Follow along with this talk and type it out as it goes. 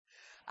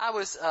I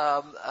was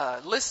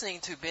listening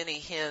to Benny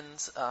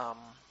Hinn's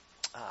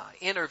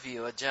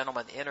interview. A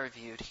gentleman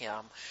interviewed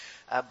him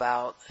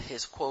about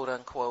his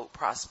quote-unquote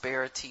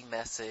prosperity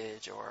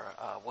message or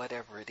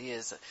whatever it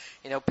is.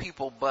 You know,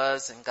 people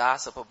buzz and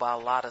gossip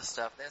about a lot of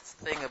stuff. That's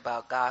the thing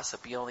about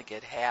gossip. You only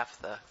get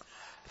half the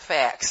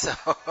facts.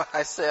 So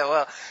I said,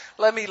 well,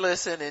 let me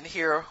listen and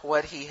hear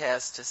what he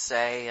has to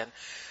say. And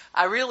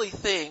I really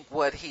think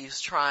what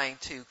he's trying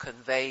to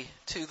convey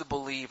to the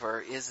believer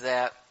is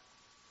that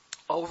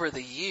over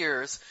the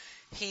years,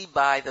 he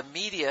by the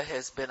media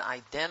has been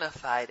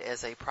identified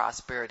as a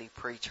prosperity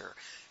preacher.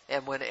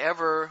 And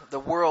whenever the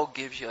world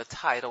gives you a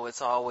title,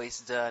 it's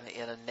always done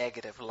in a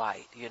negative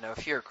light. You know,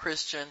 if you're a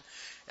Christian,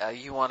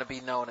 you want to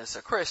be known as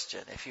a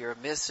Christian. If you're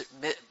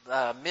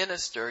a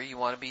minister, you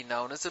want to be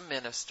known as a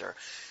minister.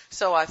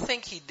 So I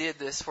think he did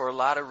this for a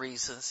lot of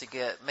reasons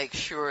to make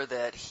sure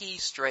that he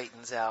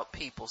straightens out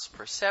people's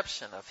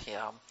perception of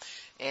him,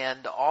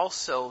 and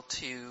also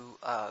to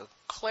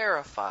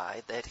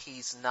clarify that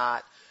he's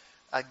not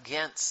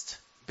against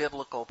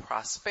biblical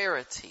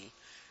prosperity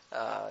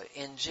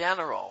in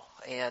general,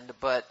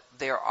 but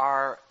there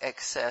are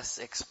excess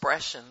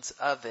expressions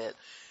of it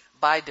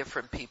by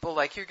different people.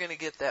 Like you're going to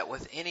get that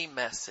with any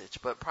message,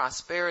 but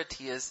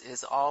prosperity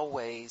is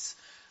always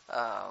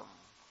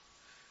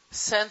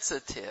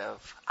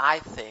sensitive, I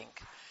think,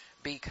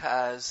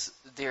 because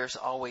there's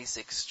always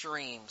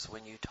extremes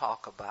when you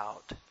talk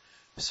about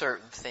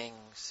certain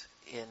things.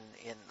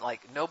 In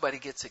like nobody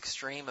gets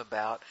extreme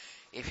about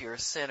if you're a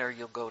sinner,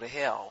 you'll go to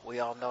hell. We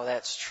all know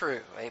that's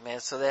true. Amen.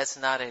 So that's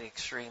not an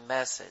extreme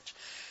message.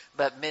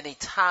 But many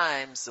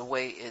times the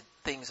way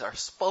things are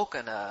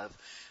spoken of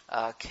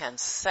can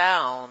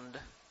sound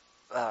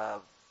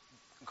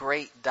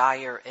great,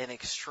 dire, and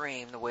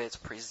extreme the way it's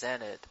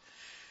presented.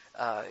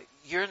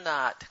 You're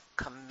not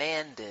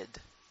commanded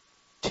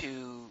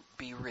to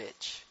be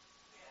rich.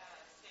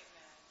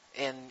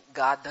 And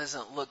God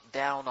doesn't look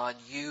down on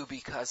you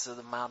because of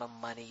the amount of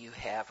money you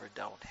have or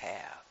don't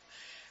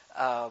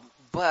have.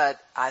 But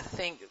I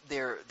think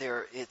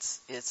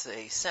it's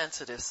a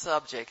sensitive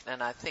subject,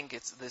 and I think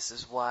this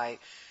is why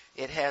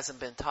it hasn't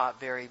been taught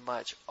very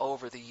much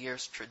over the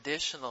years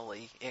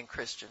traditionally in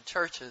Christian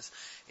churches,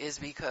 is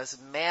because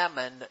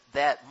mammon,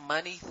 that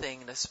money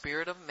thing, the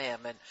spirit of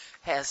mammon,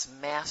 has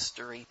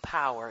mastery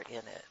power in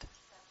it.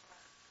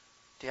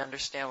 Do you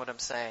understand what I'm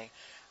saying?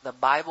 The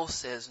Bible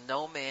says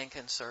no man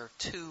can serve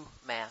two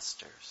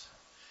masters.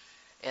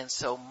 And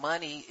so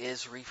money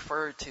is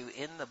referred to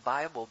in the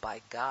Bible by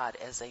God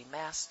as a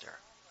master.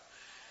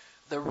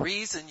 The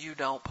reason you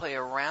don't play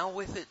around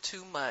with it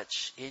too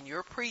much in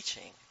your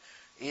preaching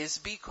is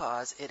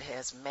because it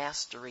has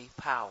mastery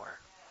power.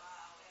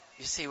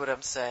 You see what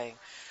I'm saying?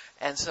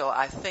 And so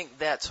I think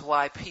that's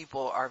why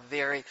people are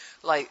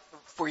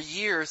for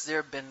years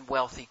there have been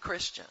wealthy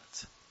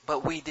Christians,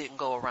 but we didn't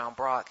go around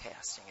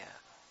broadcasting it.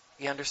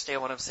 You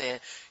understand what I'm saying?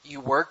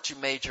 You worked, you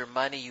made your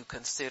money, you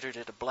considered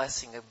it a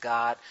blessing of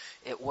God.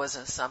 It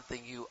wasn't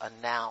something you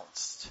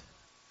announced.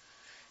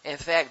 In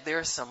fact,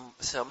 there's some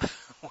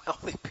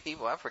wealthy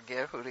people, I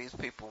forget who these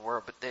people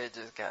were, but they're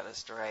just kind of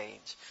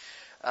strange.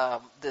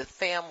 The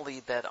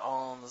family that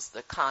owns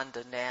the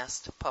Condé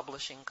Nast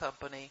publishing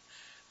company,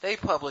 they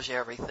publish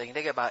everything.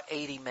 They get about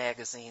 80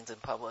 magazines in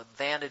public.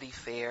 Vanity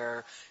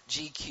Fair,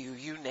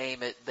 GQ, you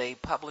name it. They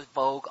publish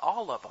Vogue,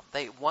 all of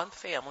them. One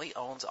family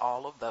owns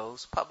all of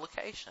those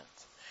publications.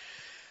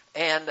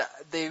 And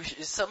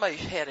somebody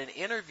had an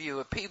interview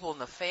with people in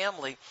the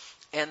family,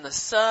 and the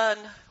son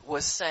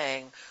was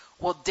saying,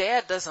 well,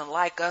 Dad doesn't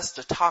like us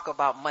to talk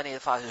about money.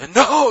 If I said,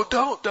 no,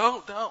 don't.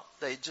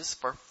 They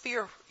just for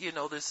fear,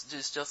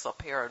 there's just a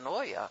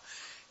paranoia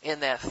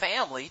in that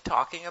family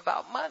talking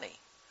about money.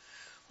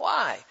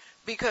 Why?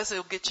 Because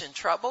it'll get you in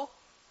trouble.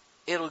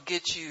 It'll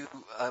get you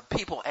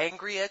people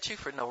angry at you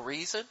for no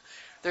reason.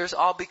 There's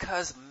all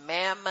because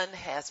mammon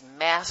has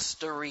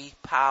mastery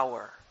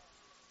power.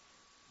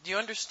 Do you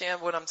understand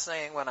what I'm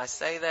saying when I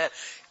say that?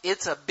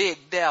 It's a big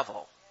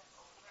devil.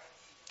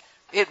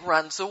 It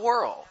runs the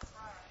world.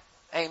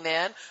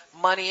 Amen.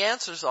 Money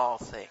answers all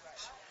things.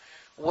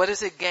 What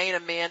does it gain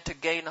a man to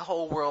gain the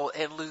whole world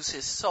and lose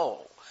his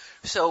soul?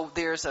 So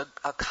there's a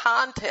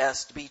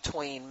contest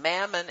between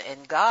mammon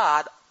and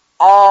God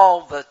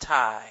all the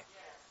time.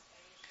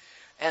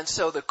 And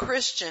so the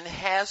Christian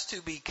has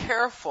to be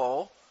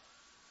careful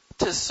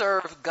to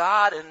serve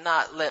God and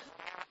not let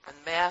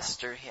mammon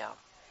master him.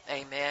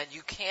 Amen.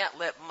 You can't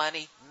let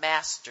money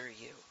master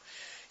you.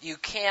 You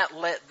can't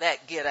let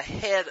that get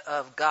ahead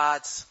of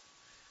God's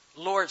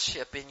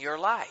lordship in your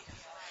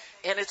life.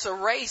 And it's a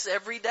race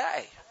every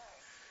day.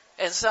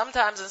 And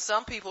sometimes in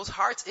some people's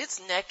hearts,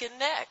 it's neck and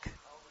neck.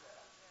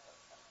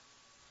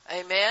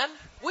 Amen.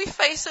 We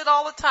face it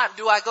all the time.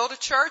 Do I go to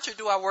church or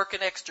do I work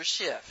an extra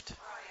shift?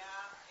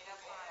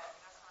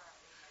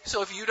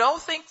 So if you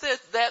don't think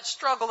that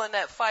struggle and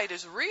that fight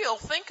is real,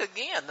 think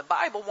again. The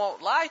Bible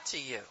won't lie to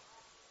you.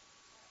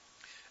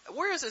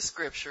 Where is this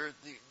scripture?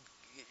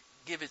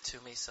 Give it to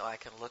me so I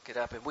can look it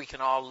up and we can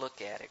all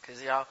look at it.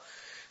 Because y'all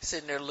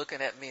sitting there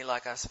looking at me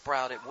like I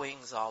sprouted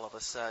wings all of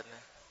a sudden.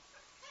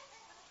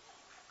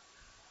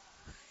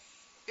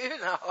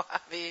 I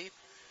mean,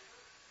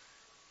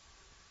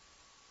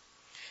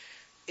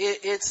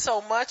 it's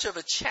so much of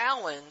a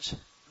challenge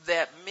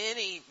that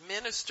many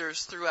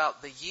ministers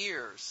throughout the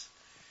years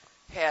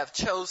have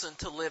chosen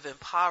to live in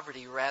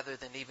poverty rather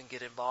than even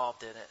get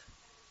involved in it.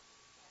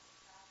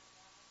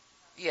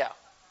 Yeah.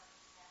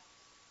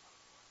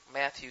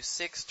 Matthew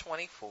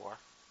 6:24.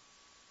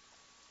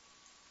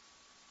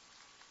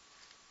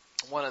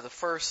 One of the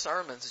first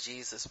sermons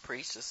Jesus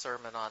preached, the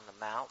Sermon on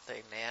the Mount.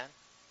 Amen.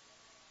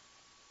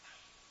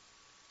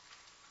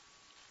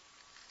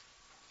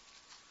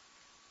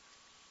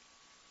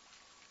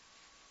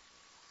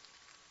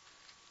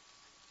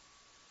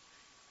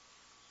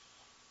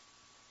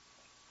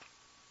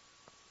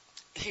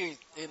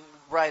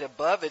 Right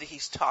above it,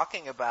 he's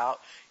talking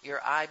about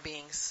your eye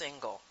being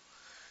single.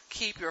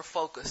 Keep your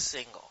focus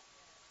single.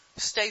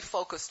 Stay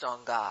focused on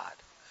God.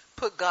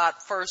 Put God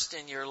first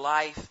in your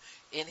life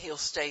and he'll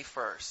stay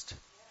first.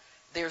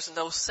 There's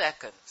no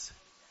seconds.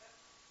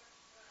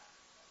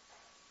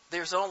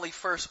 There's only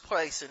first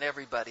place in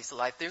everybody's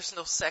life. There's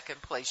no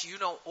second place. You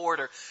don't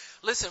order.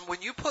 Listen,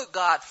 when you put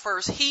God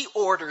first, he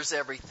orders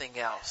everything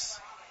else.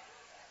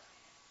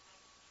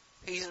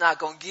 He's not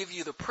going to give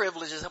you the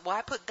privileges of, well,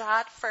 I put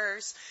God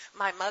first,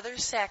 my mother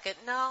second.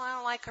 No, I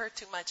don't like her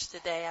too much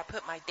today. I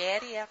put my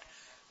daddy after.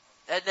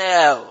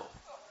 No.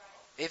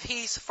 If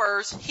he's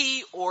first,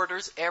 he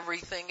orders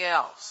everything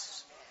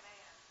else.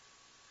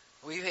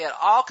 We've had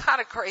all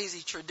kind of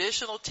crazy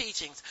traditional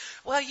teachings.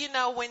 Well,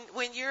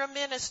 when you're a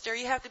minister,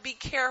 you have to be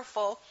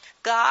careful.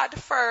 God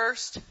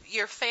first,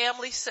 your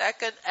family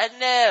second, and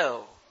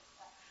no.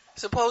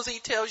 Suppose he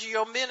tells you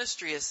your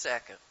ministry is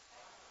second.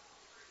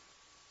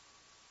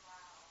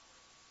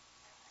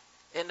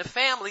 And the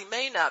family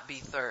may not be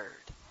third.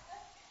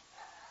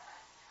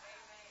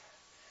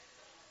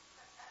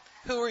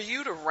 Who are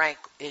you to rank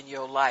in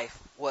your life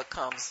what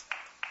comes?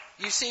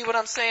 You see what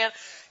I'm saying?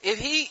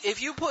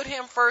 If you put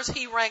him first,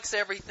 he ranks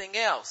everything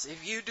else.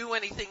 If you do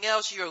anything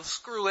else, you'll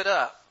screw it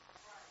up.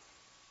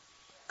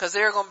 Because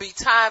there are going to be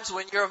times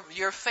when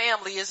your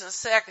family isn't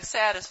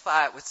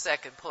satisfied with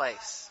second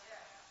place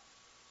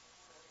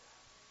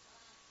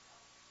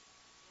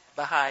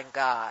behind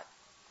God.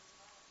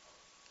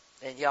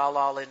 And y'all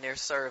all in there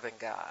serving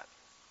God.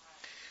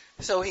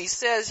 So he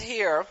says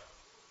here,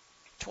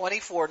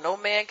 24, no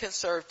man can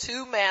serve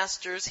two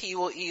masters. He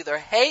will either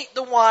hate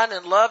the one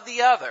and love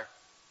the other.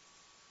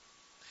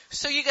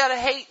 So you got to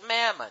hate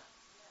mammon.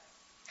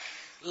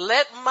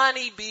 Let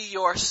money be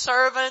your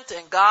servant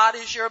and God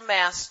is your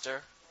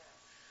master.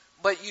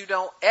 But you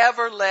don't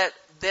ever let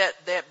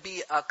that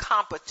be a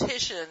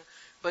competition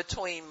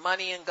between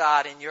money and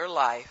God in your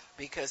life,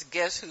 because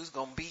guess who's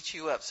going to beat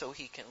you up so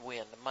he can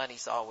win? The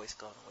money's always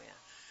going to win.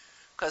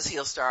 Because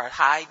he'll start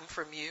hiding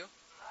from you,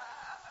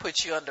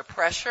 put you under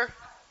pressure.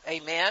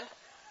 Amen.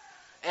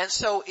 And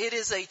so it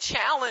is a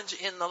challenge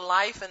in the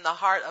life and the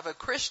heart of a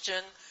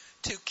Christian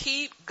to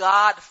keep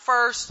God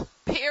first,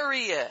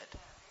 period.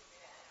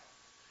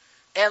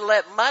 And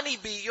let money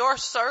be your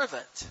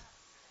servant.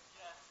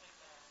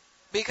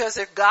 Because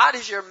if God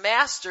is your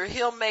master,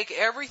 he'll make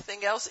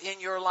everything else in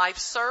your life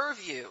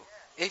serve you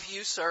if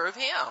you serve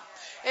him.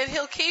 And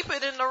he'll keep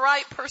it in the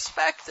right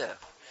perspective.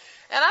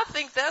 And I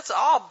think that's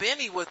all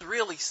Benny was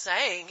really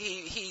saying.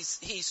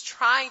 He's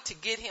trying to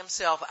get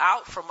himself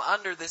out from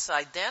under this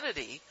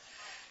identity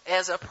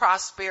as a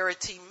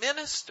prosperity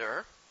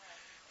minister.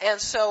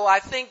 And so I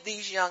think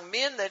these young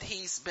men that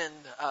he's been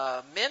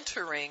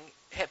mentoring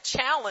have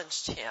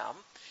challenged him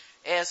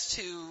as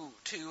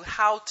to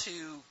how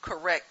to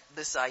correct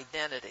this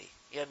identity.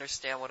 You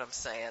understand what I'm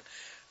saying?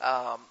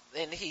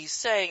 And he's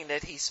saying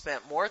that he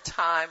spent more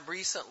time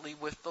recently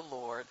with the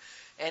Lord,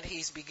 and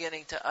he's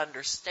beginning to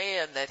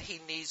understand that he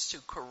needs to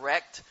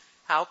correct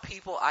how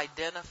people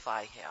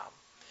identify him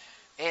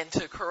and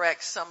to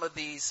correct some of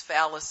these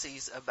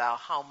fallacies about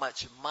how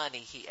much money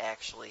he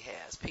actually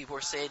has. People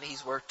are saying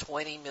he's worth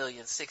 20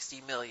 million,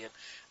 60 million,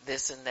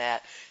 this and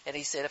that. And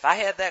he said, if I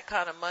had that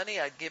kind of money,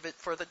 I'd give it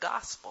for the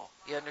gospel.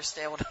 You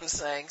understand what I'm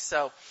saying?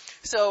 So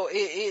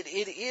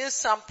it is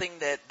something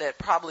that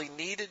probably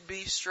needed to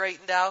be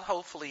straightened out.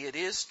 Hopefully it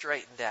is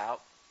straightened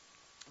out.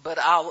 But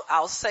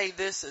I'll say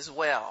this as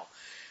well.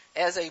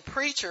 As a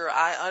preacher,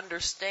 I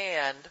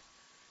understand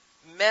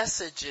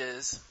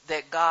messages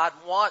that God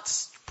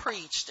wants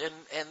preached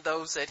and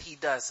those that he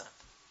doesn't.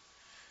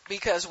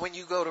 Because when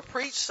you go to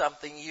preach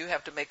something, you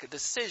have to make a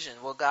decision.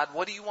 Well, God,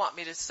 what do you want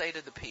me to say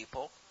to the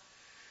people?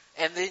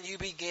 And then you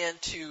begin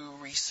to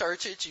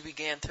research it. You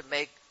begin to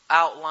make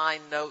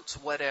outline notes,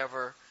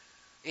 whatever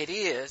it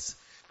is.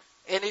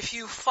 And if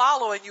you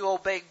follow and you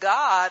obey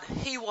God,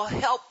 he will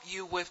help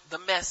you with the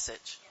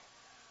message.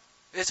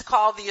 It's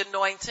called the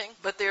anointing,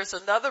 but there's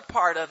another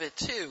part of it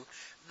too.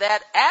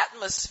 That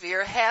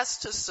atmosphere has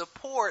to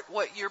support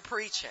what you're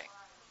preaching.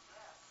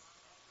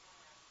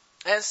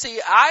 And see,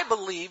 I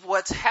believe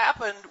what's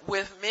happened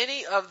with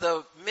many of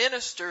the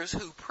ministers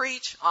who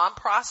preach on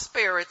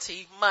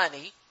prosperity,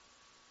 money,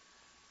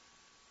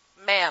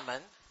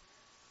 mammon,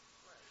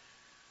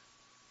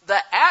 the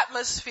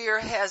atmosphere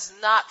has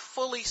not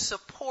fully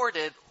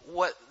supported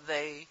what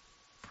they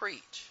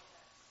preach.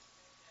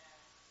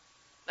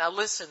 Now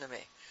listen to me.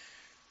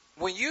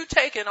 When you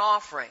take an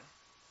offering,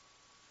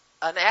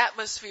 an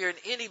atmosphere in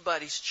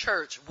anybody's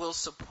church will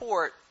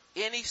support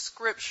any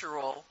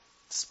scriptural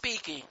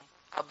speaking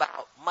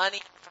about money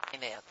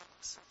and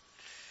finances.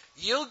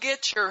 You'll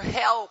get your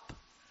help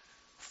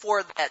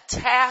for that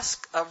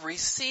task of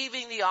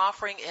receiving the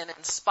offering and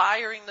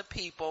inspiring the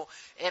people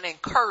and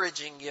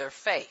encouraging your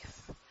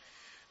faith.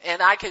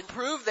 And I can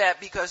prove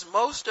that because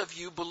most of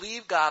you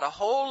believe God a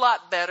whole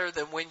lot better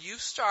than when you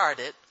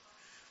started,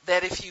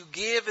 that if you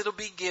give, it'll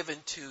be given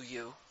to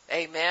you.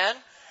 Amen.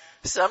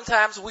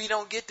 Sometimes we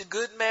don't get the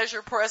good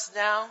measure pressed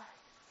down.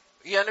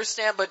 You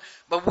understand?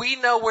 But we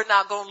know we're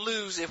not going to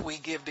lose if we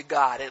give to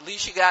God. At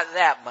least you got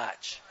that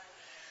much.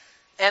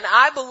 And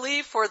I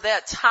believe for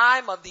that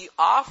time of the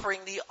offering,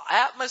 the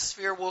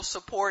atmosphere will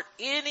support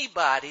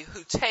anybody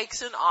who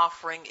takes an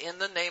offering in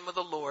the name of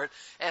the Lord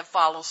and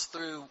follows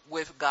through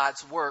with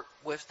God's work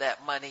with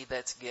that money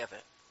that's given.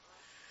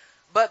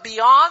 But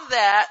beyond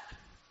that,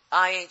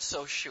 I ain't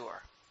so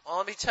sure. Well,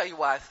 let me tell you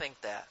why I think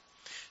that.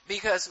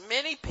 Because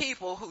many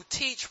people who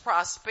teach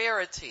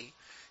prosperity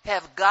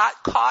have gotten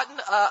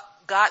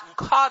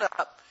caught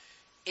up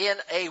in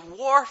a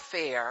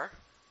warfare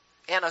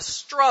and a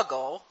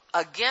struggle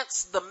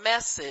against the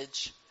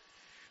message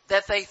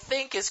that they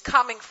think is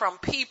coming from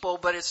people,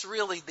 but it's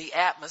really the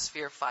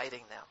atmosphere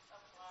fighting them.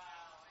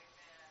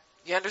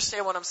 You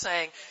understand what I'm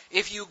saying?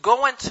 If you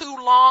going too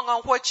long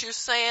on what you're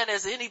saying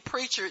as any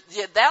preacher,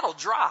 yeah, that'll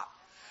drop.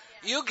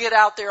 You get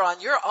out there on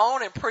your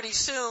own and pretty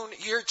soon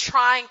you're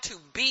trying to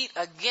beat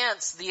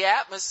against the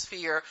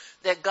atmosphere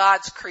that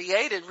God's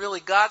created.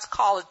 Really, God's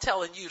calling,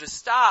 telling you to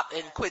stop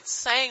and quit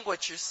saying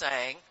what you're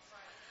saying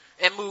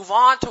and move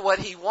on to what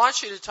he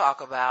wants you to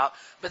talk about,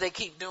 but they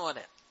keep doing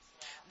it.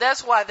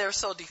 That's why they're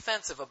so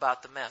defensive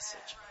about the message.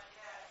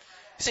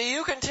 See,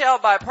 you can tell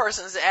by a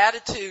person's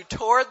attitude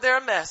toward their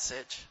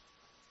message.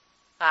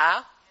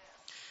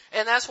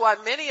 And that's why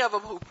many of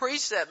them who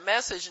preach that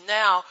message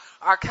now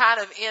are kind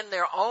of in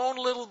their own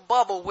little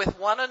bubble with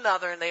one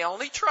another, and they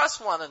only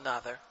trust one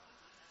another.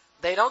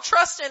 They don't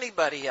trust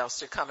anybody else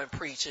to come and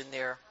preach in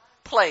their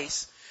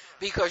place,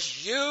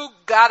 because you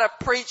gotta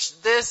preach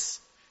this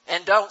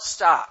and don't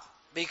stop,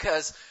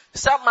 because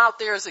something out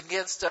there is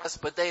against us,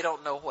 but they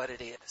don't know what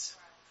it is.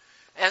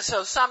 And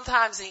so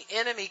sometimes the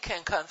enemy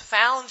can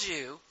confound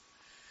you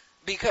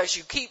because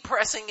you keep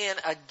pressing in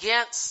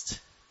against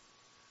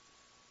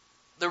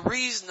the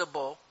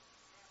reasonable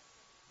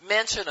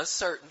mention of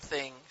certain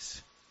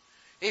things.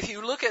 If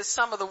you look at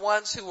some of the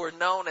ones who are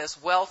known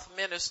as wealth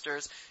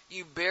ministers,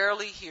 you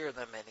barely hear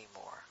them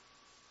anymore.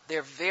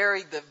 The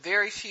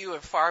very few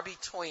and far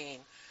between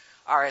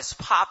are as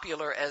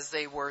popular as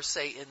they were,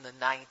 say, in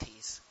the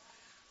 90s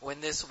when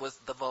this was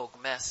the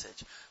vogue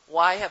message.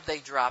 Why have they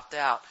dropped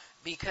out?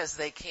 Because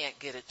they can't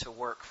get it to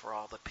work for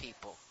all the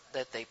people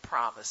that they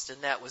promised.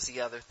 And that was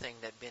the other thing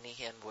that Benny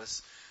Hinn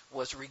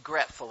was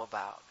regretful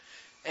about.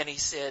 And he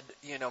said,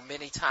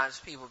 many times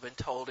people have been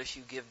told if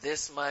you give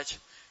this much,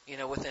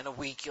 within a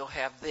week you'll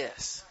have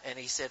this. And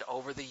he said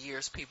over the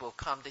years people have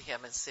come to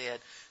him and said,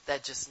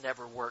 that just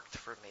never worked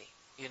for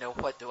me.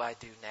 What do I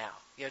do now?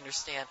 You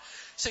understand?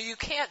 So you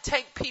can't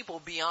take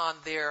people beyond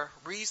their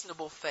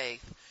reasonable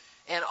faith,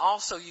 and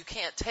also you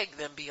can't take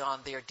them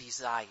beyond their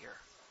desire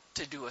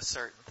to do a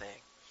certain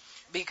thing.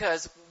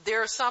 Because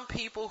there are some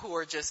people who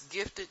are just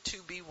gifted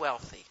to be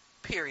wealthy,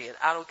 period.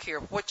 I don't care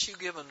what you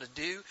give them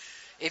to do.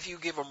 If you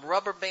give them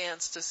rubber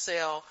bands to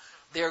sell,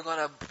 they're going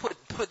to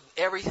put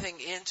everything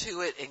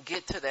into it and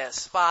get to that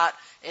spot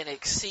and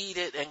exceed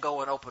it and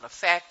go and open a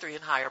factory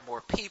and hire more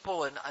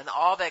people and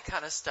all that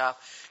kind of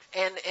stuff.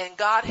 And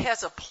God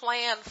has a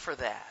plan for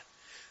that.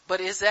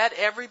 But is that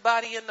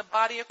everybody in the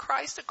body of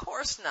Christ? Of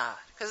course not.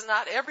 Because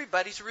not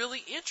everybody's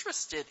really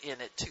interested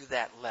in it to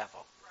that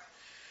level.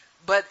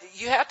 But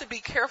you have to be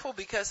careful,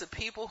 because the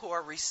people who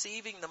are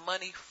receiving the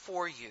money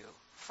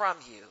from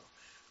you,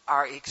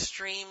 are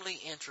extremely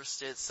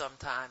interested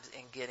sometimes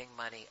in getting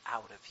money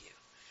out of you.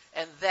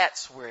 And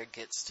that's where it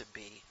gets to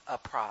be a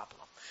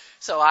problem.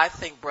 So I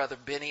think Brother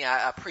Benny,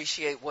 I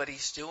appreciate what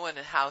he's doing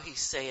and how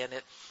he's saying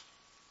it.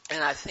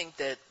 And I think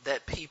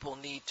that people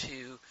need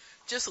to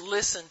just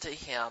listen to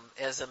him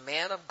as a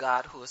man of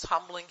God who is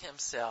humbling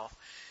himself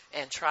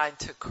and trying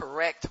to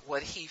correct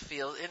what he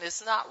feels. And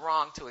it's not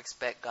wrong to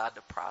expect God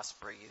to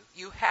prosper you.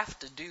 You have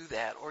to do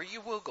that or you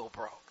will go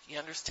broke. You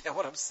understand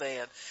what I'm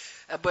saying?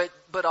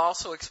 But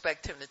also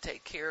expect him to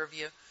take care of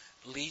you,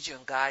 lead you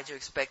and guide you,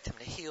 expect him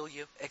to heal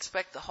you,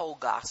 expect the whole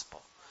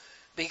gospel.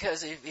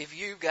 Because if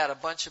you've got a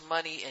bunch of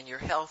money and your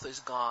health is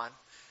gone,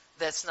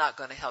 that's not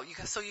going to help you.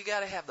 So you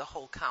got to have the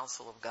whole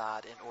counsel of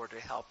God in order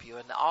to help you.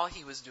 And all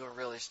he was doing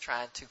really is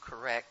trying to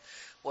correct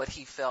what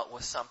he felt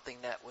was something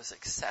that was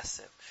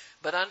excessive.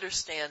 But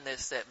understand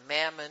this, that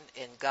mammon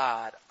and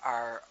God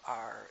are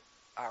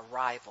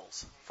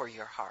rivals for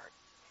your heart.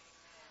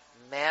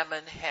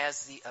 Mammon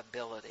has the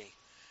ability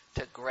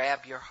to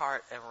grab your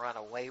heart and run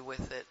away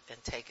with it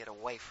and take it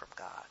away from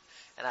God.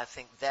 And I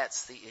think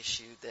that's the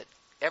issue that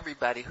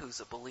everybody who's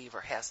a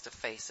believer has to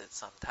face it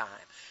sometime.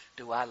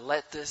 Do I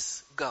let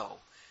this go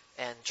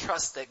and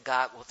trust that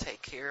God will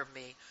take care of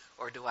me,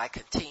 or do I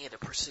continue to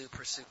pursue?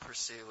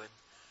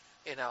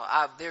 And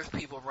there's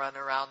people running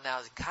around now.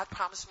 God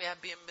promised me I'd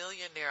be a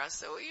millionaire. I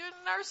said, well, you're in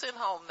a nursing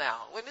home now.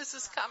 When is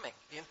this coming?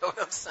 You know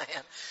what I'm saying?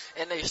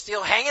 And they're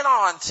still hanging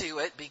on to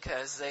it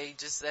because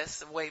that's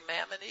the way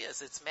mammon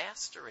is. It's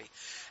mastery.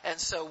 And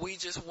so we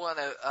just want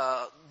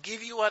to,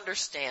 give you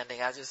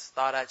understanding. I just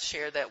thought I'd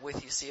share that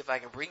with you, see if I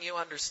can bring you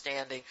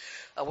understanding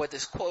of what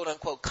this quote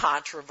unquote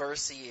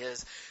controversy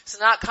is. It's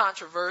not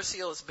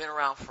controversial. It's been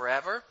around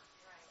forever.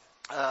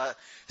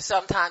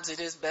 Sometimes it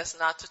is best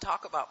not to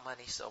talk about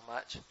money so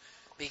much,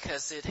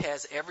 because it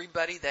has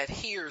everybody that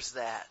hears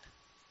that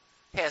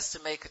has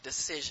to make a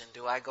decision.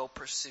 Do I go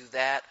pursue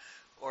that,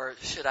 or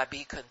should I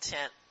be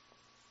content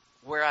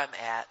where I'm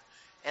at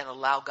and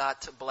allow God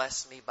to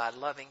bless me by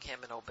loving Him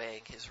and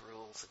obeying His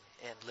rules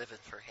and living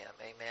for Him?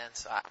 Amen.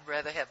 So I'd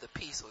rather have the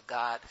peace with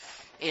God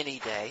any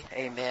day.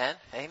 Amen.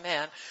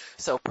 Amen.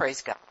 So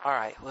praise God. All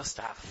right, we'll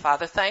stop.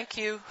 Father, thank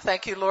you.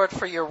 Thank you, Lord,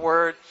 for your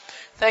word.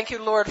 Thank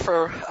you, Lord,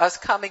 for us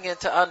coming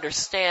into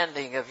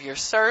understanding of your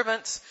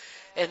servants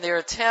and their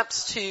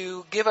attempts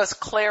to give us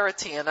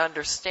clarity and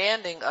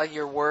understanding of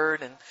your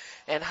word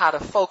and how to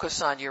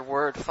focus on your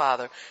word,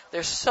 Father.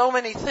 There's so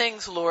many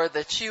things, Lord,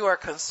 that you are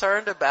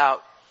concerned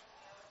about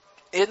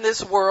in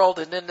this world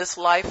and in this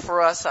life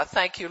for us. I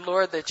thank you,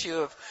 Lord, that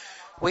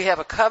we have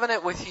a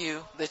covenant with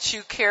you, that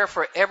you care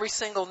for every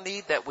single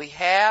need that we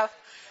have.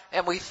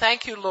 And we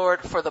thank you,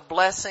 Lord, for the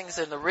blessings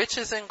and the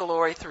riches and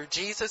glory through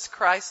Jesus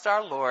Christ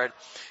our Lord.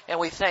 And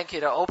we thank you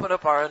to open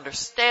up our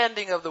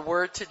understanding of the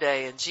word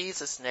today. In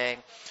Jesus' name,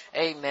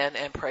 amen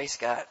and praise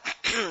God.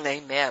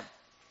 Amen.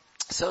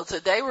 So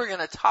today we're going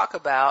to talk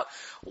about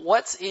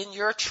what's in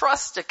your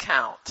trust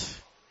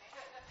account.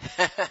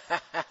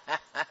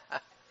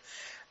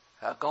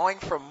 Going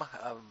from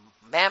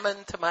mammon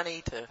to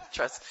money to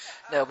trust.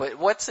 No, but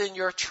what's in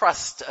your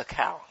trust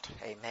account?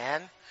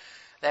 Amen.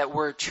 That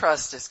word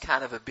trust is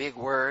kind of a big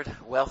word.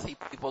 Wealthy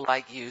people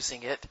like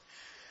using it.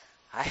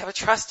 I have a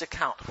trust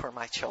account for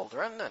my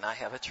children, and I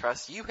have a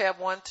trust. You have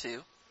one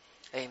too.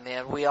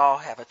 Amen. We all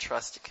have a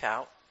trust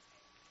account.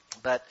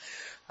 But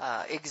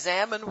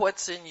examine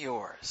what's in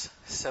yours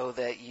so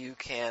that you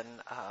can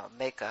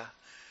make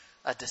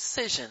a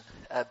decision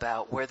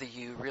about whether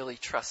you really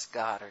trust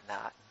God or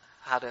not.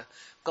 How to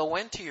go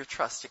into your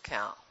trust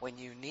account when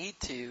you need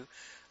to,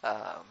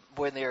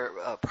 when there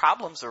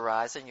problems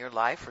arise in your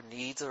life or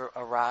needs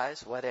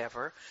arise,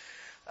 whatever.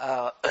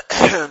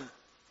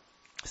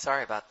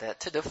 Sorry about that.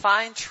 To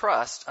define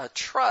trust, a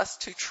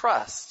trust to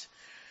trust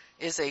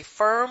is a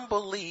firm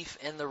belief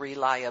in the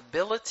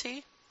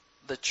reliability,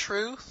 the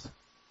truth,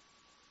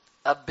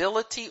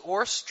 ability,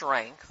 or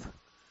strength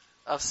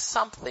of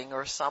something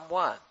or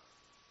someone.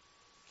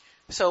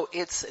 So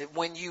it's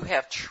when you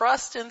have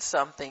trust in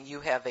something, you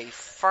have a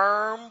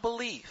firm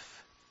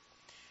belief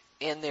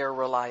in their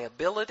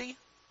reliability,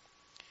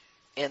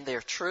 in their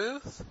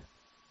truth,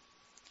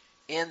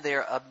 in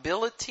their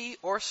ability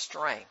or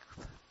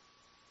strength.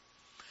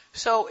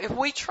 So if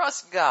we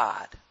trust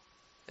God,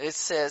 it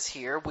says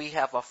here, we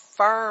have a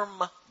firm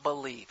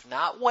belief,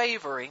 not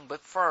wavering,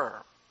 but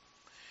firm.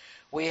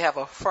 We have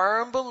a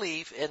firm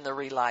belief in the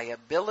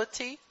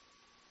reliability,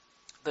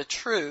 the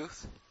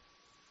truth,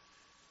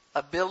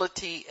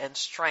 ability, and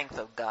strength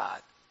of God.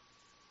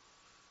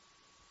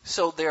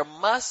 So there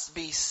must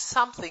be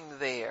something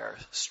there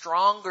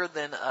stronger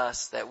than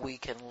us that we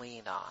can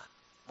lean on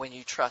when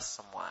you trust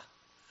someone.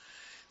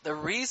 The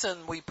reason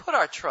we put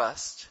our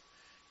trust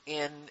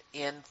in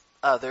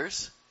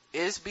others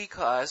is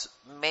because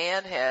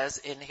man has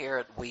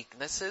inherent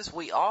weaknesses.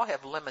 We all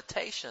have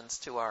limitations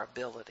to our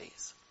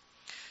abilities.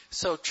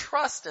 So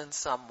trust in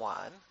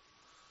someone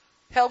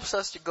helps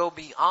us to go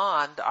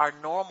beyond our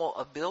normal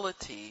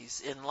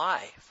abilities in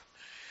life.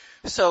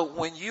 So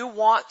when you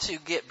want to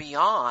get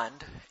beyond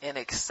and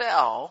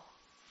excel,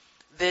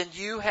 then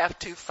you have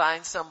to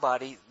find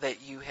somebody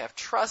that you have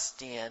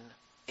trust in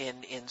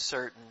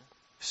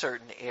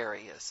certain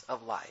areas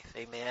of life.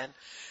 Amen.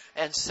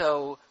 And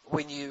so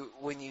when you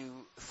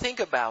think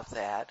about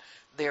that,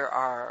 there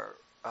are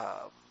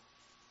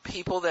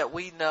people that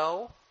we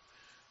know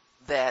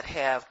that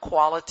have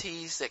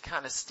qualities that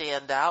kind of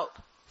stand out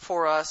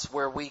for us,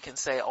 where we can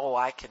say, oh,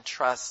 I can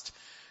trust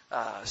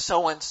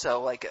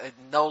so-and-so, like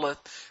Nola,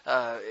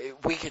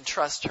 we can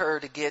trust her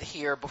to get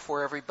here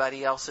before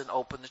everybody else and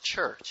open the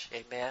church.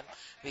 Amen.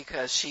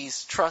 Because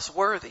she's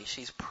trustworthy.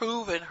 She's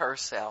proven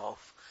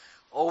herself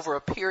over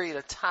a period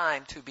of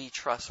time to be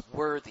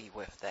trustworthy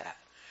with that.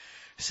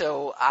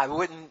 So I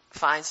wouldn't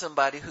find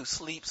somebody who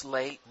sleeps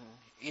late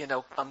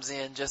and, comes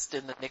in just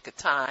in the nick of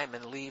time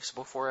and leaves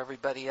before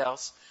everybody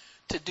else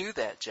to do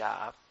that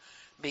job,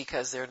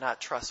 because they're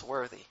not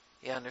trustworthy.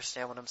 You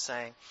understand what I'm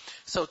saying?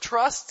 So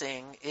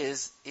trusting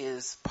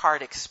is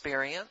part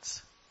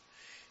experience.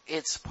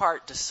 It's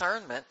part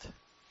discernment,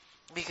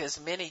 because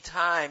many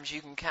times you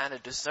can kind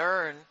of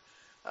discern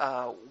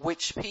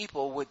which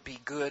people would be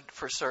good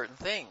for certain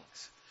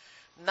things.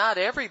 not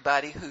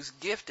everybody who's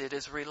gifted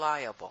is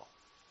reliable.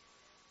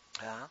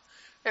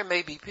 There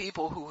may be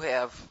people who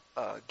have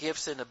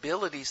gifts and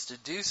abilities to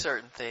do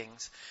certain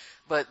things,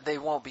 but they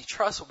won't be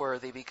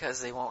trustworthy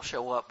because they won't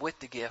show up with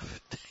the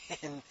gift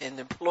and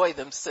employ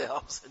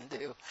themselves and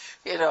do,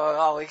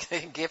 always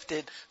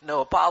gifted,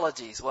 no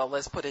apologies. Well,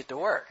 let's put it to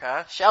work,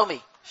 huh? Show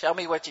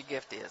me what your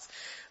gift is.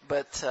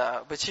 But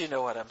you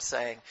know what I'm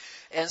saying.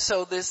 And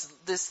so this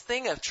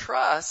thing of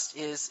trust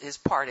is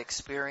part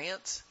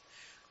experience.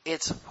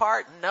 It's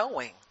part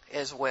knowing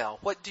as well.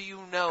 What do you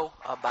know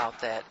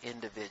about that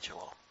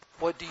individual?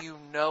 What do you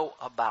know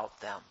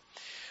about them?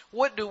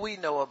 What do we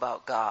know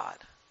about God?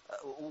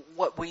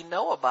 What we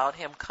know about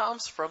Him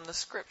comes from the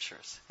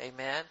Scriptures.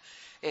 Amen.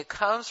 It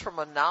comes from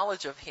a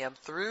knowledge of Him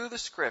through the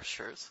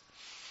Scriptures.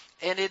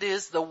 And it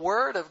is the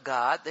Word of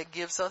God that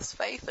gives us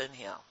faith in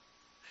Him.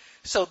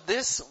 So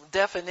this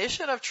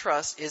definition of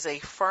trust is a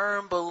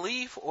firm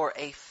belief or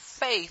a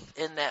faith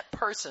in that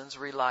person's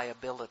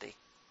reliability.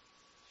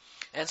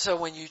 And so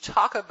when you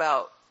talk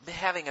about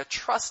having a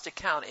trust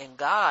account in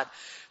God,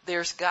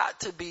 there's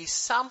got to be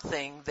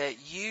something that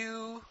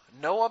you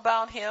know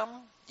about Him,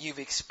 you've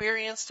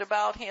experienced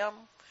about Him.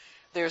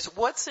 There's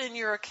what's in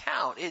your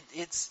account.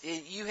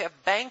 You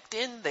have banked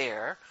in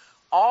there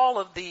all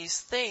of these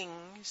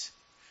things.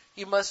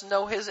 You must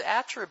know His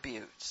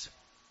attributes.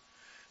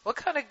 What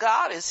kind of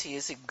God is He?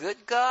 Is He good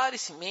God?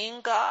 Is He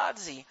mean God?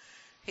 Is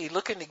He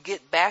looking to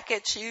get back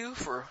at you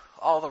for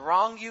all the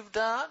wrong you've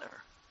done? Or,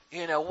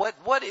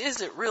 what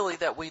is it really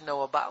that we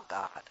know about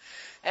God?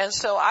 And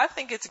so I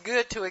think it's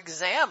good to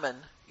examine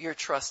your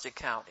trust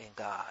account in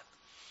God.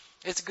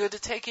 It's good to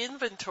take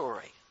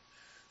inventory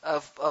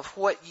of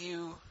what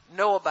you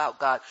know about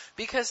God,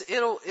 because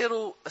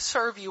it'll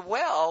serve you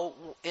well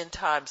in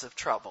times of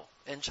trouble,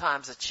 in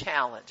times of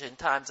challenge, in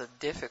times of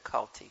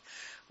difficulty.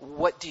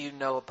 What do you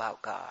know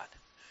about God?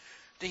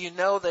 Do you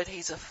know that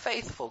He's a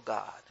faithful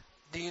God?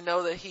 Do you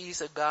know that He's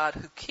a God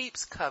who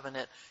keeps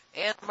covenant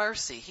and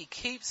mercy? He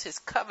keeps His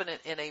covenant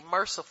in a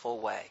merciful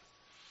way,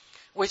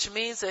 which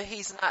means that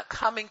He's not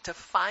coming to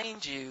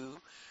find you,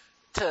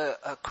 to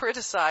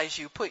criticize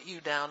you, put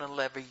you down, and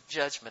levy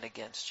judgment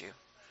against you.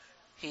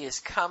 He is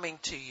coming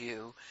to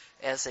you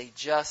as a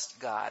just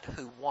God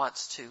who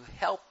wants to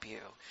help you.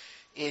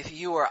 If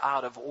you are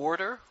out of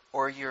order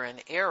or you're in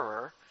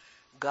error,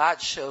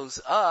 God shows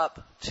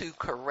up to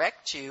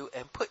correct you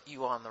and put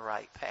you on the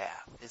right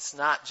path. It's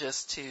not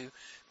just to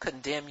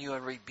condemn you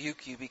and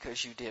rebuke you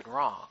because you did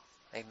wrong.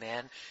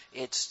 Amen.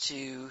 It's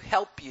to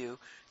help you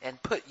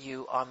and put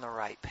you on the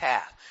right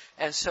path.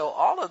 And so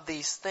all of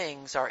these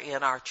things are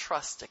in our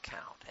trust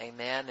account.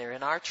 Amen. They're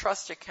in our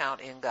trust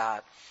account in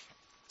God.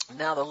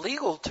 Now, the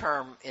legal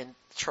term in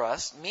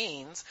trust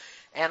means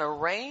an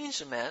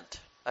arrangement,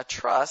 a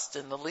trust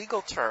in the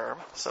legal term.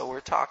 So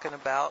we're talking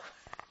about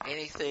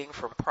anything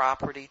from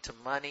property to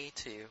money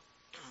to,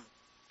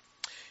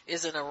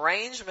 is an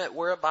arrangement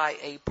whereby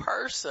a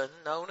person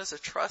known as a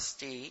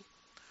trustee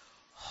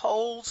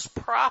holds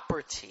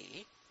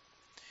property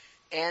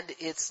and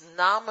its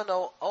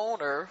nominal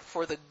owner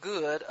for the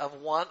good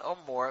of one or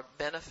more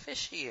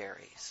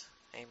beneficiaries.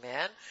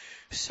 Amen.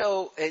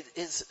 So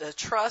it's a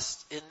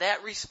trust in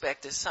that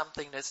respect is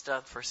something that's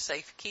done for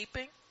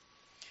safekeeping,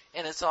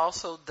 and it's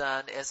also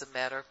done as a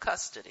matter of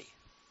custody.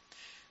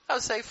 I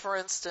would say, for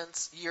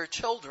instance, your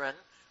children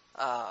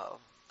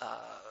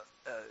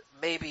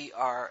maybe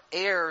are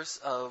heirs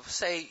of,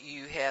 say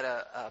you had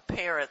a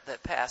parent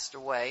that passed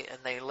away and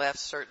they left a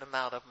certain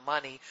amount of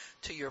money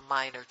to your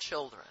minor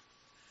children.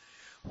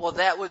 Well,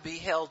 that would be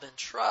held in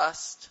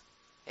trust,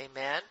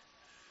 amen,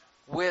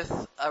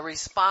 with a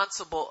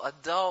responsible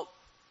adult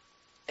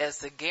as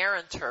the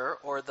guarantor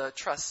or the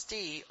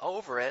trustee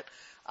over it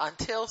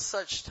until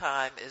such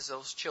time as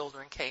those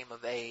children came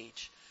of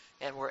age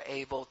and were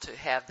able to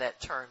have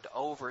that turned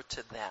over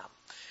to them.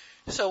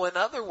 So in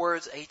other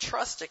words, a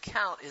trust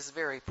account is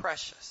very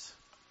precious.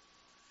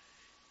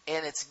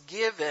 And it's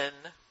given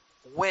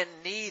when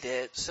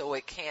needed so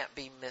it can't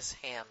be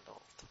mishandled.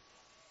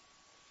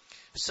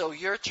 So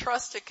your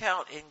trust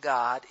account in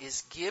God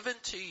is given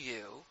to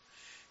you,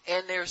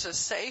 and there's a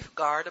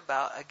safeguard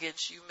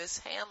against you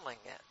mishandling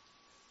it.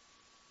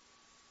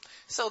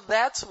 So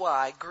that's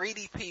why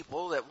greedy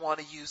people that want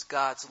to use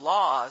God's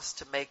laws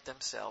to make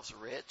themselves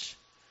rich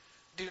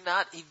do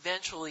not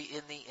eventually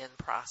in the end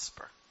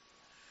prosper.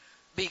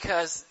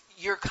 Because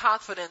your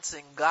confidence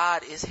in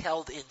God is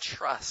held in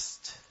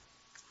trust.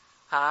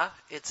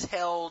 It's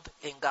held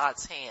in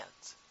God's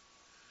hands.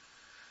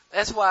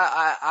 That's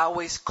why I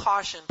always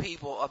caution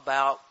people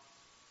about,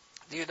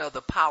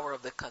 the power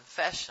of the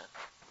confession.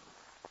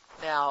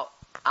 Now,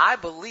 I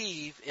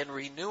believe in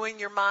renewing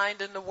your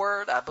mind in the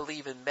Word. I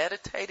believe in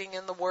meditating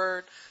in the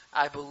Word.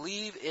 I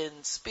believe in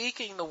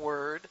speaking the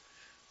Word.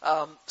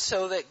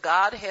 So that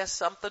God has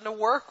something to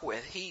work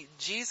with.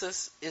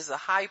 Jesus is a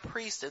high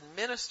priest and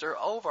minister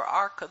over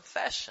our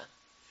confession.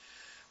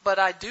 But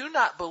I do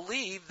not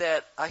believe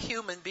that a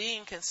human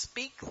being can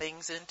speak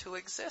things into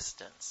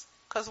existence,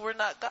 because we're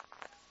not God.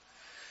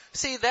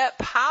 See, that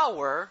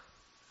power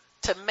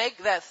to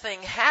make that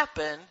thing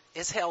happen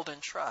is held in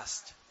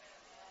trust.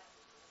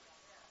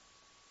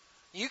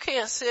 You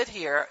can't sit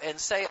here and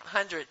say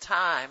 100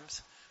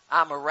 times,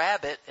 I'm a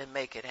rabbit, and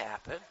make it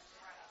happen.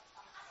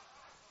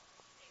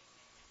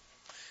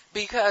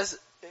 Because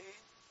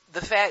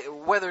the fact,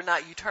 whether or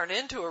not you turn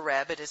into a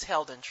rabbit is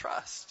held in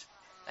trust.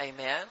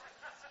 Amen.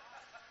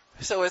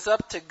 So it's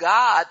up to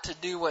God to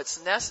do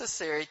what's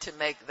necessary to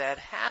make that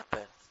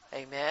happen.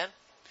 Amen.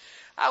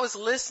 I was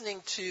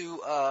listening to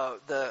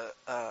the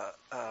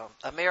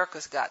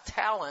America's Got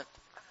Talent.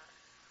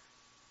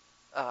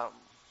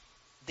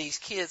 These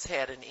kids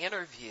had an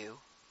interview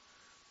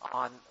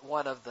on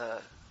one of the,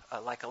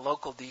 like a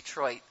local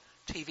Detroit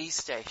TV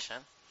station.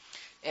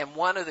 And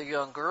one of the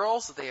young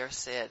girls there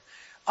said,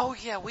 oh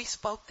yeah, we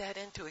spoke that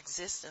into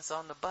existence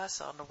on the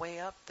bus on the way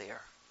up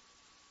there.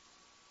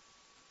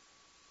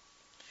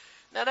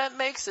 Now that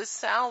makes it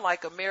sound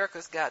like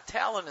America's Got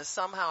Talent is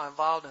somehow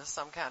involved in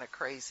some kind of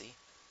crazy.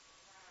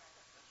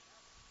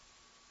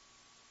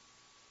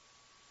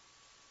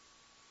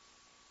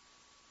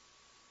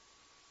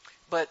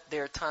 But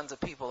there are tons of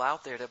people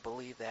out there that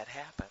believe that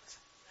happens.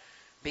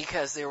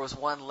 Because there was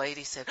one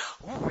lady said,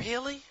 oh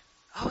really?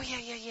 Oh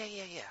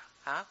yeah.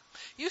 Huh?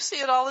 You see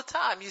it all the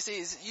time. You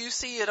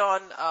see it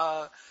on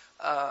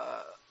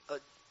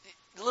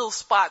little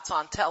spots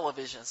on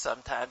television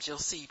sometimes. You'll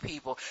see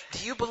people,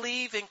 do you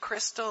believe in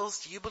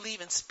crystals? Do you believe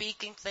in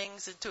speaking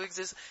things into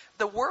existence?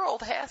 The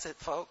world has it,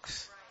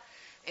 folks.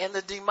 And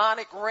the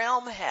demonic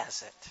realm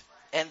has it.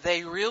 And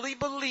they really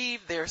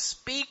believe their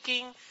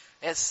speaking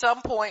at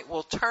some point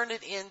will turn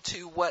it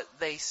into what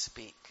they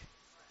speak.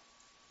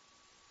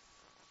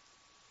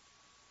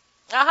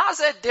 Now, how's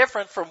that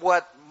different from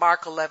what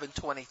Mark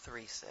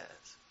 11:23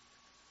 says?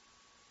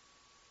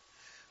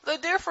 The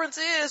difference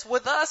is,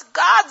 with us,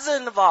 God's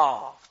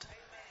involved.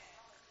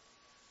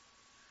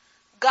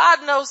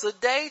 God knows the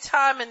day,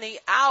 time, and the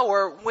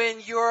hour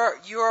when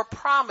your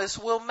promise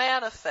will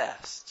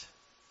manifest.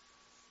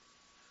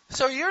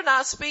 So you're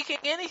not speaking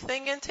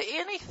anything into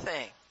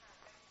anything.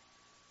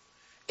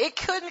 It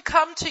couldn't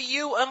come to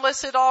you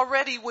unless it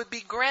already would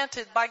be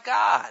granted by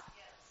God.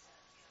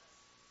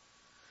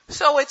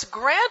 So it's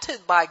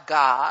granted by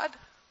God.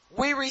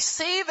 We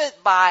receive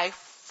it by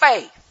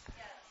faith.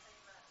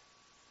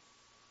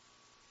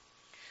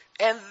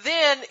 And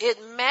then it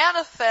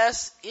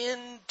manifests in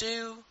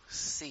due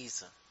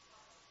season.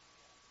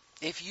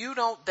 If you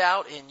don't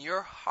doubt in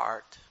your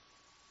heart,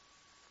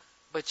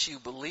 but you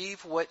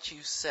believe what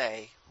you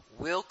say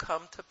will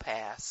come to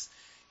pass,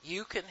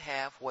 you can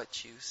have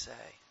what you say.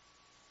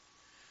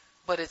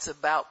 But it's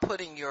about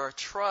putting your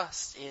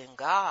trust in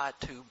God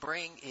to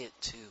bring it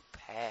to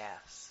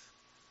pass.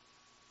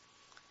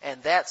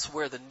 And that's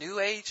where the New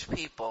Age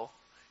people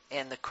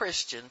and the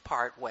Christian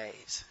part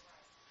ways.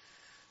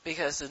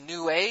 Because the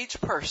New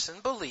Age person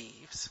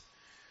believes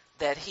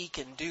that he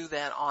can do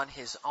that on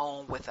his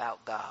own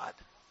without God.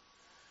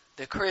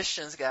 The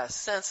Christians got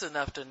sense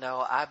enough to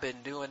know I've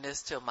been doing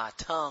this till my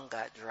tongue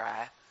got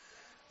dry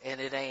and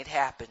it ain't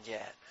happened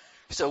yet.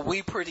 So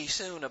we pretty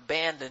soon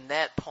abandon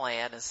that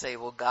plan and say,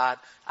 well, God,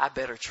 I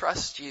better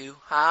trust you,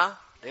 huh?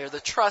 There's the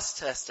trust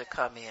test to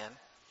come in.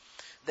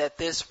 That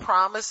this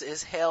promise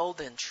is held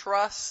in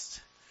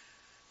trust.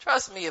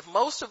 Trust me, if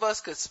most of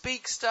us could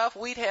speak stuff,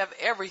 we'd have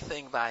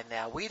everything by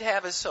now. We'd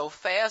have it so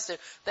fast.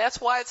 That's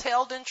why it's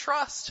held in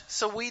trust,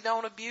 so we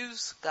don't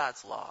abuse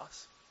God's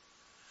laws.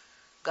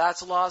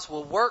 God's laws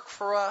will work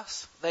for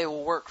us. They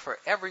will work for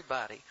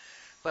everybody,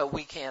 but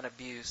we can't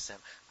abuse them.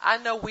 I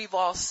know we've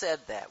all said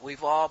that.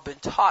 We've all been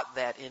taught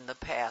that in the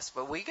past,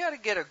 but we got to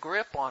get a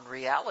grip on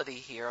reality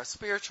here, a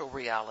spiritual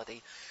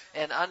reality,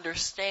 and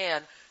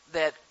understand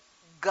that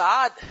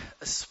God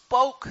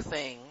spoke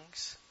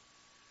things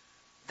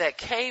that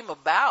came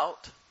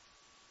about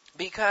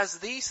because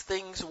these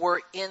things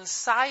were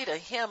inside of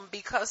him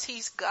because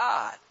he's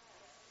God.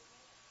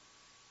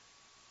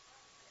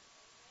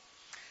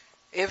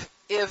 If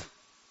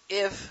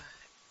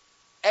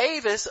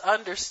Avis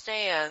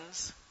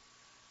understands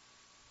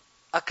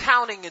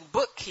accounting and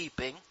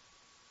bookkeeping,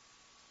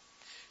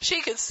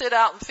 she can sit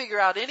out and figure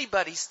out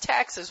anybody's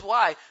taxes.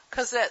 Why?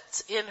 Because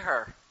that's in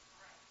her.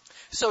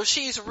 So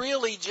she's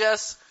really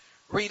just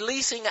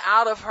releasing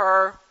out of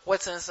her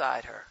what's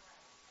inside her.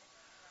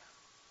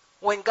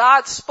 When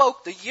God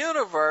spoke the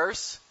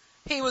universe,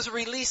 he was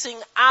releasing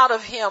out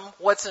of him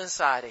what's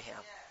inside of him.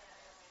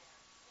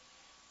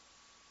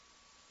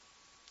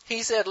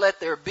 He said,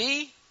 let there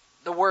be.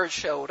 The word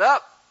showed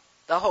up.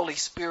 The Holy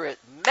Spirit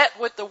met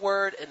with the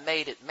word and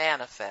made it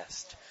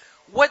manifest.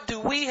 What do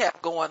we have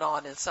going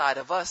on inside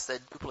of us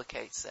that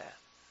duplicates that?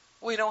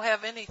 We don't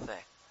have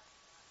anything.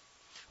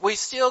 We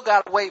still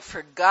got to wait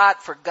for God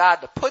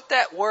to put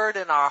that word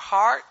in our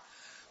heart,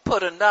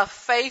 put enough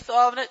faith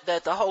on it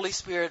that the Holy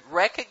Spirit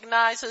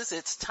recognizes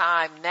it's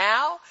time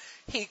now.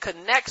 He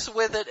connects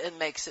with it and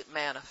makes it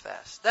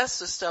manifest. That's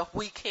the stuff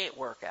we can't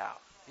work out.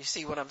 You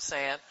see what I'm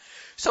saying?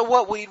 So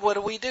what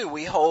do?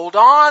 We hold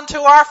on to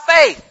our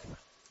faith.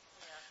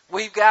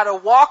 We've got to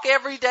walk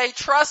every day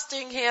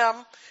trusting him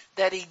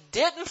that he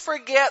didn't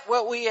forget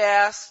what we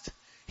asked.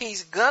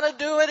 He's gonna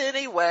do it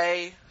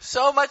anyway.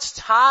 So much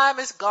time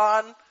has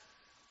gone,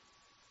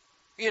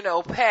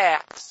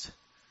 past.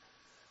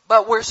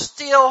 But we're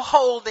still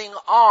holding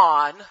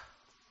on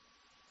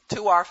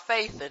to our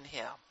faith in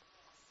him.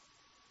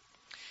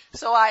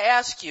 So I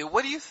ask you,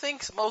 what do you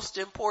think's most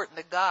important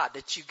to God?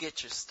 That you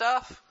get your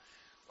stuff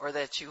or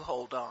that you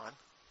hold on?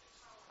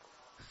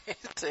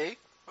 See?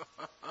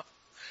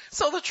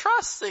 So the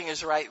trust thing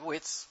is right.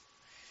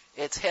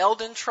 It's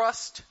held in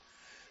trust.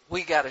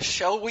 We got to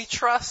show we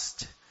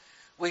trust.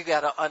 We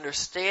got to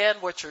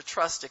understand what your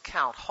trust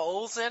account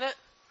holds in it.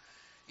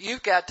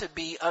 You've got to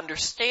be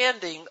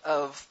understanding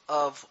of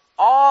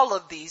all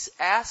of these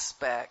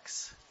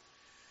aspects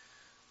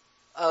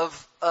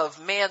of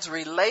man's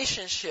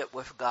relationship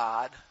with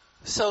God,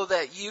 so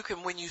that you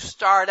can, when you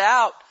start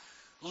out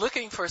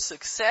looking for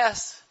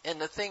success in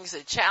the things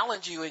that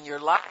challenge you in your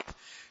life,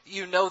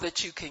 you know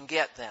that you can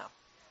get them.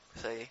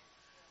 See?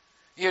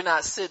 You're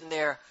not sitting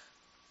there,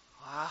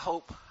 I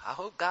hope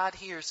God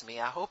hears me.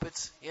 I hope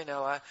it's,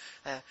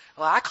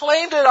 I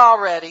claimed it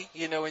already.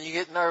 When you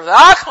get nervous,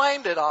 I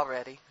claimed it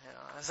already.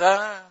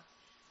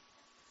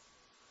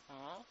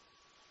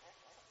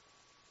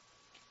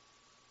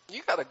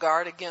 You got to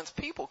guard against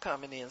people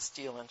coming in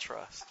stealing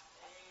trust.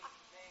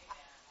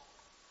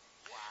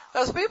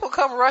 Because people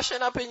come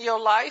rushing up in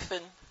your life,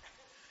 and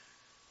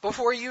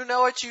before you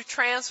know it, you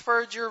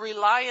transferred your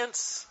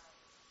reliance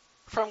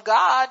from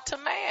God to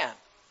man.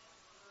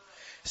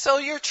 So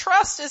your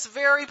trust is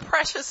very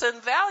precious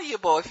and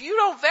valuable. If you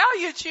don't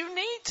value it, you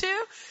need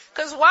to.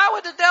 Because why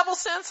would the devil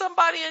send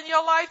somebody in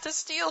your life to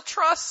steal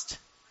trust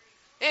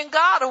in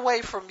God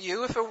away from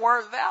you if it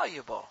weren't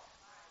valuable?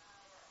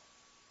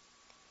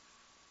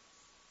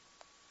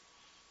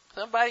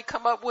 Somebody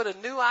come up with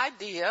a new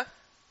idea,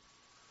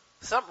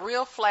 something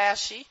real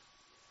flashy,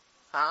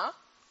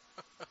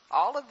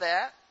 all of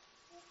that.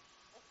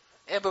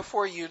 And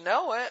before you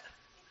know it,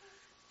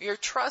 your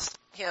trust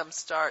in him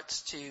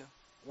starts to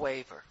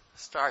waver,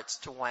 starts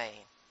to wane,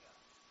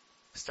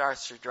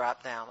 starts to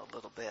drop down a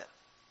little bit.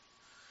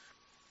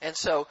 And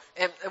so,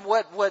 and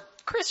what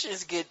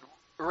Christians get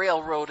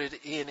railroaded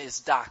in is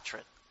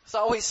doctrine. It's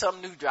always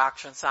some new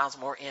doctrine sounds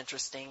more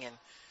interesting, and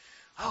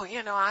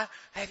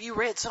have you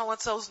read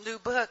so-and-so's new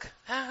book?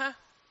 Huh?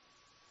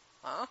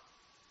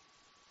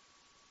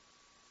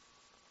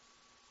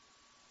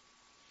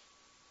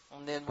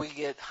 And then we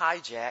get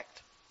hijacked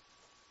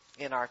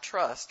in our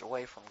trust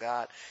away from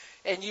God.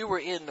 And you were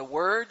in the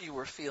Word, you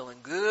were feeling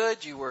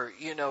good, you were,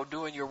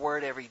 doing your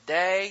Word every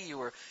day, you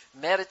were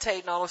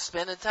meditating on it,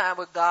 spending time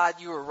with God,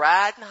 you were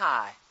riding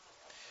high.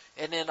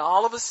 And then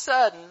all of a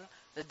sudden,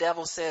 the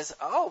devil says,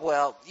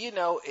 why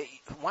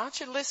don't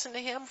you listen to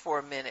him for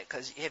a minute?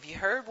 Because have you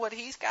heard what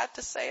he's got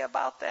to say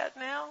about that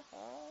now?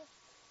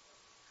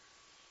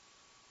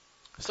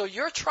 So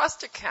your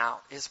trust account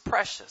is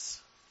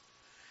precious.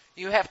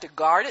 You have to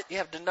guard it. You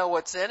have to know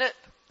what's in it.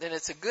 And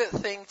it's a good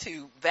thing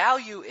to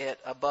value it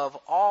above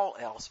all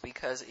else,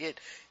 because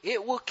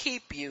it will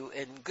keep you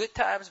in good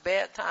times,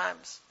 bad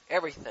times,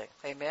 everything.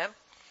 Amen?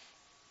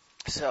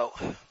 So,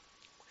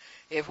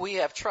 if we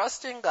have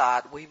trust in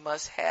God, we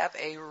must have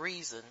a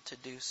reason to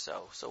do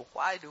so. So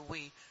why do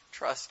we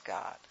trust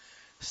God?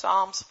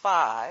 Psalms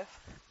 5.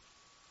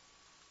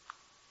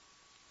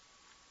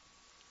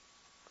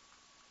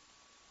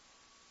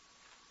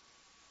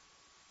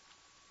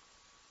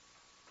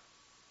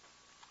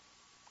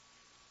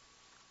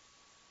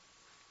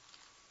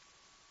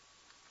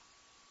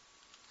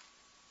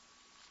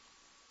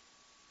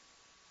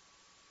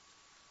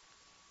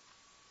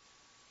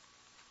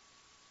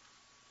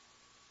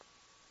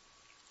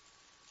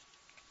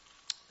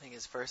 I think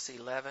it's verse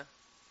 11.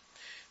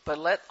 But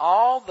let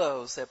all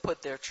those that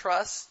put their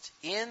trust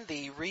in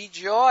thee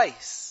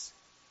rejoice.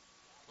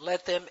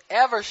 Let them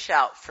ever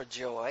shout for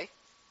joy,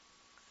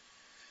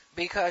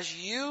 because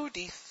you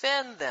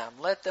defend them.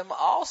 Let them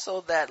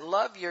also that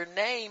love your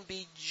name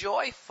be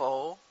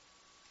joyful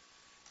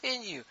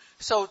in you.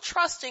 So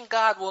trusting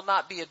God will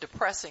not be a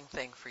depressing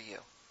thing for you.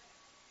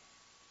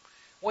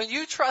 When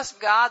you trust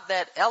God,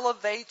 that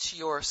elevates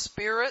your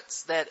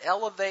spirits, that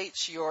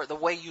elevates the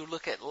way you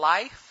look at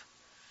life,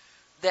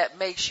 that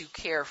makes you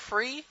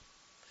carefree,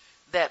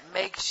 that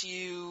makes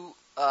you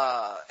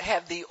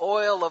have the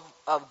oil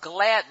of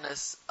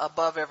gladness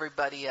above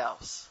everybody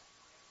else.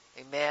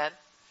 Amen?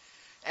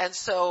 And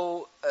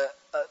so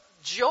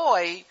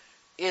joy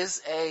is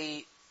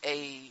a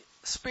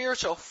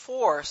spiritual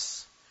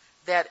force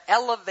that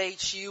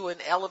elevates you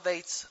and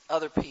elevates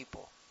other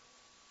people.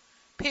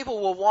 People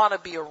will want to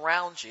be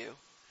around you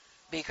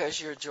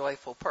because you're a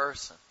joyful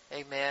person.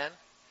 Amen?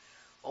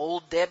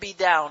 Old Debbie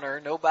Downer,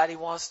 nobody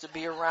wants to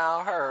be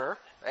around her.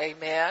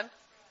 Amen?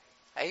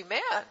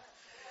 Amen.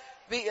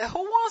 Who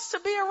wants to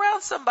be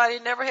around somebody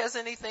who never has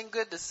anything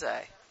good to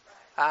say?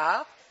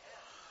 Huh?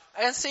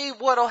 And see,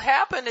 what'll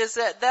happen is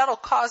that'll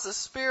cause a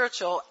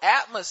spiritual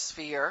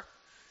atmosphere.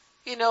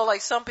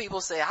 Like some people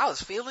say, I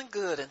was feeling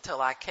good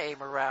until I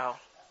came around.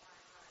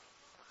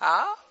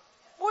 Huh?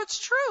 Well, it's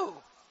true.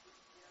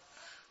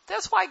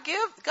 That's why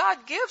God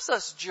gives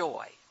us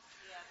joy.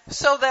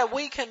 so that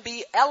we can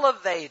be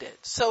elevated,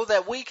 so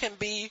that we can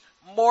be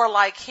more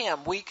like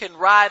him. We can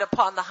ride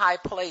upon the high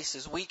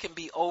places. We can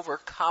be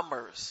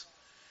overcomers.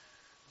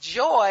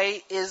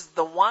 Joy is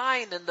the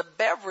wine and the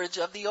beverage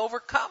of the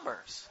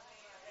overcomers.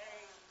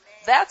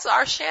 That's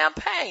our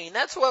champagne.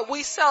 That's what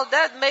we sell.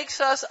 That makes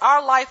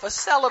our life a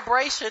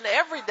celebration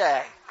every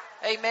day.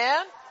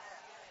 Amen.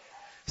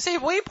 See,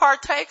 we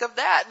partake of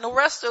that and the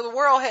rest of the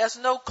world has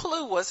no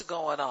clue what's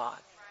going on.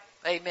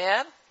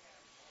 Amen.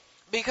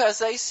 Because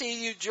they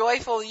see you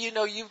joyful. You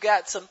know, you've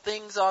got some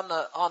things on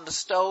the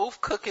stove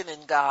cooking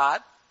in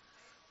God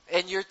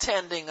and you're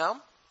tending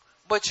them,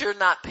 but you're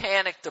not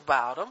panicked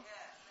about them.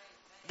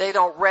 They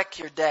don't wreck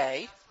your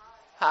day.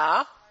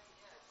 Huh?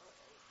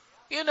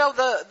 You know,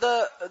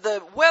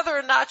 the whether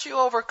or not you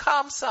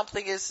overcome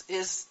something is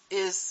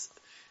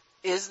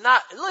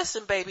not,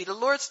 listen baby, the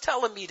Lord's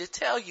telling me to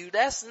tell you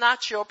that's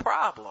not your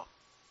problem.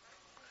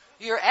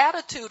 Your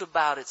attitude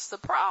about it's the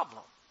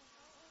problem.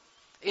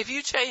 If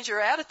you change your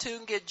attitude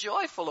and get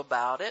joyful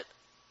about it,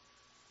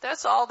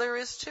 that's all there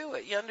is to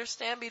it. You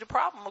understand me? The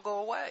problem will go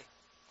away.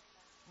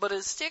 But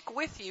it'll stick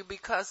with you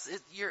because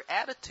your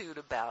attitude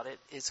about it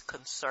is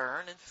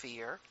concern and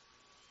fear,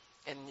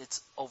 and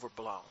it's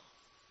overblown.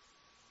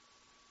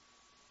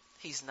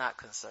 He's not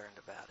concerned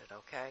about it,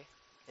 okay?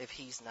 If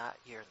he's not,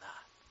 you're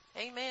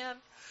not. Amen.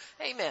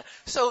 Amen.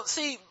 So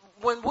see,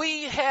 when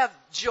we have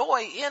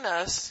joy in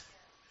us,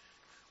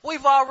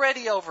 we've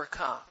already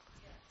overcome.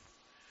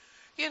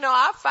 You know,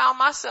 I found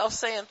myself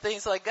saying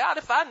things like, God,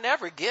 if I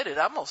never get it,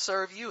 I'm going to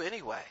serve you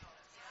anyway.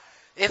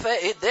 If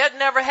that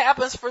never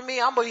happens for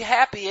me, I'm going to be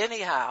happy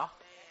anyhow.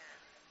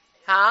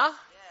 Huh?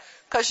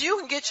 Because you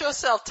can get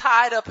yourself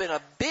tied up in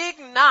a big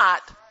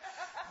knot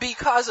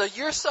because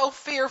you're so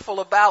fearful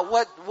about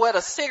what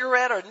a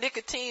cigarette or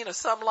nicotine or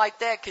something like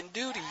that can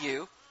do to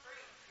you.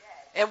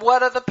 And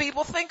what other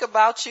people think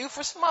about you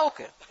for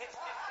smoking.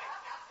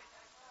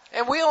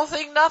 And we don't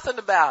think nothing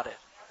about it.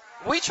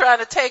 We trying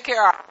to take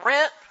care of our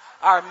rent,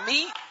 our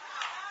meat,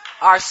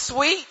 our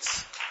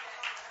sweets.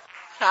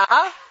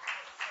 Huh?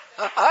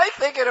 I ain't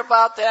thinking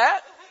about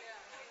that.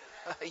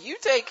 You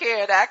take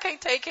care of that. I can't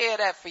take care of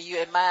that for you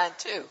and mine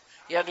too.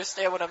 You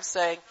understand what I'm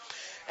saying?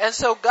 And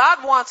so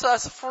God wants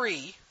us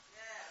free.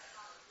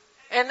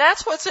 And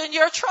that's what's in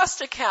your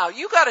trust account.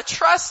 You got to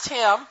trust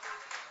him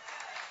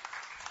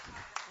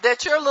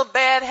that your little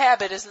bad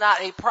habit is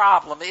not a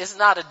problem. It's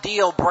not a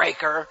deal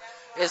breaker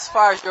as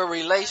far as your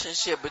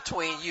relationship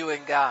between you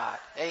and God.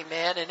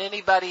 Amen. And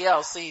anybody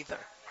else either.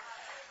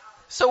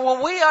 So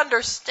when we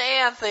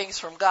understand things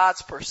from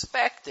God's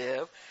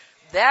perspective,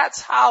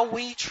 that's how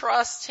we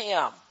trust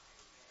him.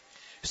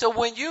 So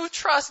when you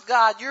trust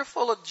God, you're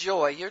full of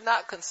joy. You're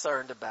not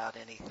concerned about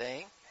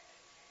anything.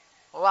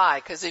 Why?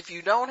 Because if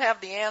you don't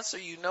have the answer,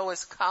 you know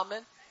it's coming.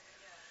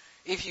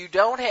 If you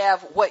don't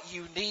have what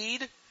you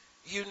need,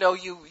 you know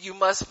you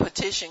must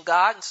petition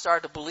God and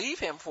start to believe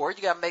him for it.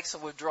 You got to make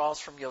some withdrawals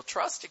from your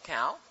trust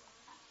account.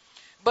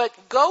 But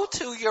go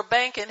to your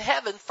bank in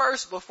heaven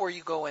first before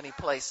you go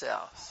anyplace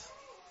else.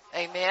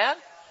 Amen.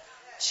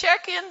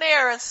 Check in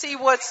there and see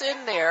what's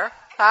in there.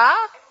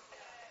 Huh?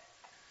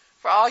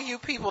 For all you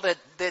people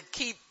that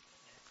keep,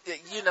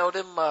 you know,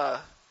 them,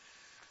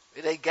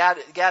 they got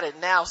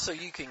it now so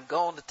you can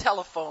go on the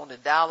telephone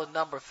and dial a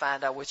number,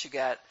 find out what you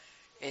got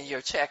in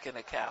your checking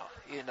account.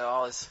 You know,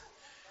 all this,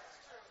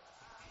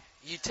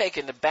 you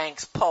taking the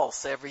bank's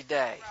pulse every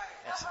day.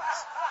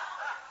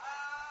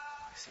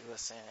 See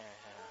what's in there.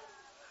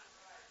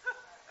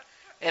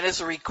 And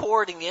it's a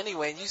recording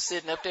anyway, and you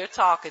sitting up there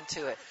talking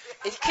to it.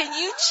 Can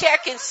you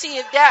check and see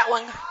if that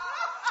one...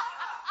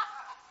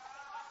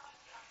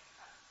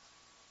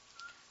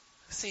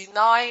 See,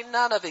 no, ain't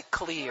none of it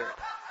cleared.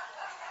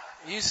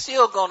 You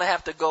still gonna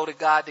have to go to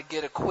God to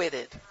get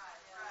acquitted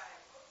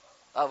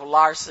of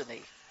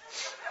larceny.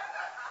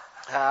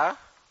 Huh?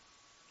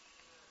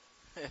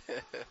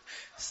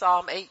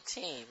 Psalm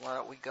 18, why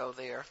don't we go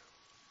there?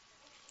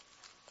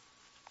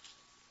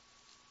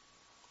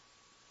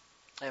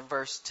 In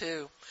verse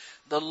 2,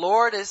 the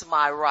Lord is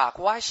my rock.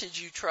 Why should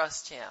you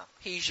trust him?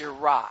 He's your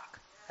rock.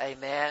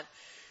 Amen.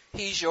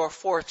 He's your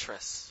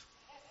fortress.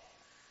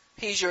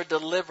 He's your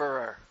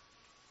deliverer.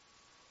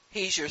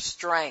 He's your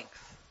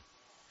strength.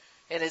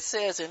 And it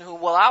says in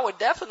whom, well, I would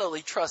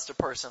definitely trust a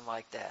person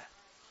like that.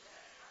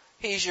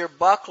 He's your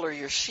buckler,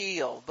 your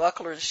shield.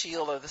 Buckler and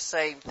shield are the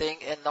same thing.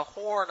 And the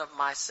horn of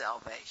my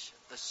salvation,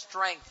 the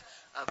strength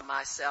of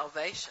my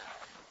salvation,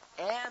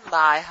 and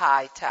my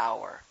high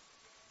tower.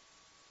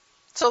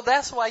 So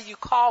that's why you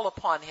call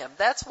upon him.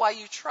 That's why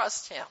you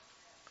trust him.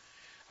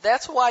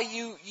 That's why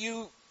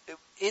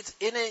it's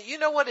in it. You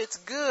know what? It's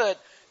good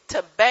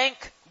to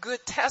bank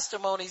good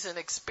testimonies and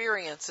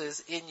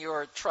experiences in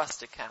your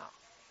trust account.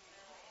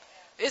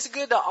 It's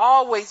good to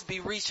always be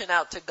reaching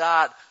out to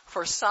God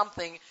for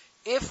something,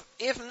 if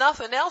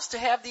nothing else, to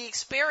have the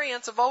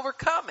experience of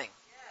overcoming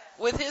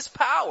with his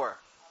power.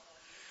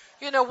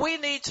 You know, we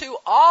need to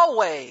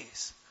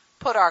always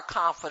put our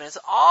confidence,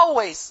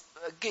 always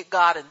get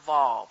God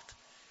involved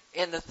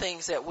in the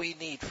things that we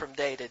need from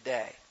day to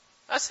day.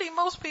 I see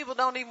most people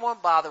don't even want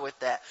to bother with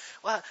that.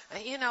 Well,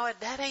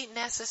 that ain't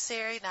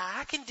necessary. Now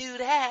I can do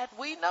that.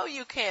 We know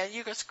you can.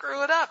 You can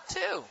screw it up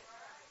too.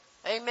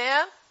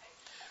 Amen.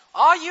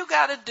 All you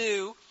got to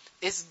do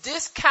is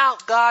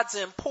discount God's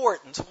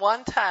importance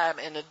one time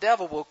and the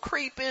devil will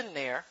creep in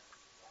there.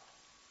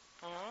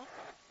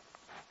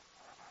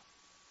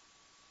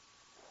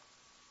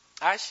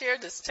 I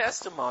shared this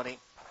testimony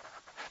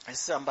with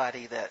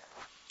somebody that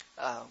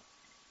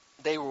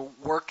they were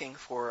working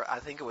for, I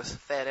think it was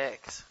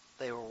FedEx,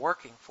 they were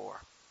working for.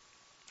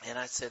 And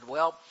I said,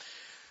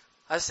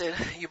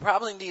 you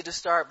probably need to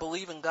start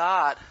believing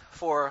God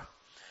for,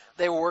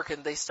 they were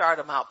working, they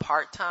started them out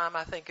part-time,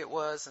 I think it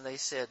was, and they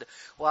said,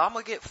 well, I'm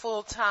going to get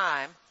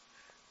full-time,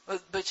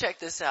 but check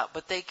this out,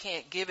 but they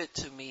can't give it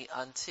to me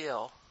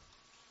until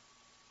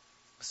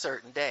a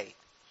certain date.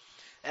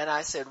 And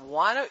I said,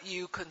 why don't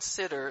you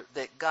consider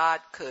that God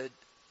could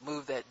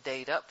move that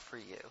date up for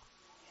you?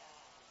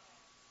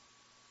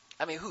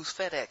 I mean, who's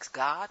FedEx?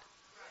 God?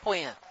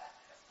 When?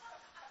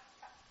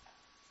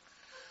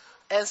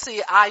 And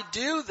see, I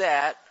do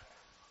that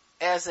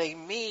as a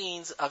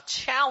means of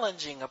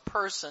challenging a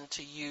person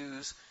to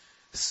use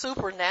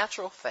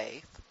supernatural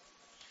faith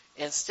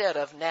instead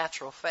of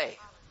natural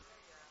faith.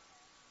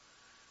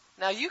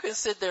 Now, you can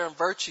sit there and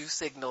virtue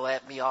signal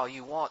at me all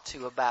you want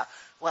to about,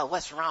 well,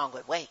 what's wrong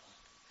with waiting?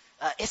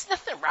 It's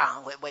nothing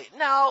wrong with waiting.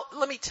 No,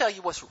 let me tell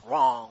you what's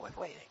wrong with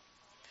waiting.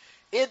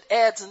 It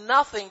adds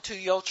nothing to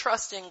your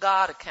trust in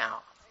God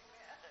account.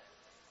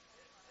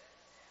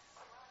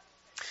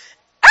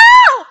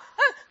 Oh,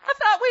 I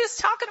thought we was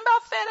talking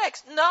about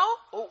FedEx. No,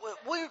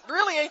 we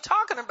really ain't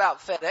talking about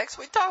FedEx.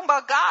 We're talking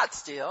about God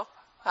still.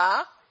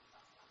 Huh?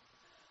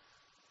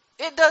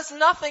 It does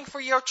nothing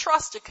for your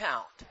trust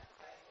account.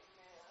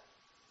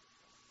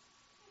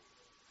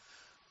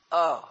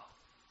 Oh,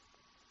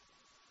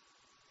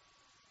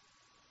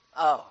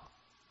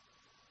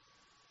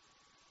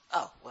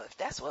 well, if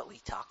that's what we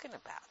talking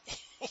about,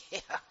 yeah,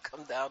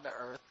 come down to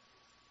earth.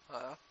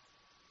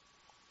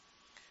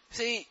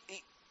 See,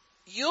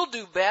 you'll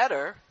do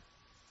better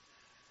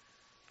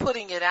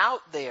putting it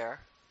out there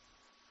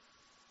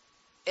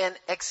and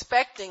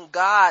expecting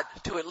God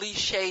to at least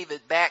shave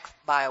it back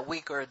by a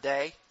week or a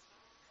day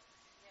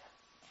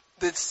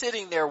than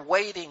sitting there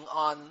waiting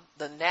on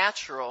the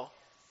natural.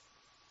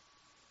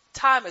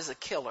 Time is a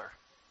killer.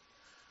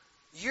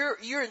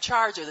 You're in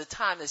charge of the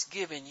time that's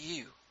given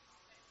you.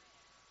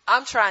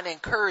 I'm trying to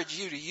encourage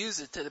you to use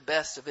it to the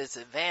best of its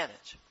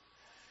advantage.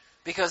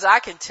 Because I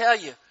can tell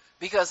you,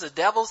 because the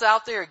devil's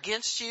out there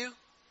against you,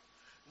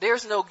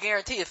 there's no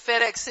guarantee. If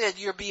FedEx said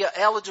you'll be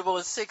eligible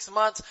in 6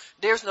 months,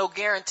 there's no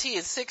guarantee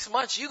in 6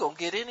 months you're going to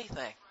get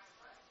anything.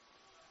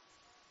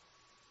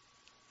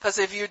 Because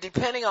if you're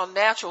depending on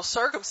natural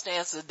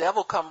circumstances, the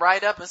devil come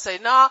right up and say,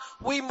 nah,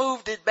 we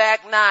moved it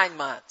back 9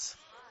 months.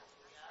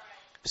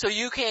 So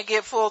you can't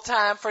get full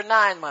time for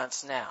 9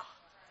 months now.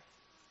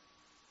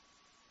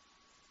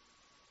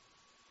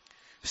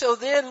 So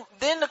then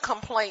the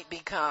complaint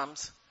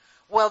becomes,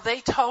 well, they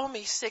told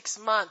me 6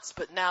 months,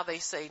 but now they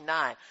say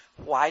 9.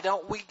 Why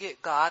don't we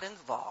get God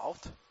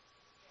involved?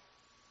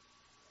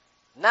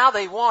 Now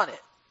they want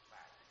it.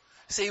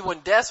 See, when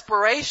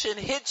desperation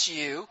hits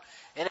you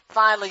and it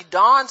finally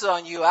dawns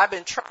on you, I've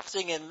been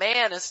trusting in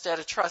man instead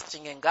of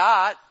trusting in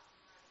God.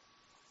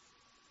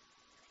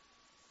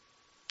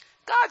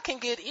 God can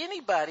get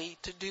anybody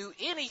to do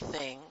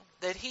anything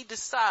that he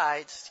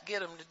decides to get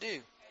them to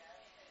do.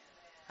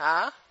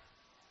 Huh?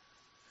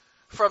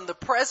 From the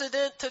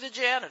president to the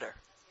janitor.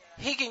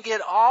 He can get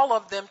all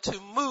of them to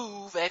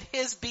move at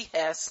his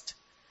behest.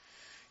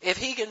 If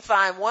he can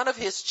find one of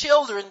his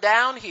children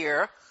down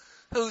here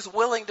who's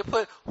willing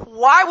to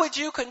why would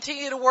you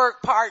continue to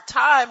work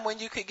part-time when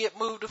you could get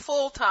moved to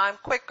full-time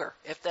quicker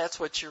if that's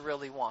what you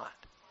really want?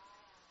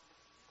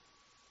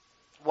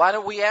 Why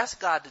don't we ask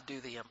God to do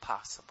the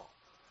impossible?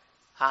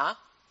 Huh?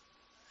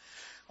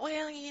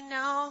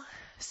 Well,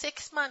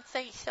 6 months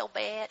ain't so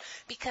bad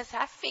because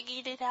I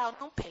figured it out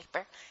on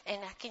paper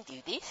and I can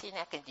do this and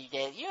I can do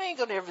that. You ain't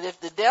gonna ever, if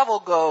the devil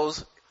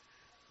goes,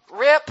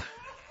 rip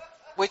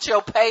with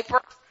your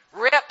paper,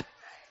 rip,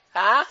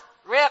 huh?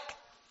 Rip.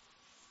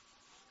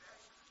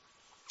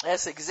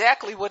 That's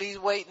exactly what he's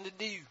waiting to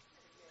do.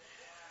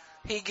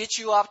 He get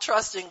you off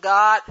trusting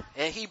God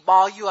and he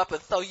ball you up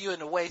and throw you in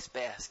the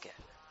wastebasket.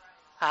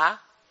 Huh?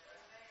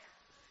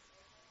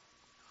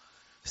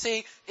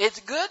 See, it's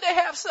good to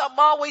have something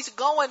always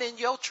going in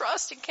your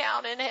trust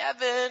account in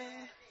heaven.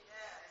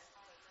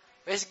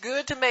 It's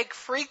good to make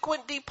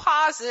frequent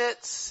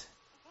deposits.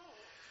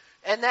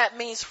 And that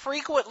means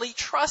frequently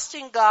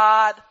trusting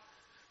God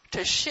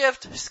to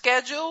shift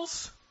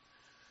schedules,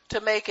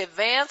 to make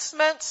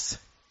advancements,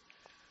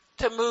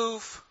 to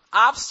move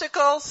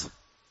obstacles,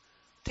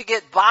 to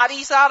get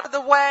bodies out of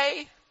the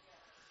way,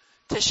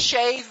 to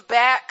shave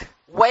back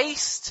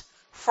waste,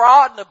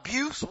 fraud and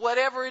abuse,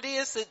 whatever it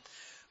is that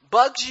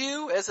bugs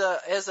you as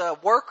a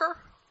worker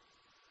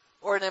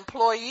or an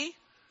employee.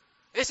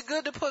 It's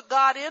good to put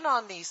God in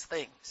on these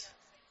things.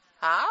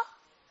 Huh?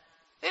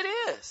 It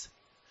is.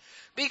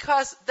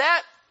 Because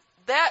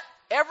that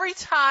every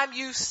time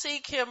you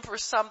seek him for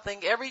something,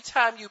 every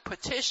time you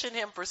petition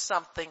him for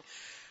something,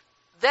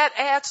 that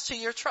adds to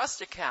your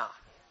trust account,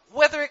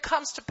 whether it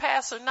comes to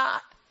pass or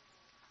not.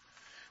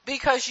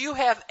 Because you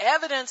have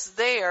evidence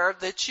there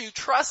that you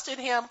trusted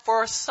him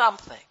for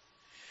something.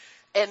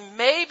 And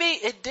maybe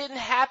it didn't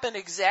happen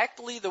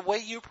exactly the way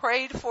you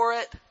prayed for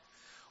it,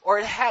 or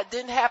it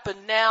didn't happen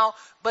now,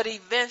 but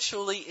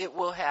eventually it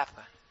will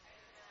happen.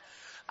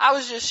 I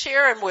was just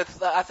sharing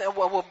with,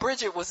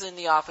 Bridget was in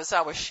the office.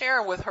 I was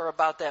sharing with her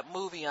about that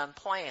movie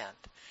Unplanned.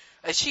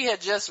 And she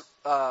had just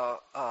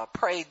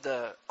prayed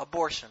the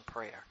abortion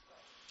prayer.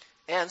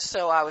 And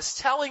so I was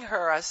telling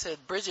her, I said,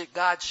 Bridget,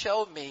 God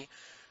showed me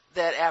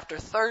that after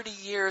 30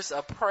 years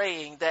of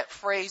praying, that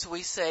phrase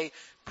we say,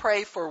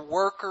 pray for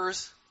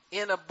workers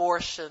in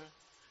abortion,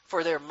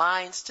 for their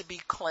minds to be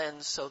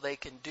cleansed so they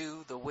can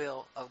do the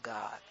will of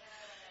God.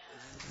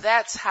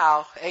 That's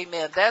how,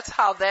 amen, that's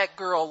how that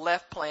girl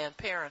left Planned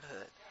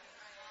Parenthood.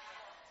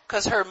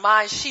 Because her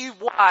mind, she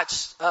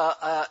watched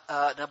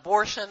an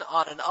abortion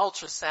on an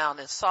ultrasound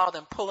and saw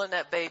them pulling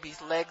that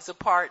baby's legs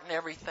apart and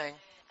everything.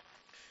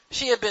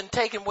 She had been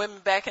taking women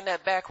back in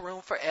that back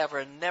room forever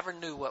and never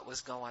knew what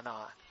was going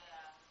on.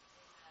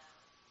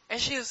 And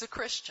she was a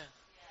Christian.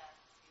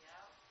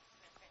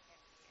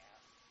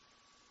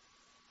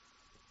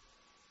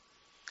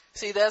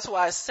 See, that's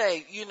why I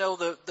say,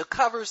 the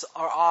covers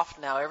are off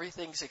now.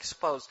 Everything's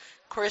exposed.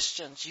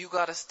 Christians, you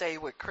got to stay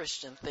with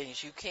Christian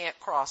things. You can't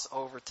cross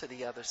over to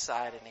the other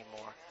side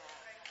anymore.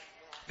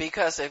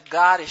 Because if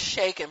God is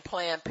shaking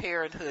Planned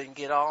Parenthood and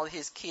get all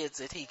his kids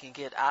that he can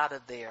get out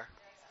of there.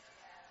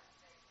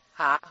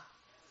 Huh?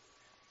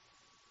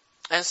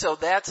 And so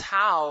that's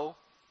how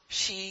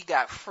she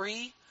got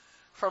free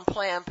from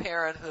Planned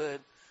Parenthood.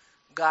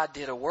 God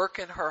did a work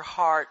in her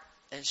heart.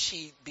 And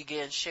she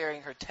began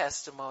sharing her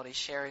testimony,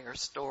 sharing her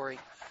story,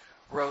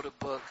 wrote a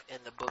book, and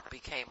the book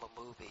became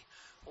a movie.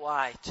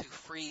 Why? To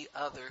free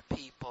other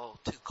people,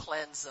 to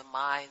cleanse the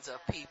minds of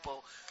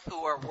people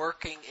who are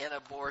working in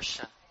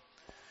abortion.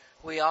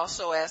 We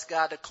also ask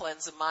God to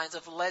cleanse the minds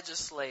of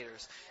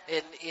legislators.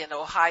 In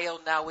Ohio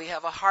now we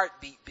have a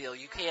heartbeat bill.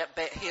 You can't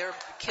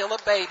kill a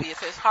baby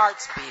if his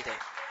heart's beating.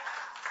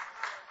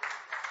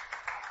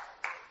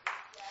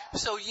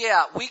 So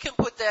yeah, we can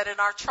put that in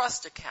our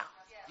trust account.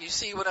 You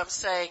see what I'm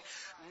saying?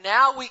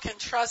 Now we can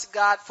trust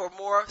God for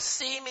more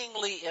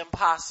seemingly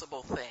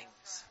impossible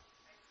things.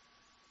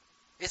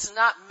 It's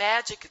not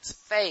magic, it's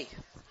faith.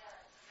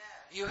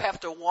 You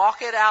have to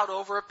walk it out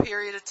over a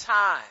period of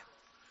time.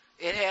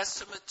 It has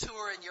to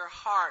mature in your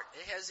heart.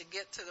 It has to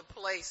get to the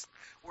place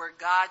where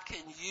God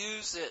can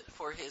use it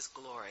for his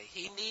glory.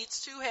 He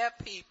needs to have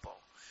people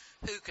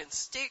who can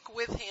stick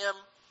with him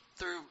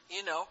through,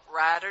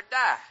 ride or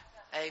die.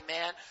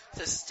 Amen.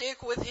 To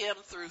stick with him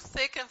through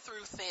thick and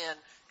through thin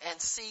and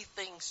see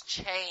things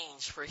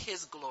change for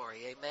his glory.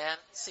 Amen.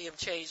 See him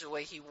change the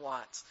way he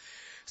wants.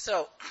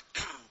 So,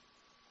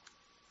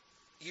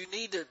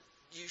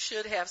 you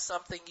should have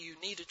something. You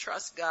need to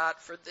trust God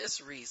for this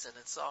reason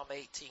in Psalm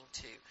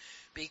 18:2.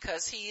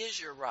 Because he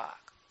is your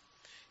rock.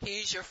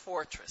 He's your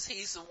fortress.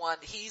 He's the one,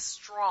 he's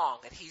strong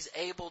and he's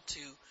able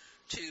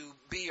to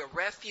be a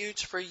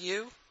refuge for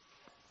you.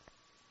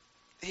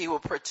 He will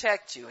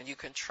protect you and you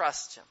can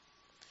trust him.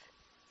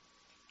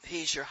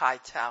 He's your high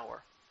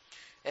tower.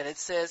 And it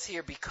says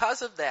here,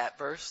 because of that,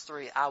 verse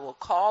 3, I will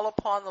call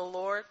upon the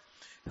Lord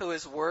who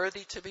is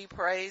worthy to be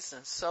praised,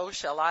 and so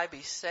shall I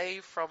be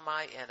saved from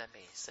my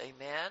enemies.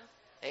 Amen.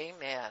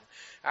 Amen.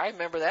 I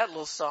remember that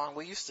little song.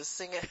 We used to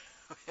sing it.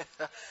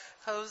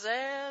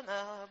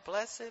 Hosanna,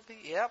 blessed be.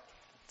 Yep.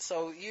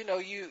 So, you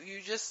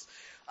just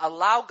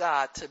allow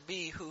God to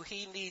be who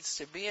he needs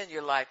to be in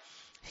your life.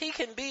 He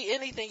can be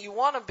anything you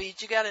want to be.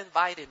 You got to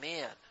invite him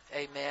in.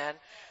 Amen.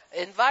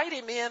 Invite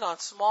him in on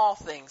small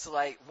things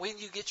like when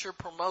you get your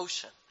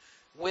promotion,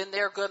 when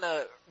they're going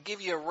to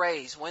give you a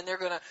raise,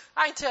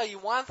 I can tell you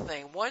one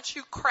thing, once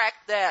you crack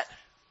that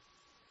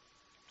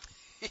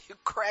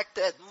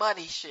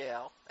money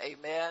shell,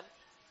 amen,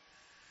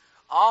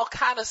 all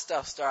kind of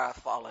stuff started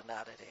falling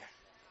out of there.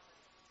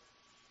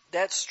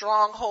 That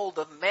stronghold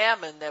of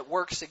mammon that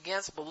works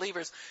against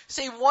believers.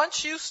 See,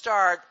 once you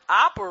start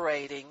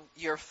operating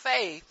your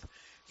faith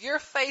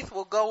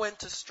will go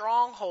into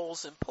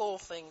strongholds and pull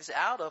things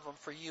out of them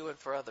for you and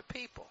for other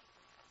people.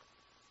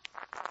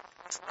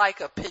 It's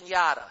like a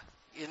piñata.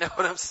 You know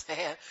what I'm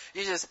saying?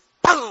 You just,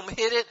 boom,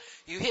 hit it.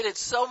 You hit it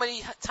so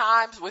many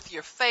times with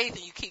your faith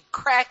and you keep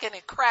cracking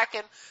and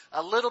cracking.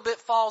 A little bit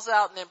falls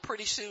out and then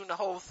pretty soon the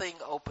whole thing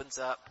opens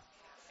up.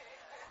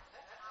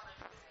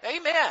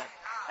 Amen.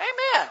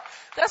 Amen.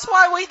 That's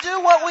why we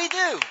do what we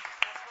do.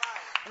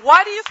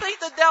 Why do you think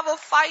the devil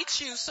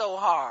fights you so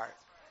hard?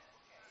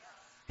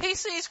 He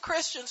sees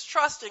Christians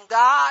trusting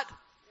God.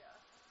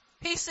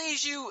 He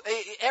sees you,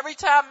 every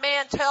time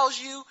man tells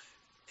you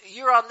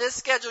you're on this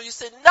schedule, you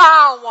say, no,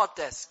 I don't want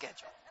that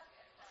schedule.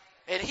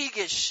 And he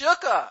gets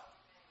shook up.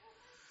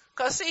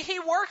 Because see, he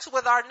works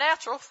with our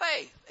natural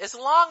faith. As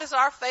long as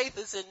our faith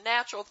is in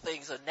natural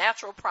things, a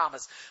natural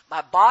promise.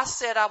 My boss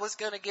said I was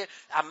going to get,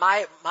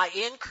 my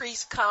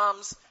increase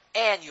comes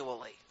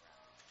annually.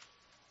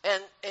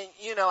 And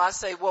I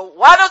say, well,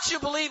 why don't you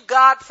believe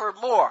God for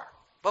more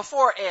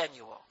before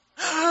annual?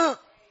 Huh?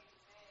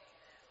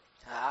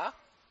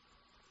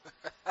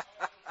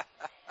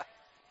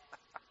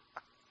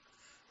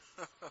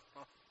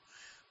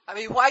 I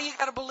mean, why you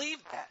gotta believe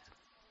that?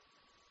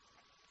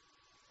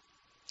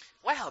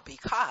 Well,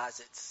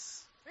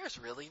 because there's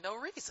really no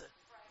reason.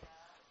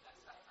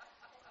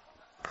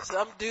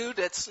 Some dude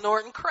that's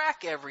snorting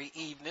crack every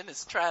evening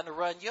is trying to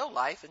run your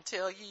life and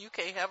tell you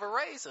can't have a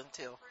raise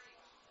until.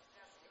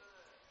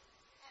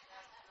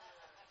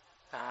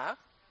 Huh?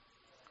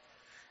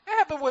 It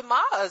happened with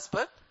my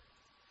husband.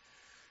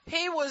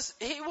 He was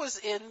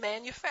in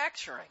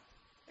manufacturing.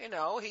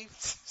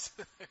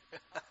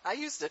 I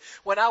used to,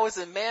 when I was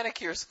in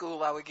manicure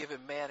school, I would give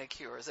him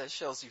manicures. That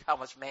shows you how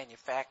much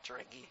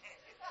manufacturing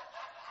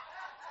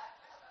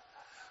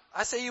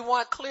I say, you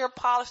want clear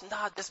polish?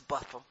 Nah, just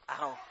buff them.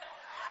 I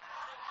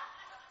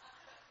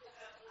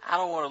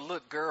don't want to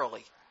look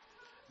girly,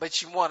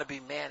 but you want to be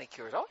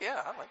manicured. Oh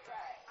yeah, I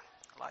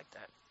like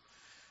that.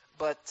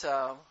 But,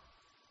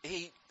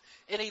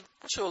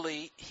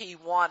 eventually he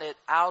wanted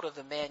out of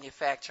the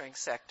manufacturing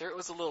sector.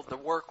 The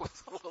work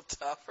was a little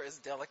tough for his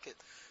delicate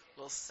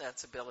little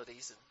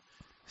sensibilities and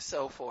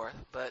so forth.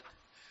 But,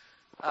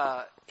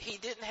 he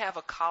didn't have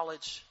a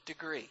college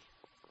degree.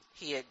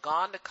 He had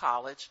gone to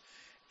college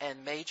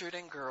and majored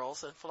in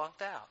girls and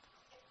flunked out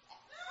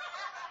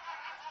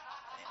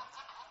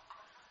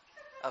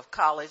of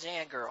college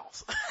and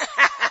girls.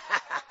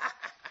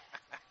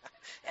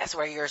 That's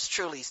where yours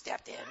truly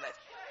stepped in. But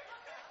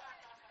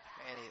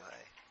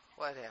anyway,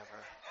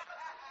 whatever.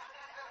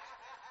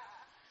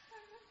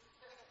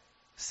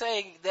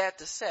 Saying that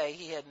to say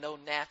he had no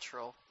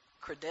natural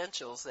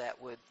credentials that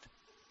would,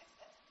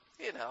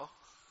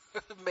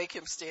 make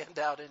him stand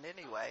out in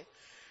any way.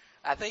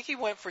 I think he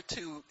went for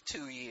two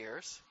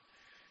years.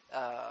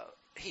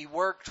 He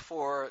worked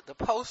for the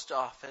post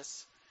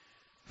office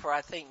for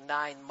I think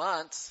 9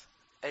 months,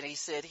 and he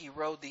said he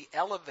rode the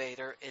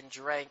elevator and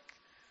drank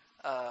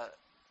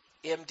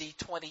MD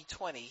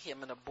 2020.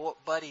 Him and a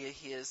buddy of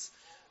his,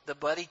 the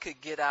buddy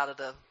could get out of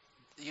the,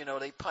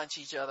 they punch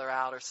each other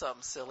out or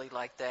something silly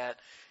like that,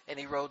 and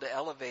he rode the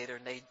elevator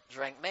and they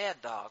drank Mad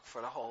Dog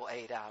for the whole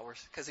 8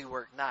 hours because he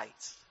worked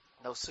nights,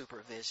 no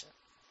supervision.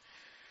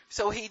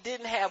 So he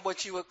didn't have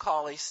what you would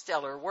call a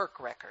stellar work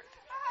record.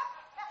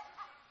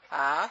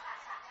 Huh?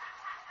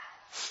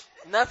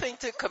 Nothing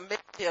to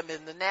commit him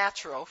in the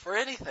natural for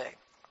anything.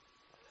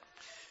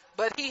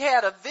 But he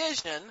had a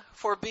vision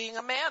for being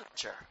a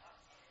manager.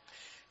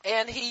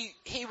 And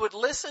he would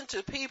listen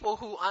to people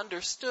who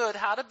understood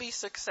how to be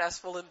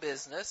successful in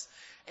business,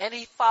 and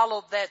he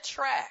followed that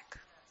track.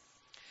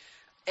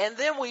 And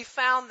then we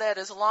found that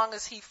as long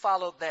as he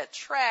followed that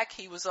track,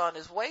 he was on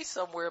his way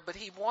somewhere, but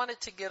he wanted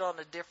to get on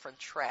a different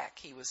track.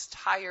 He was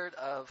tired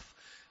of,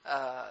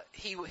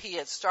 he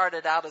had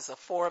started out as a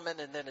foreman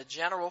and then a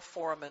general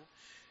foreman,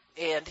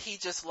 and he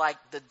just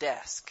liked the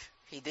desk.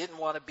 He didn't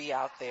want to be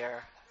out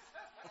there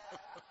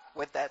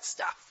with that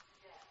stuff.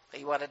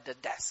 He wanted the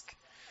desk.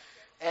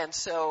 And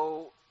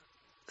so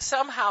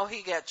somehow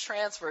he got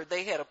transferred.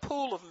 They had a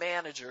pool of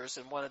managers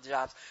in one of the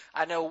jobs.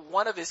 I know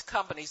one of his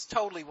companies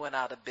totally went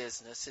out of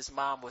business. His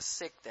mom was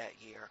sick that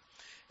year,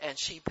 and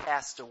she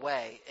passed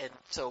away. And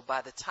so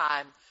by the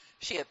time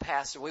she had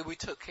passed away, we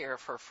took care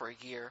of her for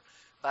a year.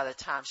 By the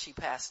time she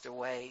passed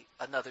away,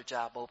 another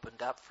job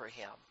opened up for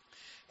him.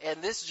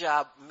 And this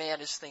job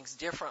managed things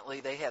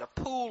differently. They had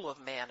a pool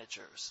of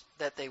managers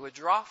that they would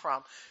draw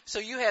from. So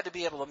you had to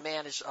be able to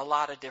manage a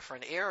lot of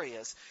different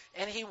areas.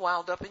 And he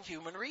wound up in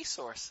human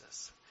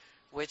resources,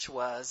 which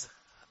was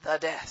the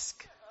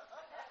desk.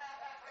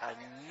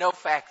 No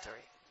factory.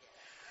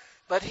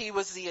 But he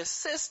was the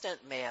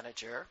assistant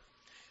manager.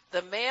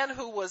 The man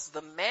who was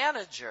the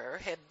manager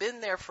had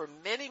been there for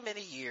many,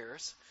 many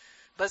years.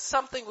 But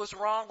something was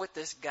wrong with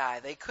this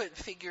guy. They couldn't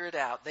figure it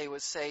out. They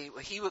would say,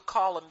 he would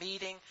call a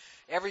meeting.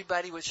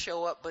 Everybody would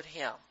show up but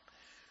him.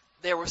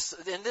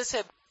 And this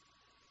had been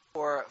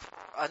for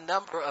a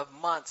number of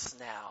months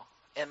now.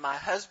 And my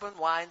husband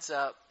winds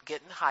up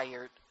getting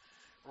hired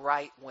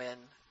right when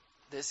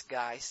this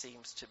guy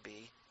seems to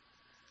be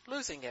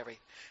losing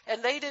everything.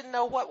 And they didn't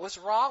know what was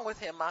wrong with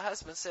him. My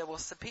husband said, well,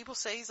 some people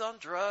say he's on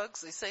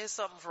drugs. They say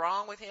something's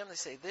wrong with him. They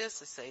say this,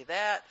 they say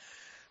that.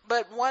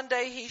 But one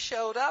day he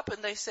showed up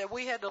and they said,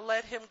 we had to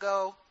let him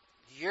go.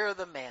 You're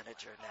the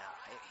manager now.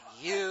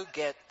 You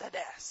get the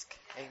desk.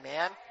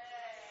 Amen.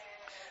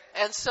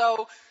 And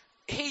so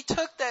he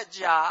took that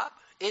job.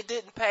 It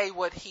didn't pay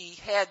what he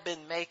had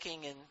been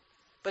making,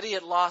 but he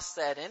had lost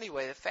that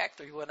anyway. The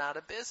factory went out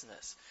of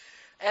business.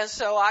 And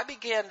so I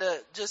began to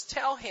just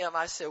tell him,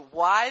 I said,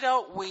 why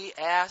don't we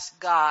ask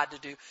God to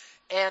do?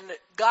 And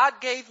God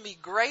gave me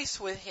grace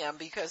with him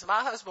because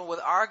my husband would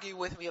argue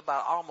with me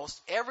about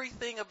almost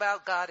everything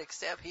about God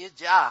except his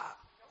job.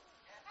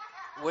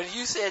 When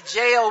you said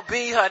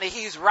J-O-B, honey,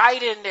 he's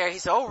right in there. He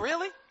said, oh,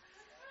 really?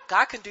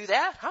 God can do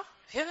that? Huh?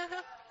 Yeah.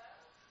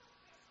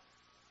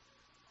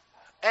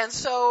 And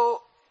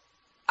so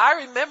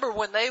I remember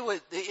when they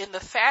would, in the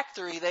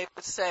factory, they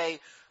would say,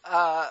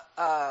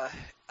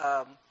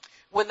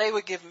 when they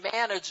would give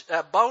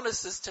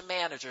bonuses to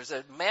managers.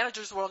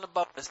 Managers were on the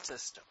bonus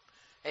system.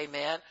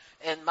 Amen.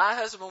 And my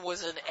husband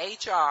was in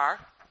HR.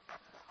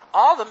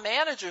 All the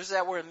managers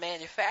that were in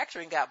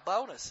manufacturing got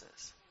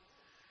bonuses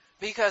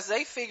because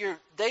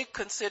they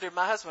considered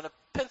my husband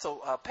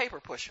a paper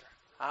pusher.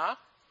 Huh?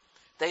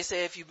 They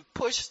say if you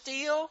push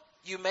steel,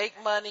 you make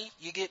money,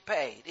 you get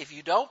paid. If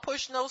you don't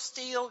push no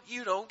steel,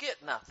 you don't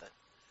get nothing.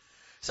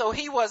 So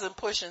he wasn't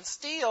pushing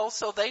steel,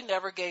 so they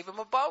never gave him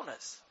a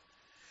bonus.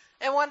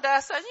 And one day I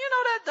said,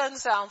 that doesn't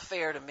sound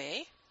fair to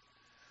me.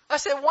 I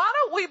said, why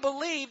don't we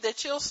believe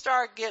that you'll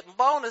start getting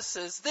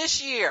bonuses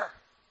this year?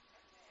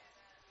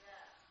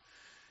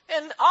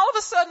 And all of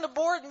a sudden the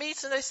board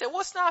meets and they said,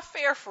 well, it's not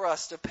fair for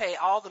us to pay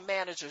all the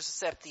managers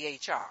except the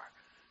HR.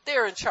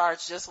 They're in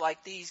charge just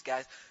like these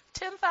guys.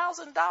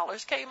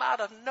 $10,000 came out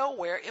of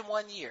nowhere in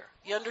 1 year.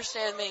 You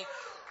understand me?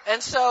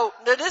 And so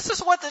now this is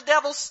what the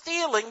devil's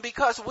stealing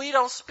because we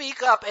don't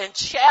speak up and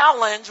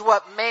challenge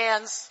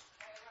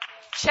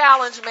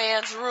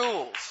man's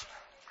rules.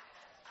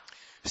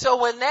 So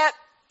when that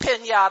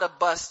pinata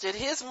busted,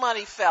 his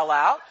money fell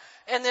out,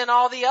 and then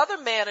all the other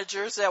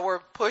managers that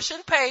were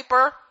pushing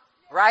paper,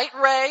 right,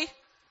 Ray?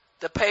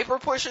 The paper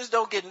pushers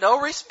don't get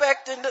no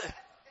respect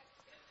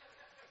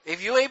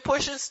if you ain't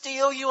pushing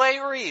steel, you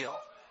ain't real.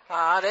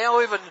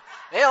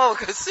 They don't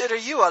consider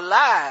you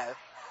alive.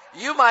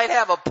 You might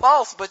have a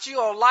pulse, but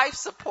you on life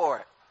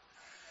support.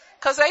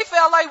 Cause they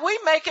felt like we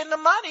making the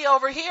money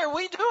over here.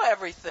 We do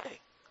everything.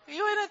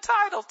 You ain't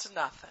entitled to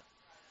nothing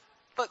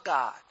but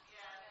God.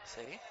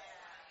 See?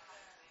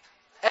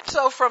 And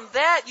so from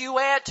that, you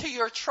add to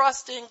your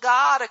trust in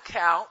God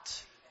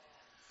account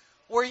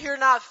where you're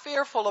not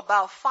fearful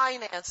about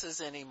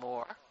finances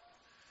anymore.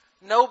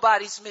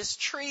 Nobody's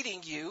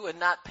mistreating you and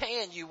not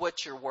paying you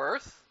what you're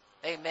worth.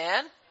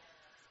 Amen.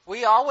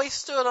 We always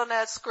stood on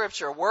that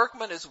scripture. A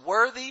workman is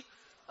worthy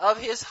of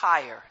his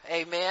hire.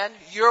 Amen.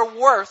 You're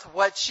worth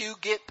what you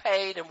get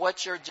paid and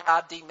what your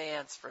job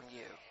demands from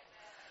you.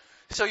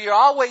 So you're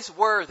always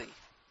worthy.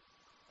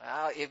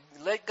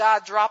 Let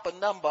God drop a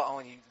number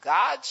on you.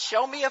 God,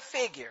 show me a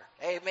figure.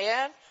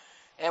 Amen.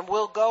 And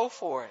we'll go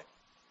for it.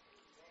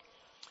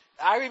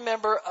 I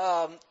remember,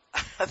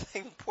 I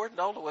think poor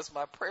Nola was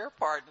my prayer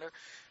partner,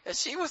 and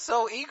she was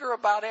so eager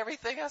about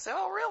everything. I said,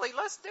 "Oh, really?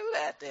 Let's do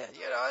that then."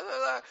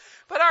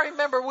 But I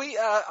remember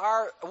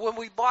when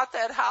we bought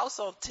that house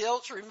on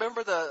Tilch.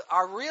 Remember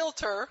our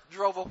realtor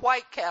drove a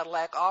white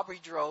Cadillac. Aubrey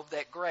drove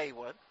that gray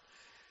one,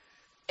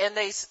 and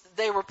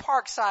they were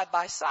parked side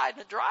by side in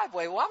the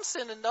driveway. Well, I'm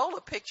sending Nola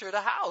a picture of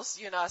the house.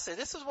 I said,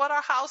 "This is what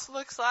our house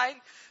looks like."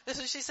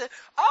 She said,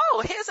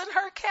 "Oh, his and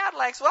her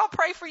Cadillacs. Well, I'll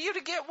pray for you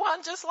to get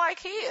one just like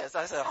his."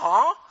 I said,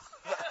 "Huh?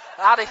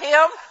 Out of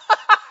him?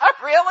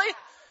 Really?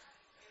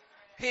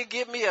 He'd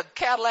give me a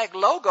Cadillac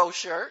logo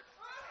shirt.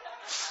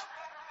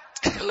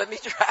 Let me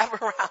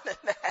drive around in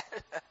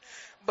that."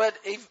 But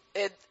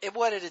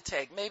what did it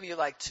take? Maybe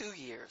like 2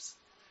 years,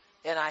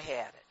 and I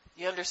had it.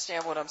 You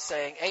understand what I'm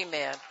saying?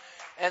 Amen.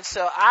 And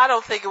so I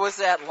don't think it was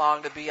that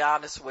long, to be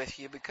honest with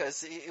you,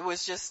 because it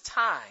was just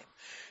time.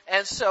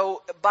 And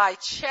so by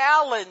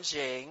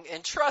challenging,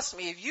 and trust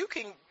me, if you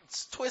can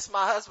twist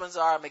my husband's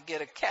arm and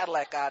get a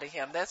Cadillac out of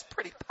him, that's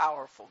pretty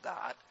powerful,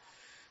 God.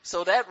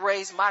 So that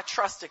raised my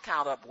trust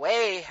account up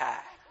way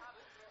high.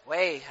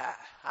 Way high.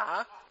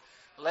 Huh?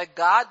 Let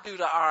God do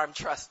the arm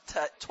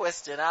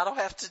twisting. I don't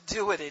have to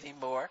do it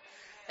anymore.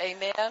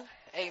 Amen.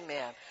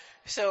 Amen.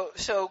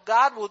 So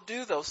God will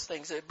do those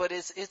things, but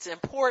it's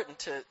important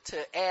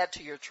to add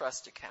to your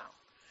trust account.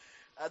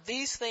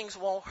 These things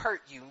won't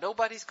hurt you.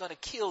 Nobody's going to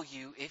kill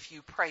you if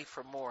you pray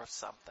for more of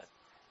something.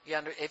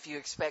 If you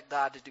expect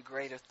God to do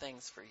greater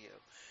things for you.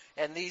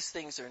 And these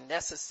things are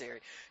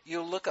necessary.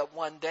 You'll look up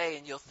one day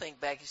and you'll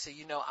think back. You say,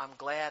 I'm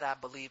glad I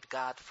believed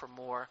God for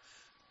more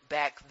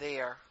back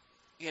there,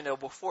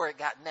 before it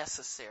got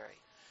necessary.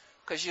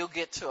 Because you'll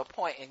get to a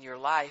point in your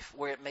life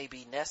where it may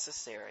be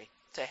necessary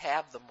to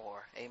have the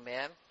more.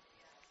 Amen.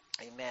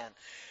 Amen.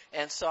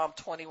 And Psalm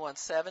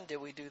 21:7, did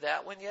we do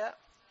that one yet?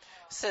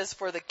 It says,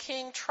 "For the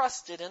king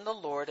trusted in the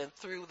Lord, and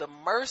through the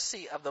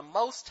mercy of the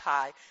Most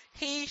High,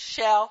 he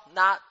shall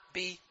not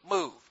be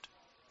moved."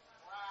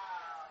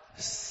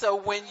 So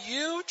when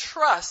you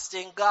trust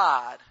in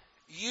God,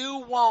 you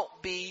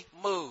won't be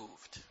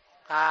moved.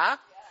 Huh?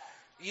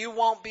 You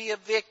won't be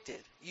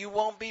evicted. You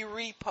won't be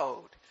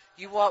repoed.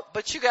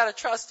 But you got to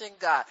trust in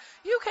God.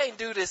 You can't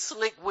do this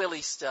slick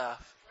willy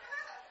stuff.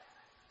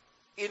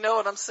 You know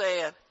what I'm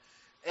saying?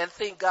 And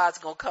think God's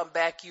going to come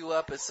back you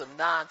up as some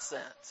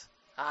nonsense.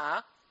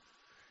 Huh?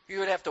 You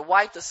would have to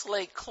wipe the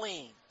slate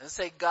clean and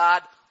say,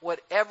 "God,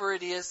 whatever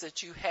it is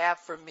that you have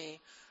for me,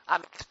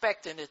 I'm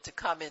expecting it to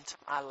come into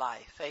my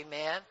life."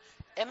 Amen.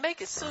 And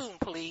make it soon,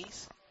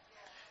 please.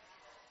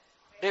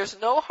 There's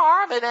no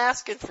harm in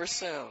asking for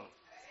soon.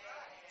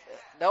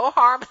 No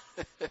harm.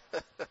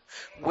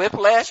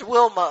 Whiplash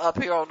Wilma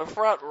up here on the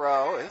front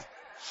row.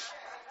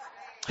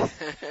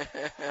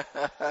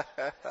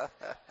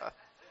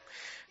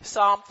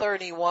 Psalm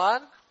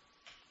 31.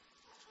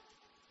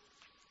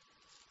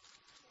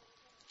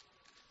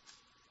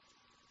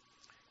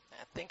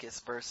 think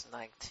it's verse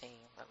 19.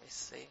 Let me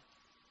see.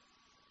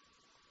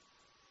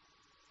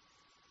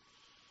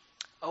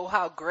 Oh,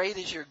 how great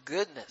is your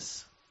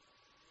goodness.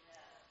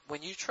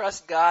 When you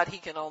trust God, He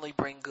can only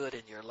bring good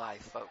in your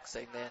life, folks.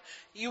 Amen.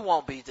 You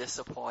won't be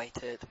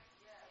disappointed.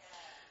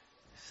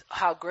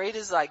 How great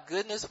is thy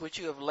goodness, which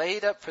you have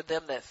laid up for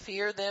them that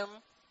fear them,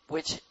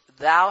 which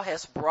thou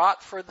hast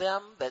brought for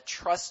them that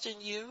trust in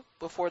you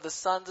before the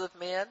sons of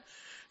men.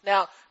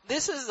 Now,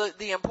 this is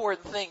the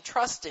important thing,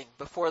 trusting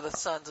before the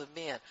sons of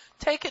men.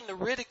 Taking the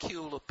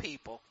ridicule of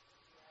people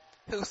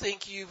who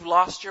think you've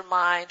lost your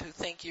mind, who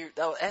think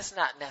that's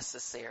not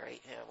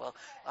necessary.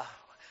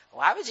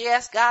 Why would you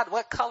ask God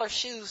what color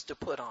shoes to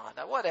put on?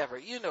 Or whatever.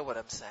 You know what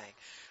I'm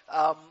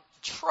saying.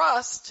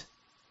 Trust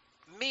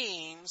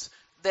means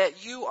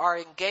that you are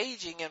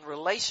engaging in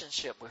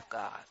relationship with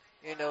God.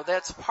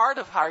 That's part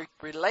of how you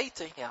relate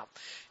to Him.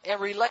 And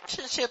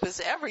relationship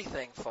is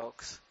everything,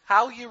 folks.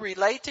 How you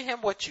relate to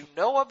Him, what you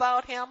know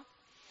about Him.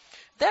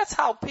 That's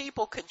how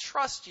people can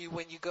trust you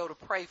when you go to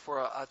pray for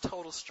a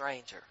total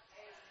stranger.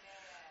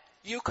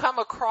 You come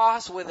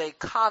across with a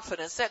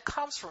confidence that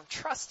comes from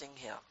trusting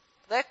Him.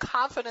 That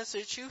confidence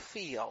that you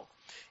feel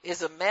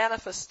is a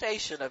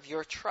manifestation of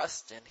your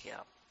trust in Him.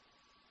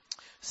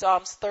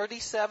 Psalms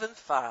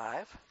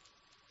 37:5.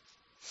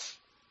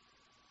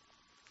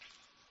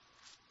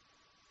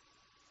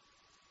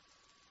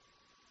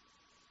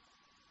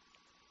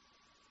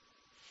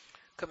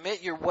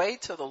 Commit your way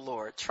to the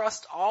Lord.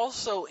 Trust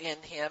also in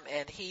Him,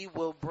 and He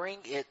will bring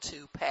it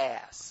to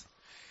pass.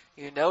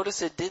 You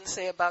notice it didn't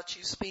say about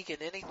you speaking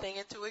anything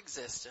into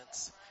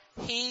existence.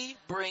 He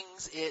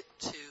brings it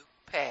to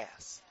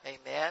pass.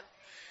 Amen.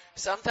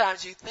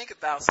 Sometimes you think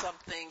about some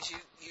things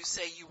you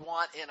say you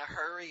want in a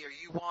hurry, or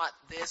you want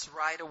this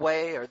right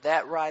away or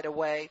that right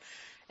away.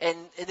 And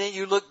then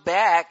you look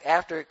back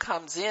after it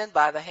comes in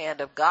by the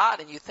hand of God,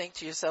 and you think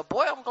to yourself,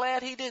 boy, I'm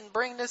glad He didn't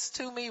bring this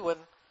to me when,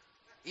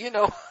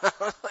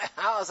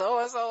 I was so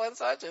and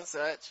such and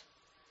such.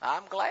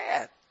 I'm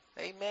glad.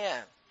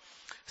 Amen.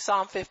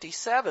 Psalm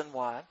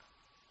 57:1.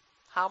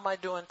 How am I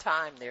doing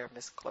time there,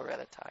 Miss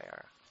Claretta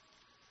Tyre?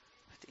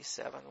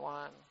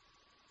 57:1.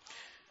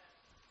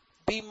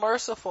 Be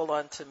merciful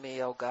unto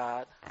me, O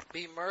God.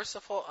 Be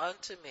merciful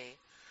unto me,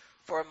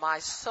 for my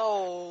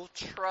soul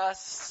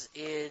trusts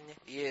in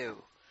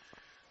you.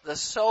 The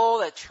soul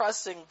that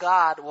trusts in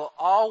God will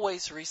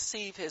always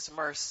receive His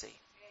mercy.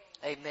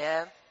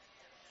 Amen.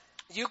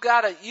 You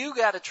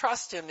gotta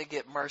trust Him to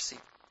get mercy.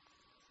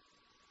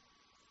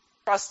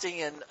 Trusting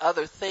in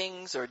other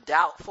things or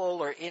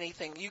doubtful or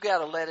anything, you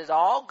gotta let it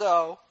all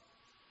go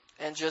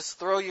and just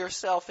throw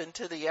yourself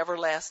into the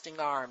everlasting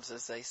arms,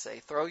 as they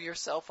say. Throw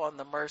yourself on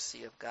the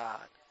mercy of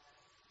God.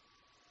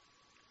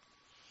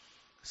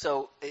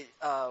 So,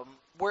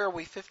 where are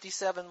we?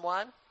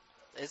 57:1?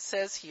 It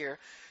says here,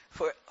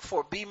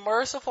 for be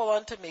merciful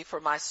unto me, for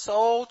my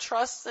soul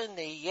trusts in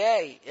thee,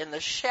 yea, in the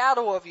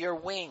shadow of your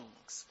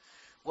wings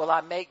will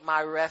I make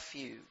my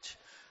refuge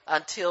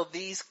until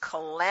these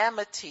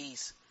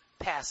calamities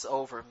pass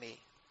over me.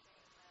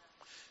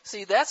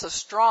 See, that's a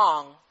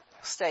strong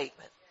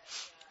statement,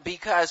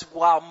 because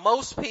while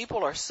most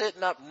people are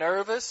sitting up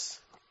nervous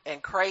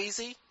and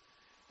crazy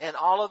and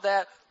all of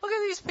that, look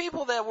at these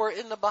people that were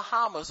in the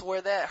Bahamas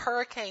where that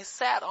hurricane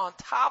sat on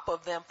top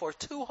of them for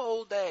 2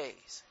 whole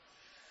days,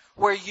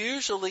 where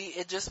usually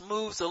it just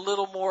moves a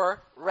little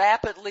more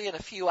rapidly. In a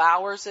few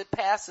hours it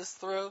passes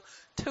through.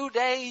 2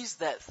 days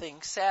that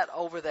thing sat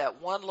over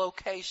that one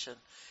location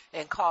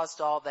and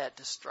caused all that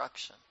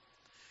destruction.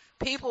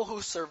 People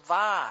who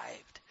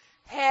survived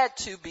had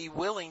to be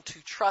willing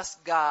to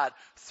trust God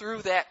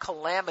through that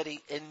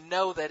calamity and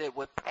know that it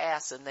would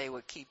pass and they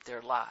would keep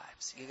their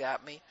lives. You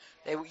got me?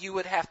 You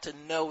would have to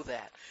know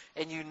that.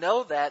 And you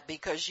know that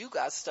because you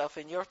got stuff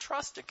in your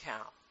trust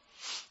account.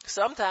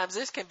 Sometimes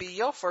this can be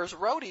your first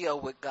rodeo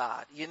with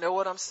God. You know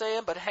what I'm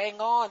saying? But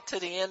hang on to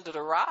the end of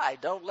the ride.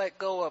 Don't let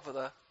go of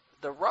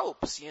the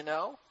ropes,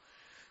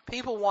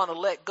 People want to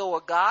let go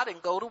of God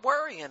and go to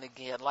worrying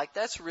again. Like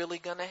that's really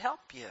going to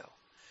help you.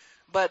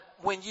 But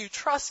when you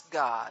trust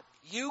God,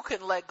 you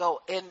can let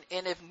go. And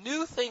if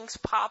new things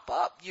pop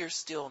up, you're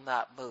still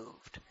not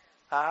moved.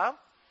 Huh?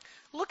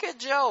 Look at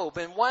Job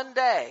in one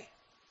day.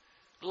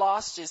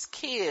 Lost his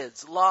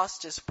kids,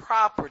 lost his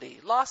property,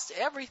 lost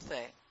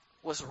everything.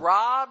 Was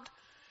robbed.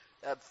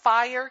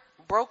 Fire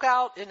broke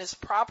out in his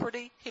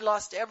property. He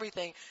lost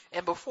everything.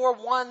 And before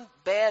one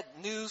bad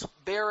news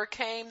bearer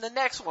came, the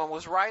next one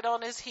was right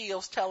on his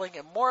heels telling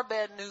him more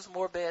bad news,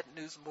 more bad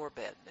news, more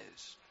bad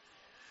news.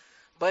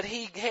 But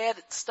he had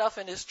stuff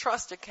in his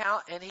trust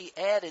account and he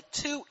added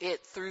to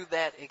it through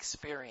that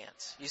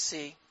experience. You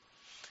see,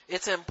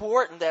 it's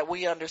important that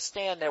we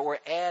understand that we're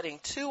adding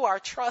to our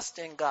trust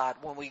in God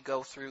when we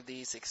go through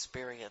these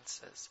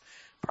experiences.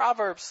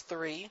 Proverbs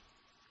 3,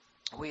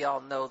 we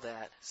all know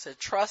that. It said,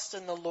 trust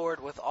in the Lord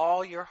with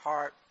all your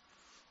heart.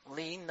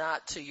 Lean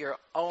not to your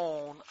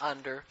own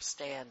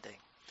understanding.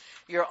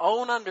 Your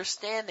own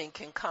understanding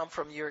can come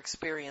from your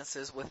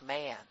experiences with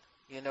man.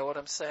 You know what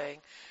I'm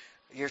saying?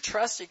 Your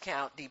trust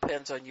account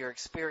depends on your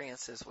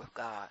experiences with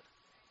God.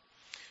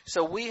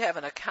 So we have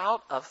an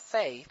account of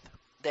faith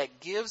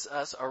that gives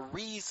us a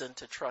reason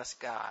to trust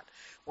God.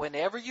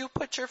 Whenever you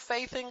put your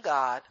faith in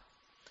God,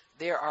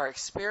 there are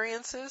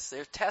experiences,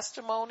 there are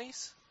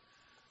testimonies,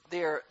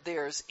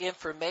 there's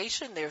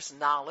information, there's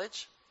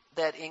knowledge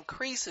that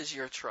increases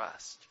your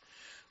trust.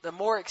 The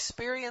more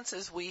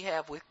experiences we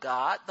have with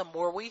God, the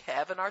more we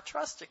have in our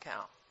trust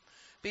account.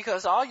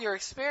 Because all your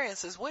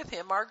experiences with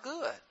Him are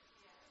good.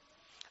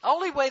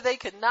 Only way they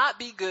could not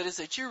be good is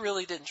that you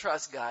really didn't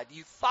trust God.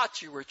 You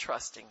thought you were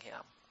trusting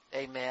Him.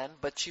 Amen.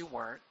 But you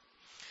weren't.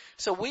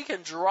 So we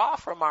can draw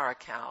from our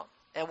account,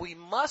 and we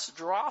must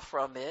draw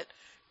from it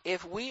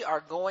if we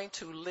are going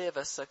to live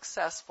a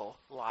successful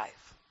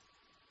life.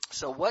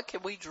 So what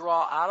can we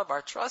draw out of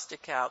our trust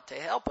account to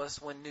help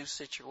us when new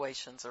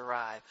situations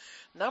arrive?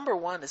 Number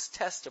one is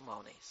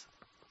testimonies.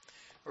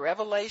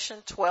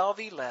 Revelation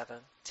 12:11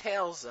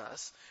 tells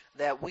us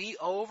that we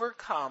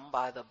overcome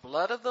by the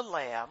blood of the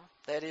Lamb,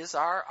 that is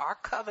our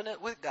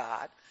covenant with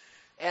God,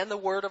 and the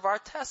word of our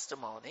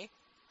testimony.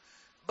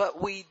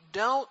 But we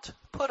don't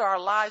put our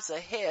lives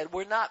ahead.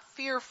 We're not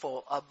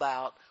fearful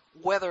about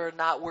whether or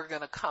not we're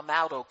going to come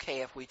out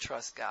okay if we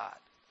trust God.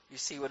 You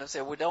see what I'm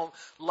saying? We don't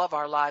love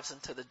our lives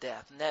unto the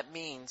death. And that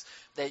means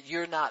that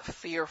you're not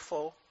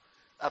fearful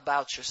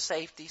about your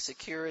safety,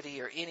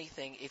 security, or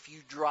anything if you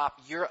drop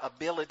your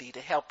ability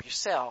to help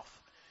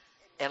yourself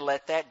and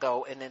let that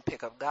go and then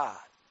pick up God.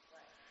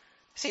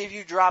 See, if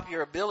you drop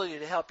your ability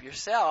to help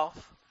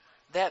yourself,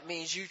 that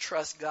means you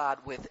trust God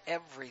with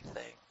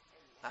everything.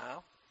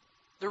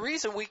 The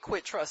reason we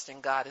quit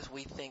trusting God is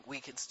we think we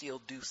can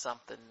still do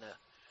something.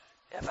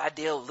 If I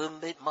did a little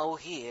bit more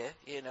here,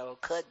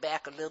 cut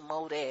back a little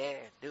more there,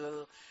 and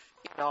do,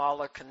 all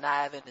the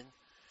conniving,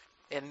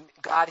 and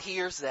God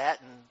hears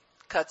that and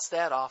cuts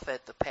that off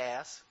at the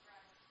pass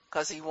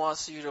because He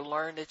wants you to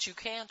learn that you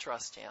can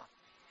trust Him.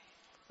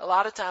 A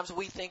lot of times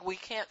we think we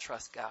can't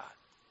trust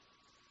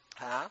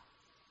God.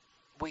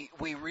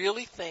 We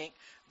really think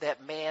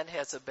that man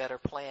has a better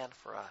plan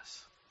for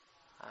us.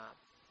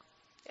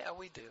 Yeah,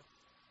 we do.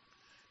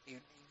 You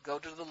go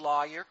to the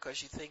lawyer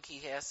because you think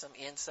he has some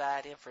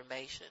inside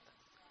information.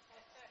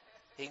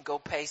 He can go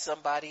pay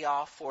somebody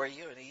off for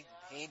you, and he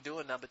ain't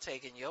doing nothing but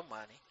taking your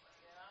money.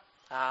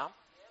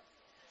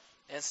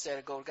 Instead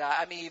of go to God.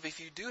 I mean, if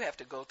you do have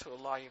to go to a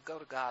lawyer, go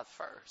to God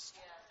first.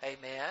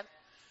 Amen.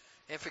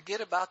 And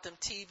forget about them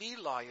TV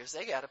lawyers.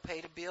 They got to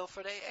pay the bill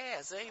for their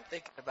ass. They ain't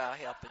thinking about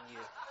helping you.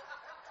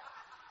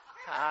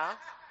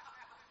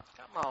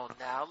 Come on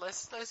now.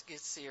 Let's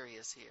get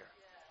serious here.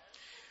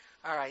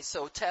 All right,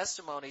 so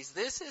testimonies.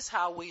 This is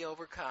how we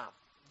overcome.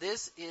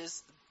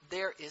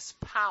 There is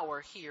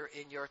power here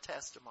in your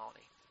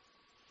testimony.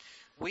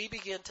 We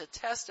begin to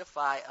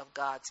testify of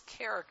God's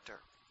character.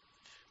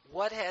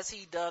 What has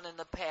He done in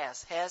the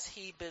past? Has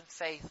He been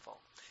faithful?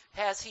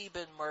 Has He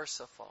been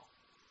merciful?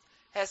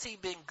 Has He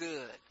been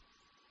good?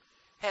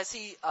 Has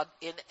He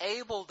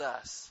enabled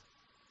us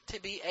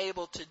to be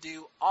able to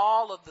do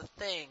all of the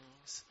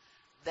things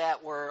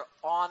that were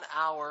on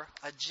our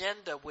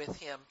agenda with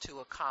Him to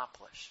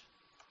accomplish?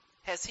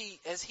 Has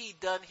he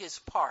done His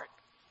part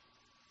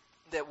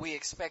that we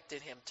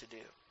expected Him to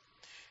do?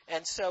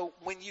 And so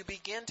when you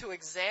begin to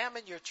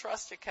examine your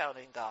trust account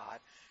in God,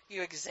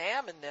 you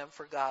examine them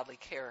for godly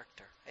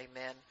character.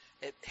 Amen.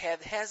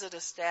 Has it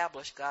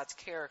established God's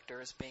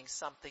character as being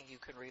something you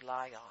can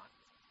rely on?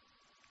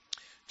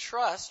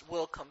 Trust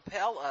will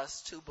compel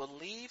us to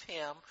believe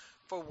Him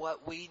for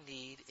what we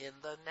need in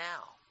the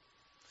now.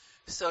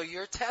 So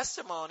your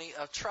testimony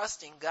of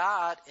trusting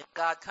God and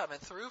God coming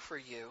through for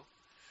you.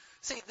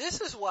 See, this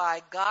is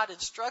why God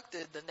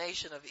instructed the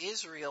nation of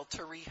Israel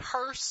to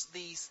rehearse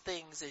these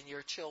things in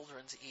your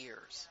children's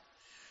ears.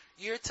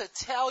 You're to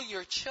tell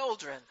your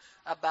children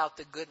about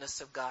the goodness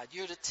of God.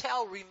 You're to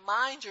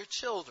remind your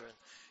children,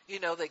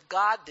 that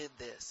God did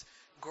this.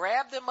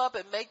 Grab them up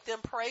and make them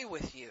pray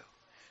with you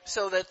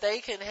so that they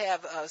can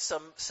have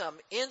some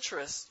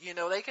interest.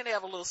 They can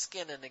have a little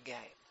skin in the game.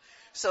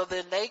 So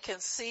then they can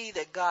see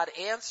that God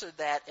answered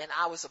that and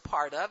I was a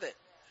part of it.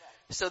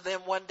 So then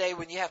one day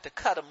when you have to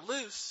cut them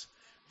loose,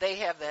 they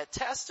have that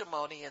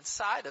testimony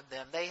inside of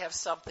them. They have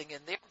something in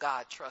their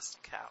God trust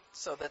account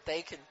so that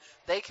they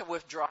can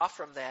withdraw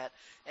from that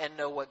and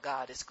know what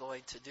God is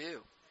going to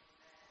do.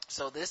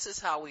 So this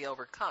is how we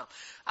overcome.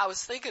 I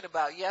was thinking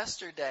about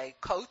yesterday,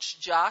 Coach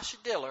Josh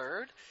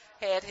Dillard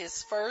had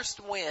his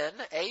first win.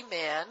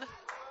 Amen.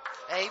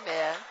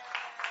 Amen.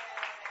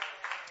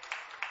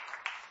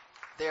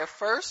 Their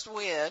first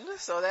win,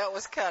 so that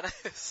was kind of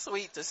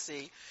sweet to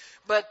see.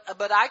 But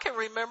I can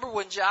remember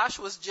when Josh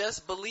was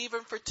just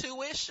believing for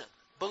tuition,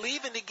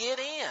 believing to get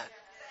in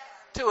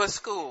to a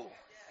school,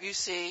 you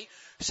see.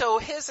 So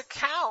his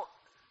account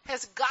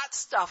has got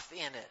stuff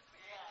in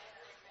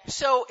it.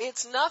 So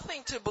it's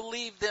nothing to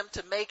believe them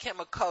to make him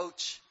a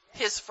coach,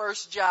 his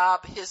first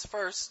job, his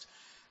first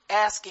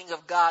asking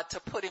of God to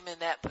put him in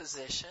that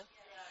position.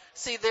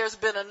 See, there's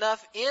been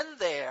enough in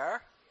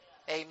there.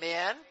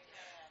 Amen.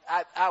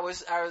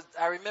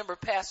 I remember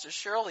Pastor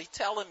Shirley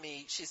telling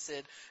me, she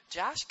said,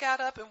 Josh got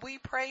up and we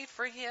prayed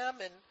for him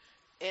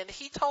And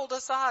he told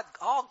us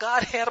all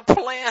God had a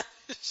plan.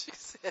 She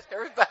said,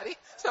 everybody.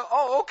 So,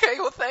 okay.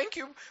 Well, thank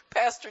you,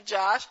 Pastor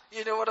Josh.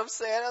 You know what I'm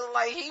saying?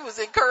 Like he was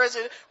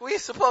encouraging, we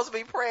supposed to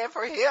be praying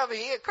for him.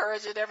 He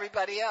encouraging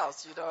everybody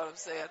else. You know what I'm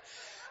saying?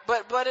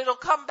 But it'll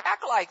come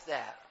back like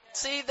that.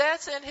 See,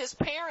 that's in his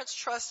parents'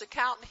 trust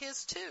account and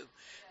his too.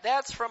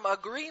 That's from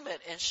agreement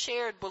and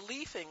shared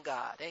belief in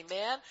God.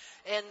 Amen.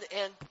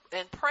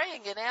 And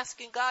praying and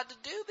asking God to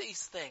do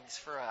these things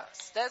for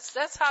us.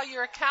 That's how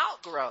your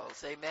account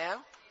grows. Amen.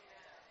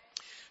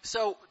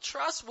 So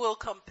trust will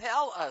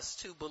compel us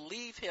to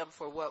believe him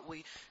for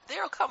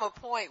there'll come a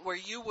point where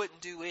you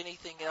wouldn't do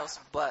anything else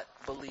but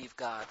believe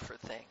God for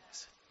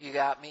things. You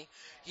got me?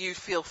 You'd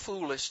feel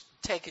foolish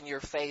taking your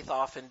faith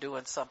off and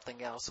doing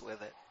something else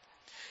with it.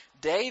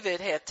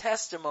 David had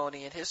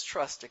testimony in his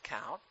trust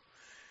account.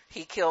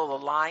 He killed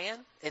a lion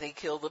and he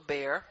killed a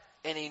bear,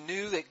 and he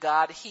knew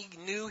that he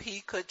knew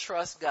he could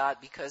trust God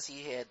because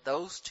he had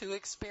those two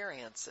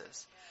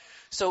experiences.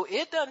 So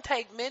it doesn't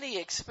take many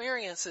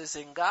experiences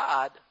in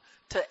God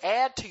to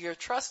add to your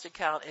trust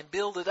account and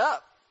build it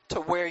up to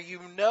where you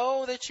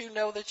know that you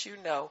know that you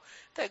know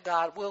that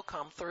God will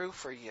come through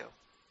for you.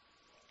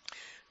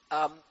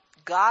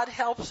 God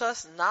helps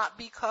us not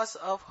because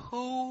of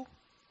who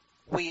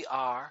we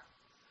are,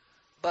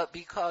 but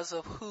because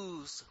of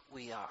whose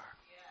we are.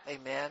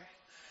 Amen.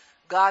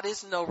 God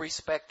is no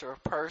respecter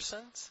of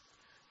persons,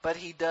 but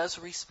he does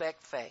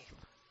respect faith.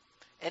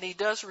 And he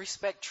does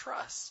respect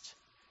trust.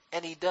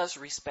 And he does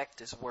respect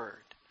his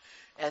word.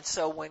 And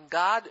so when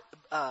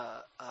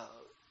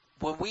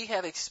when we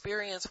have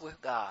experience with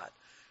God,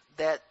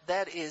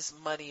 that is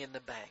money in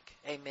the bank.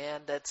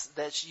 Amen.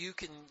 That's you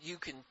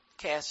can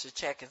cash a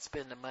check and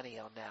spend the money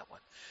on that one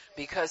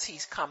because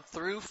he's come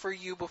through for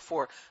you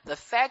before. The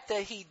fact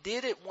that he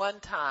did it one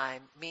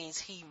time means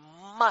he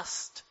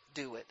must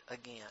do it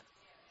again.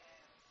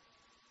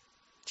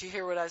 Do you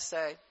hear what I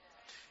say?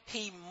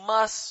 He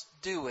must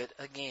do it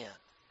again.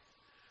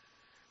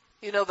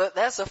 You know,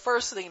 that's the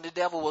first thing the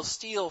devil will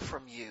steal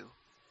from you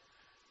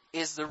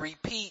is the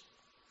repeat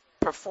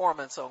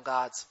performance on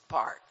God's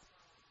part.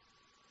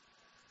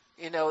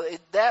 You know,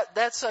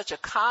 that's such a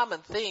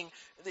common thing.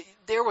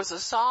 There was a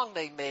song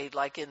they made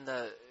like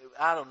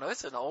I don't know,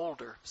 it's an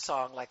older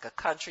song, like a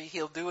country,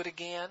 he'll do it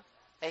again.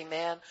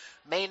 Amen.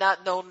 May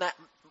not know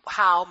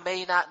how,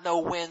 may not know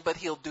when, but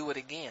he'll do it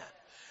again.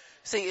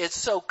 See, it's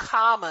so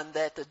common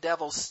that the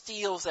devil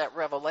steals that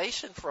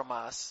revelation from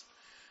us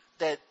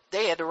that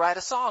they had to write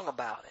a song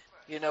about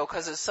it, you know,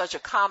 because it's such a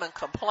common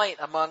complaint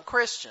among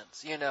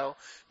Christians, you know.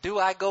 Do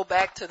I go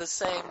back to the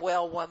same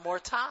well one more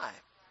time?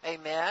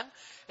 Amen.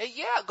 And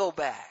yeah, go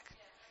back.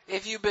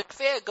 If you've been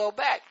fed, go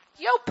back.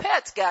 Your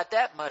pet's got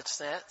that much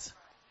sense.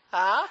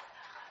 Huh?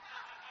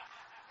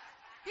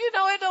 You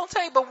know, it don't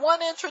take but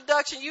one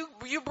introduction.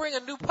 You bring a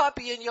new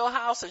puppy in your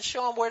house and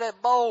show him where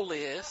that bowl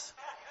is.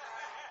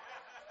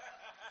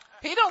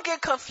 He don't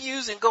get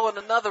confused and go in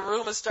another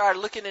room and start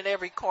looking in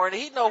every corner.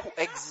 He know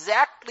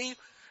exactly.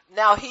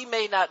 Now he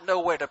may not know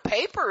where the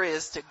paper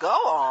is to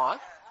go on,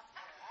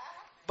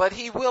 but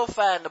he will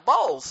find the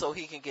bowl so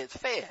he can get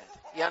fed.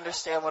 You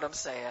understand what I'm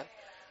saying?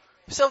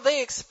 So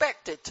they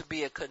expect it to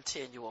be a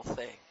continual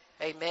thing.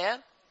 Amen?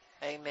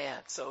 Amen.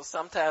 So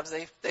sometimes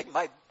they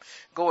might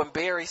go and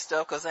bury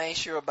stuff because they ain't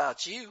sure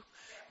about you,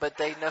 but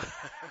they know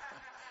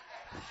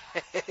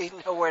they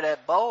know where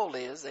that bowl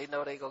is. They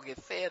know they're going to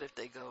get fed if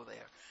they go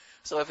there.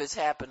 So if it's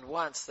happened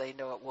once, they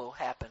know it will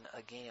happen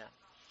again.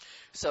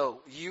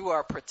 So you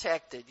are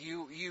protected.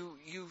 You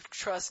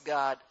trust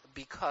God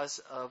because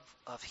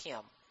of him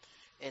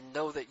and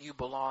know that you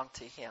belong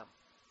to him.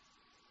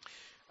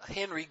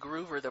 Henry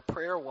Groover, the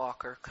prayer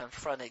walker,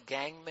 confronted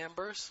gang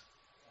members,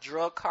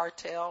 drug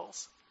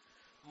cartels,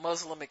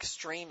 Muslim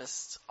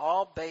extremists,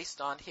 all based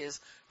on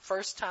his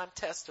first-time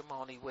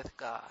testimony with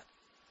God,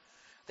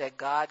 that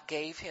God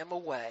gave him a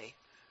way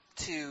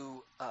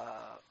to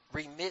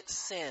remit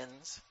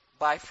sins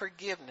by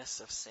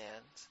forgiveness of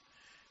sins.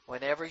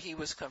 Whenever he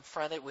was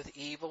confronted with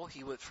evil,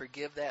 he would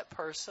forgive that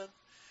person,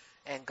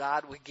 and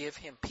God would give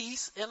him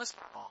peace in a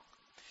song.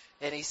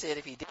 And he said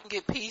if he didn't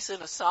get peace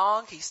in a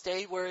song, he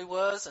stayed where he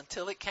was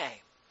until it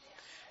came.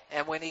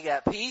 And when he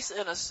got peace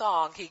in a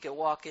song, he could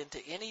walk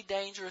into any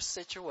dangerous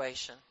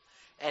situation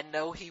and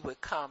know he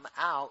would come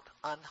out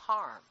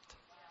unharmed.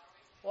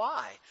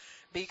 Why?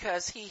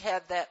 Because he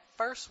had that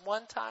first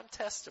one-time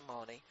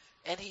testimony,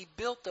 and he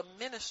built a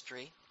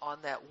ministry on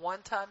that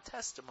one-time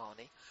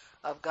testimony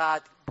of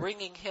God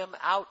bringing him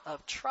out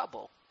of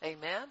trouble.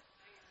 Amen?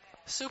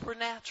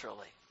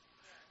 Supernaturally.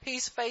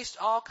 He's faced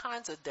all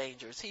kinds of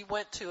dangers. He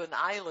went to an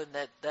island,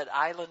 that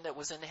island that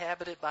was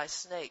inhabited by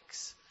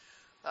snakes,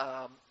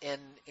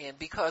 and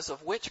because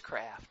of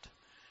witchcraft.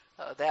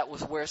 That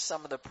was where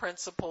some of the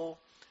principal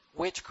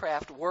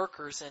witchcraft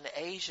workers in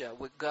Asia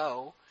would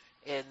go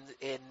and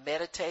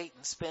meditate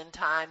and spend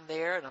time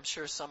there. And I'm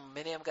sure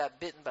many of them got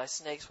bitten by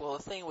snakes. Well,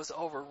 the thing was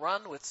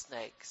overrun with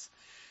snakes.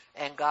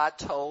 And God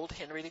told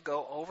Henry to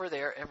go over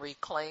there and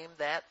reclaim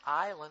that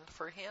island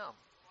for him.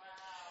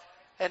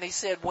 And he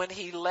said when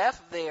he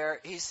left there,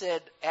 he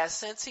said,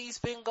 since he's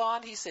been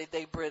gone, he said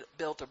they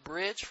built a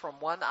bridge from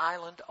one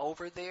island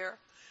over there.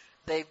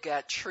 They've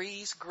got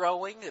trees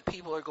growing that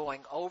people are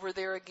going over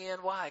there again.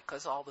 Why?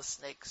 Because all the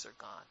snakes are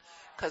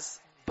gone.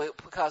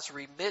 Because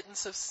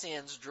remittance of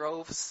sins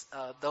drove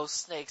those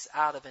snakes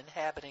out of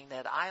inhabiting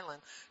that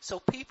island so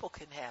people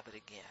can have it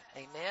again.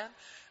 Amen?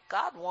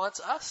 God wants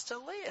us to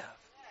live.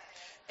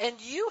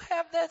 And you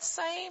have that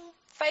same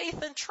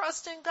faith and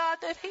trust in God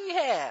that he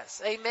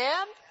has.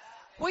 Amen?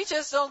 We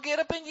just don't get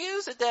up and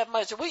use it that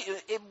much.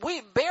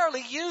 We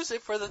barely use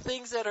it for the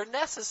things that are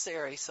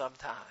necessary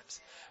sometimes.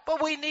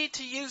 But we need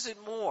to use it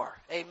more.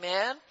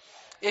 Amen?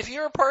 If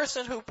you're a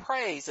person who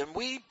prays, and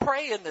we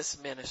pray in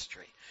this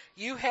ministry,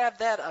 you have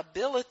that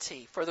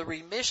ability for the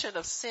remission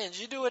of sins.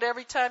 You do it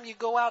every time you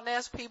go out and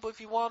ask people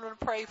if you want them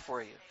to pray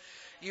for you.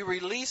 You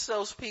release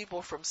those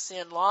people from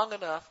sin long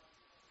enough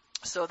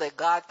so that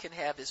God can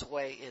have his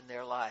way in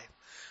their life.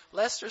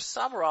 Lester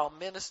Summerall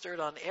ministered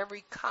on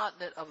every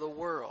continent of the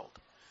world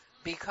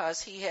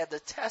because he had the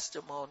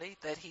testimony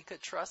that he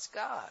could trust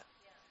God.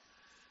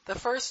 The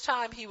first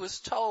time he was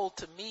told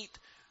to meet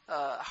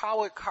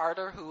Howard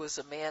Carter, who was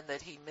a man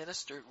that he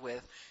ministered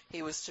with,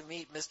 he was to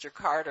meet Mr.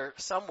 Carter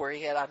somewhere.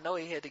 I know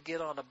he had to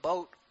get on a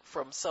boat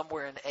from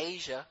somewhere in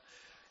Asia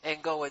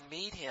and go and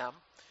meet him.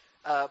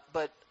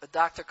 But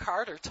Dr.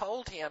 Carter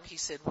told him, he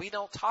said, we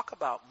don't talk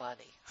about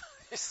money.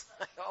 He's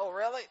like, oh,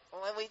 really?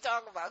 When we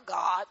talk about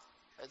God,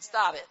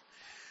 stop it.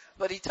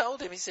 But he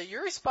told him, he said,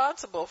 you're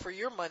responsible for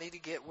your money to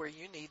get where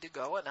you need to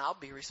go, and I'll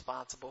be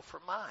responsible for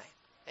mine.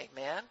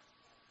 Amen?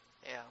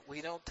 Yeah,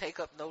 we don't take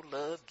up no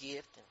love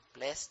gift and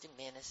bless the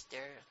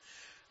minister.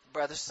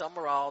 Brother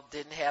Summerall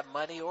didn't have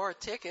money or a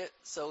ticket,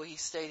 so he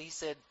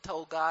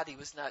told God he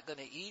was not going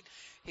to eat.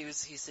 He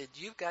said,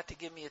 you've got to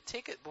give me a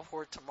ticket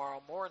before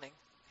tomorrow morning.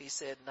 He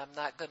said, and I'm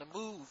not going to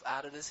move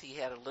out of this. He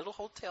had a little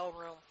hotel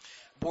room,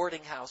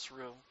 boarding house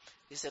room.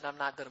 He said, I'm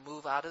not going to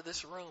move out of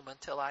this room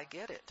until I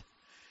get it.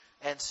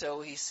 And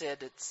so he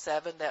said at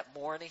 7 that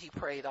morning, he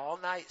prayed all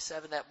night.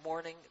 7 that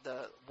morning,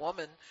 the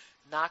woman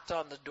knocked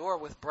on the door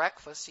with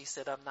breakfast. He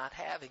said, I'm not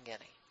having any.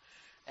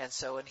 And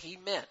he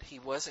meant he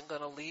wasn't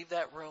going to leave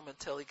that room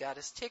until he got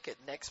his ticket.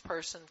 Next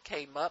person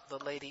came up.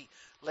 The lady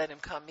let him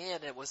come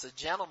in. It was a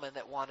gentleman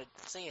that wanted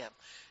to see him.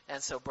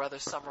 And so Brother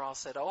Summerall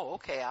said, oh,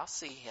 okay, I'll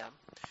see him.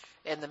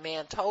 And the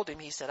man told him,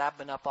 he said, I've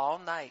been up all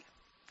night.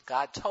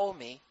 God told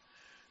me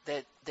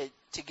that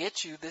to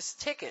get you this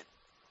ticket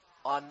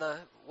on the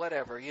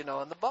whatever,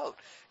 on the boat.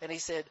 And he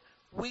said,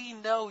 we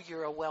know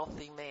you're a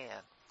wealthy man.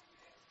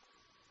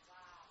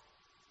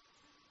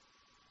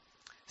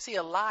 See,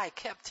 a lie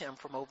kept him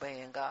from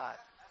obeying God.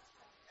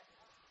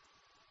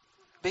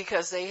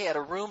 Because they had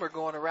a rumor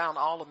going around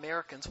all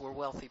Americans were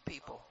wealthy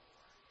people.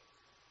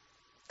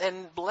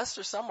 And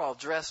Lester Summerall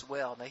dressed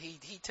well. Now, he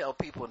tell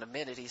people in a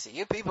minute, he said,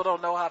 you people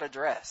don't know how to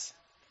dress.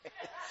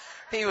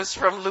 He was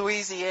from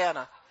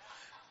Louisiana.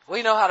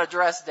 We know how to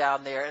dress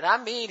down there. And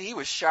I mean, he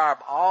was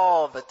sharp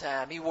all the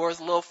time. He wore his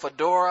little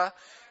fedora.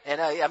 And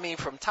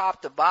from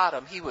top to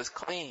bottom, he was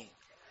clean.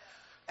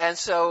 And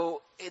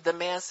so the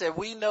man said,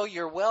 we know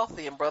you're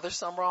wealthy. And Brother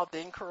Summerall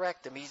didn't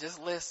correct him. He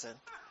just listened.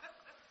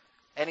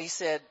 And he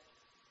said,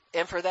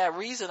 and for that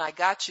reason, I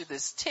got you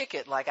this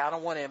ticket. Like, I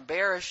don't want to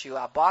embarrass you.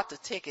 I bought the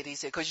ticket. He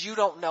said, because you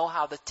don't know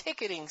how the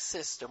ticketing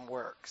system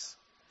works.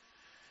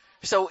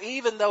 So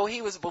even though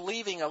he was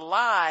believing a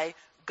lie,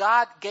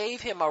 God gave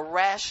him a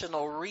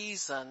rational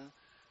reason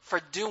for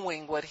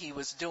doing what he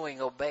was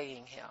doing,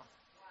 obeying him.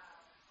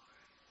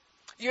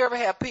 You ever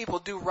have people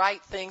do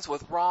right things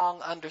with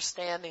wrong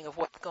understanding of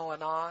what's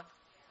going on?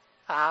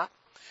 Huh?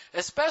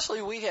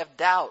 Especially we have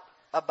doubt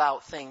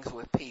about things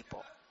with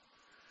people.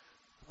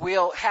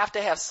 We'll have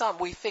to have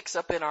something we fix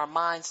up in our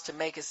minds to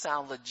make it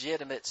sound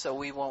legitimate so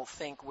we won't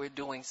think we're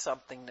doing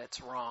something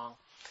that's wrong.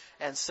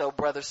 And so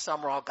Brother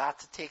Summerall got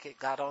the ticket,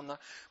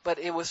 but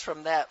it was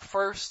from that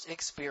first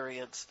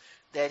experience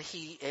that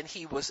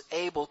he was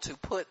able to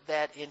put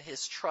that in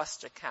his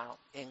trust account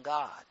in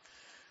God.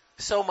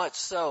 So much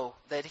so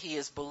that he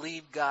has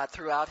believed God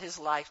throughout his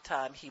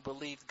lifetime. He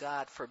believed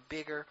God for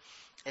bigger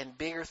and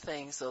bigger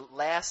things. The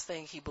last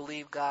thing he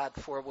believed God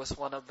for was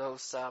one of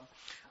those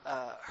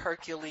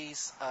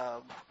Hercules,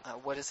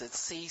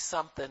 C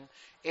something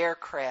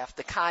aircraft,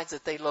 the kinds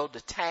that they load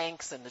the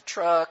tanks and the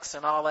trucks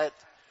and all that.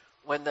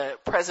 When the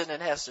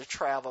president has to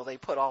travel, they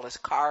put all his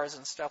cars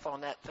and stuff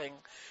on that thing.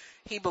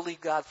 He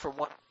believed God for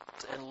one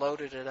and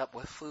loaded it up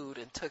with food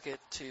and took it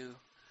to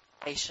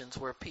nations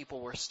where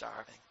people were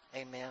starving.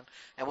 Amen.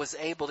 And was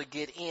able to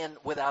get in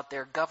without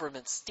their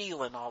government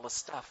stealing all the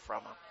stuff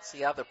from them. It's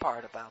the other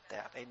part about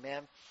that.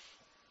 Amen.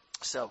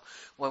 So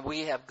when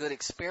we have good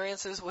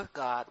experiences with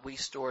God, we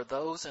store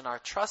those in our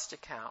trust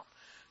account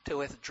to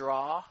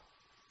withdraw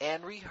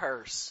and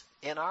rehearse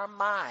in our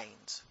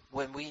minds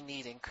when we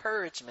need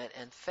encouragement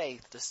and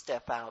faith to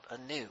step out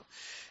anew.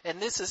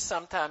 And this is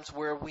sometimes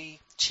where we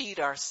cheat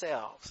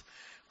ourselves,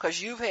 because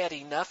you've had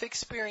enough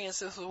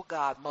experiences with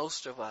God,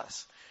 most of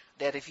us,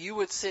 that if you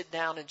would sit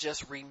down and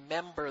just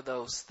remember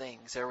those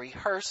things or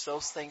rehearse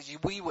those things,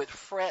 we would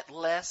fret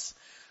less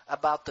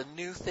about the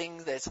new thing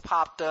that's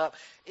popped up.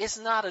 It's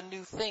not a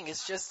new thing.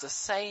 It's just the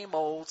same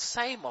old,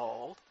 same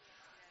old.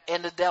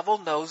 And the devil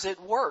knows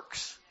it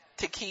works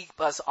to keep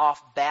us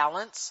off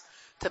balance,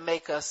 to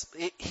make us,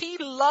 he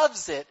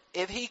loves it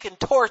if he can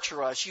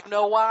torture us. You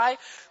know why?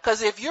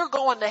 Because if you're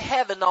going to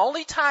heaven, the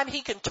only time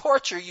he can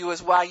torture you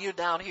is while you're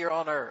down here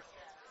on earth.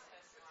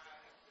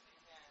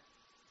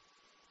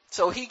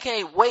 So he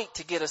can't wait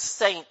to get a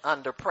saint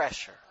under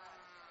pressure.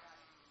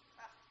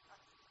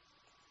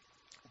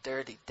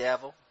 Dirty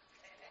devil.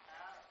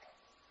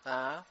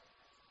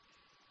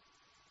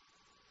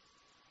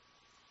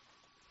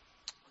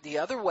 The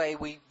other way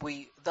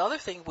the other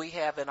thing we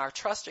have in our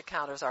trust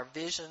account is our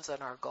visions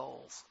and our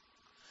goals,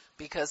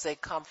 because they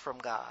come from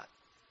God.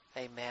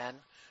 Amen.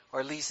 Or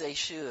at least they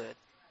should.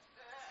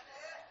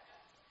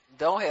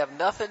 Don't have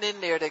nothing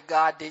in there that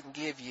God didn't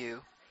give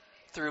you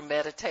through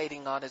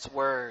meditating on his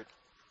word.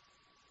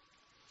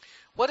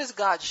 What has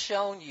God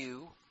shown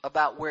you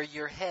about where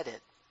you're headed?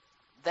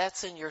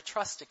 That's in your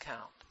trust account.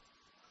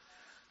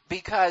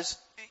 Because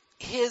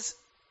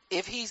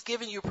if he's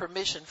given you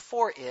permission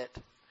for it,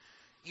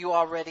 you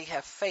already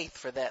have faith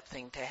for that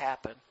thing to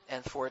happen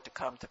and for it to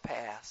come to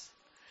pass.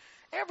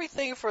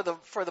 Everything for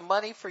the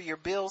money for your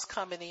bills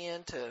coming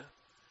in, to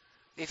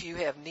if you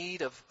have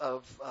need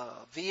of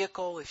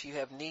vehicle, if you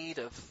have need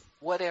of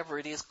whatever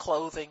it is,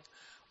 clothing,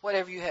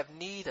 whatever you have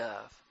need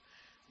of,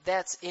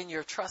 that's in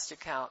your trust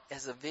account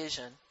as a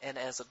vision and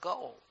as a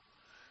goal.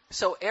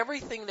 So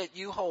everything that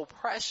you hold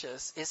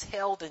precious is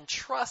held in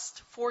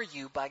trust for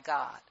you by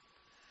God.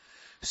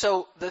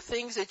 So the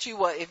things that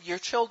if your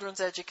children's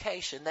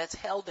education, that's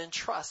held in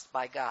trust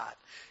by God.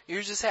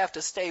 You just have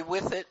to stay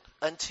with it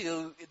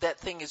until that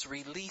thing is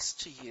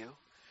released to you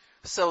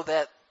so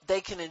that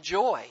they can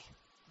enjoy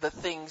the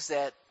things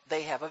that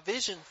they have a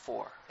vision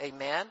for.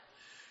 Amen.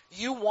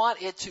 You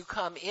want it to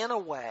come in a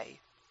way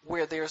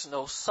where there's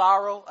no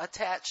sorrow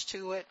attached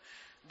to it.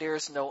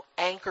 There's no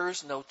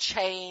anchors, no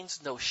chains,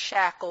 no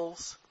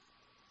shackles.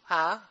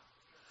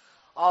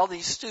 All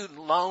these student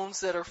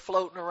loans that are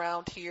floating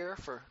around here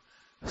for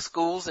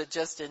schools that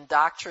just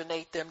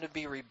indoctrinate them to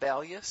be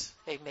rebellious.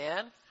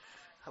 Amen.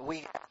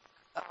 We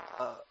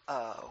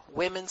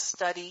women's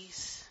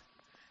studies,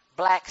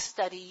 black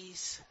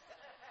studies,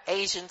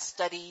 Asian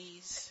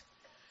studies,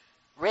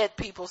 red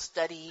people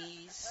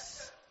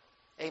studies.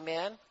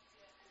 Amen.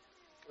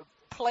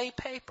 Play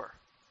paper.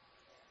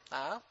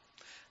 I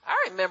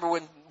remember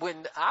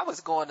when I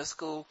was going to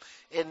school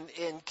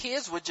and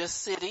kids would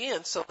just sit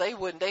in, so they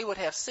would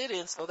have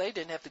sit-ins so they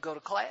didn't have to go to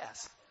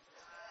class.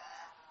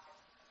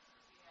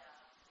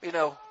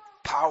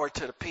 Power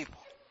to the people.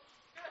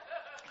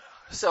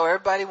 So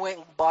everybody went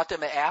and bought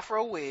them an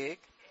afro wig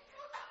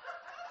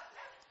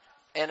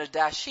and a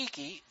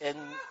dashiki and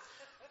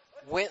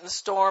went and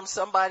stormed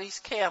somebody's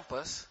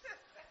campus.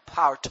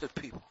 Power to the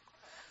people.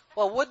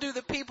 Well, what do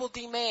the people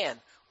demand?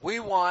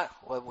 We want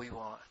what we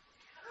want.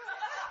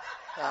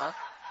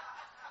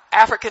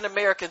 African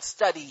American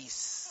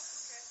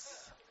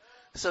studies.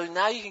 So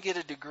now you can get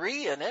a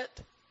degree in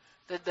it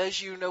that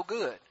does you no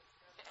good.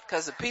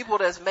 Because the people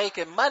that's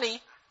making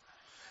money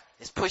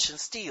is pushing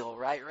steel,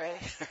 right, Ray?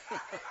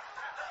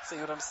 See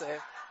what I'm saying?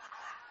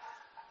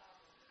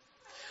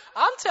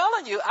 I'm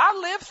telling you, I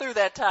lived through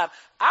that time.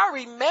 I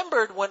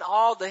remembered when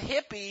all the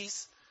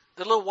hippies,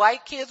 the little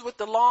white kids with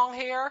the long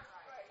hair,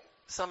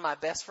 some of my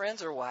best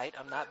friends are white.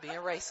 I'm not being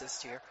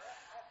racist here.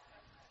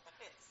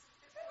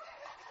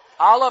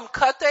 All of them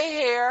cut their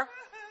hair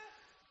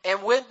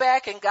and went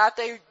back and got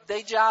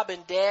their job in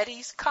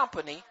daddy's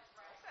company.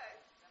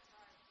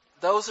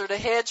 Those are the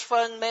hedge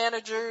fund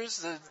managers,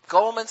 the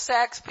Goldman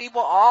Sachs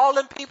people. All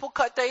them people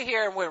cut their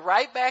hair and went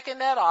right back in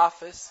that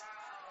office.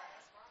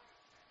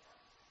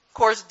 Of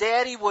course,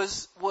 daddy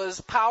was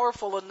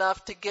powerful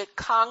enough to get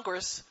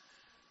Congress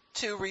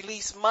to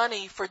release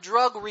money for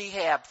drug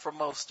rehab for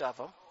most of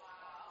them.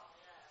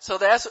 So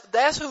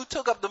that's who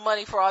took up the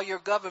money for all your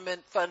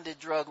government-funded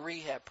drug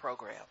rehab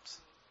programs.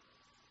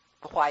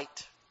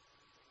 White,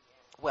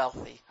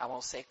 wealthy. I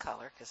won't say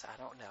color because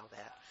I don't know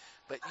that.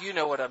 But you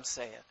know what I'm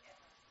saying.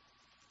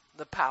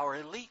 The power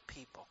elite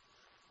people.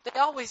 They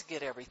always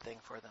get everything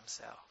for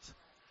themselves.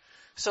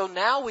 So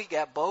now we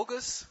got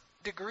bogus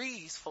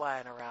degrees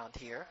flying around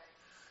here.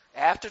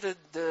 After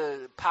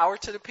the power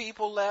to the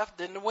people left,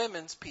 then the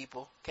women's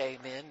people came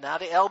in. Now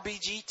the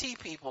LBGT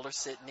people are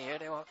sitting here.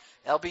 They want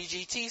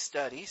LBGT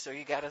studies, so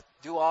you got to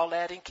do all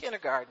that in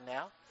kindergarten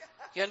now.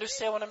 You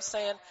understand what I'm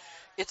saying?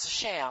 It's a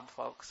sham,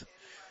 folks.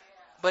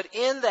 But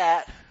in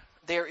that,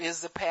 there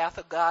is the path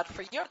of God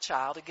for your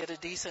child to get a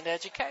decent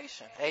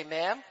education.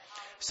 Amen?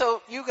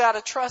 So you got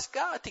to trust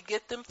God to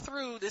get them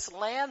through this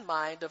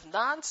landmine of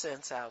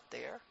nonsense out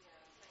there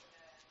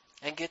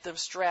and get them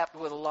strapped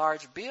with a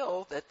large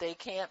bill that they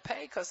can't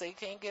pay because they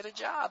can't get a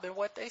job in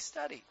what they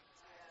studied.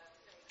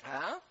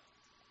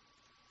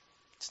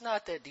 It's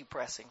not that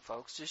depressing,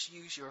 folks. Just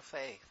use your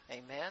faith.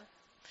 Amen?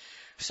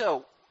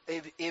 So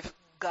if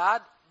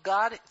God,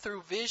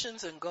 through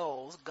visions and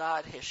goals,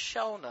 God has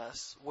shown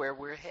us where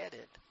we're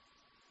headed.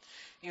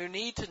 You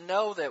need to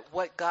know that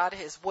what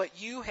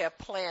you have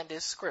planned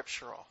is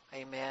scriptural.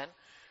 Amen.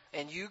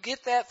 And you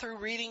get that through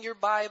reading your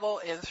Bible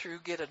and through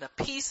getting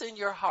a peace in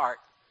your heart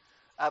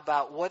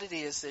about what it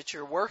is that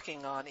you're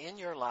working on in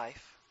your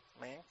life.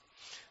 Amen.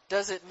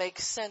 Does it make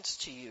sense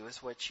to you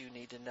is what you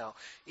need to know.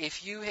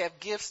 If you have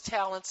gifts,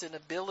 talents, and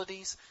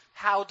abilities,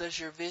 how does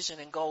your vision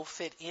and goal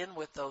fit in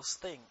with those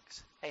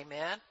things?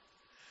 Amen.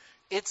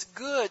 It's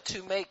good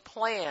to make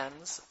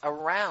plans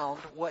around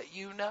what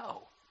you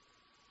know,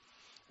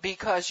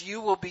 because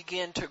you will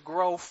begin to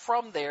grow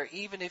from there.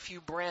 Even if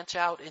you branch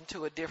out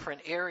into a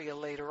different area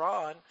later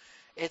on,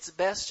 it's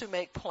best to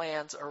make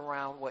plans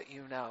around what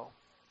you know.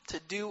 To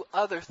do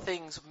other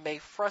things may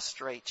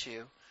frustrate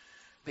you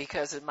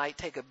because it might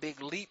take a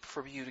big leap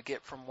for you to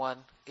get from one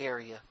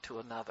area to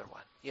another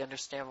one. You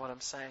understand what I'm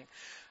saying?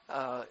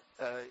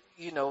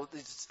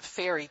 These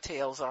fairy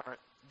tales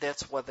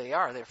that's what they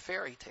are. They're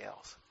fairy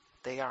tales.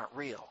 They aren't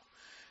real.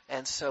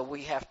 And so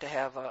we have to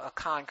have a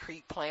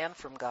concrete plan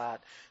from God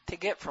to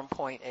get from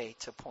point A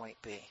to point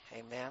B.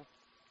 Amen.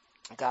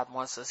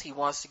 He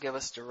wants to give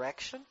us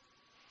direction.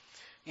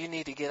 You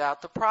need to get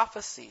out the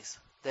prophecies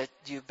that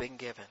you've been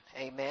given.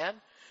 Amen.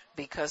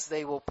 Because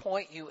they will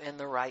point you in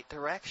the right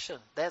direction.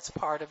 That's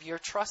part of your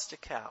trust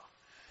account,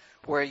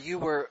 where you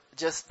were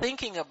just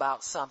thinking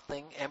about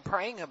something and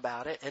praying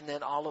about it, and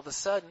then all of a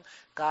sudden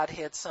God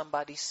had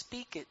somebody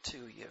speak it to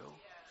you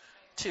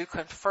to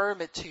confirm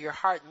it to your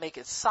heart and make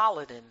it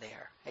solid in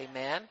there.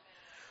 Amen.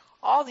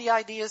 All the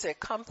ideas that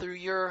come through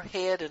your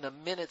head in a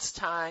minute's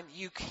time,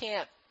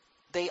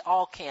 they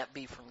all can't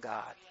be from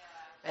God.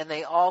 And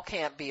they all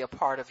can't be a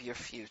part of your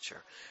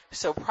future.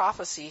 So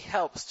prophecy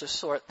helps to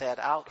sort that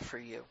out for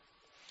you.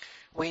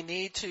 We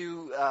need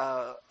to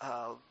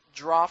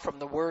draw from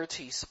the words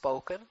He's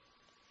spoken.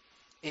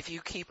 If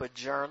you keep a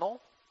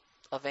journal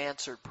of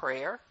answered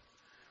prayer,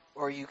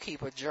 or you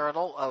keep a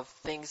journal of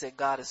things that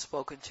God has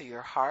spoken to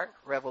your heart,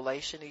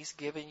 revelation He's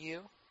given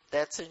you,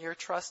 that's in your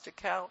trust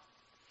account.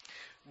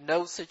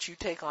 Notes that you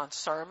take on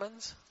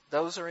sermons,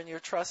 those are in your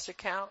trust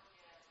account.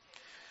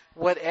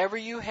 Whatever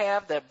you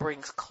have that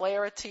brings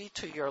clarity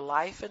to your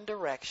life and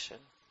direction,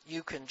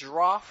 you can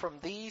draw from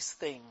these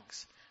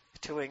things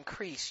to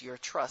increase your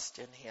trust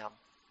in Him.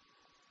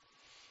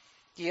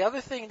 The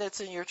other thing that's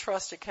in your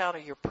trust account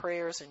are your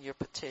prayers and your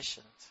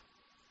petitions.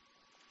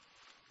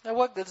 Now,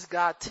 what does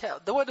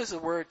the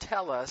Word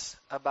tell us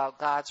about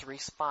God's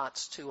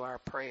response to our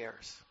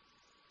prayers?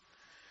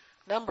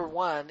 Number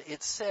one,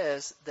 it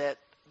says that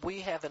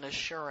we have an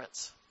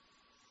assurance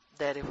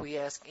that if we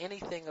ask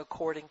anything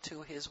according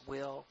to His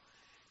will,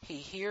 He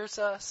hears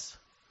us.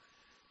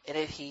 And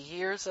if He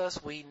hears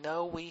us, we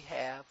know we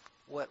have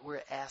what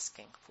we're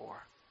asking for.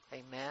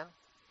 Amen.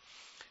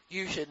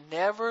 You should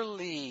never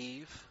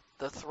leave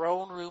the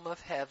throne room of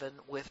heaven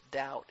with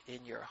doubt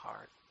in your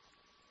heart.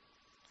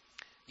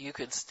 You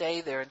can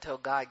stay there until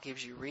God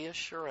gives you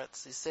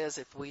reassurance. He says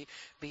if we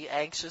be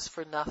anxious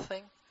for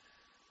nothing,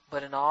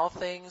 but in all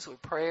things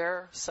with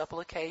prayer,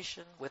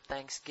 supplication, with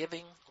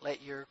thanksgiving,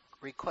 let your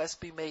requests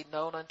be made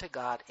known unto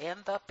God, and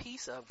the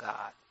peace of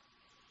God,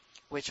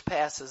 which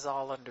passes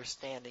all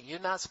understanding. You're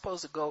not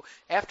supposed to go,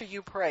 after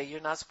you pray,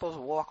 you're not supposed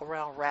to walk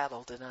around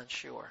rattled and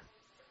unsure.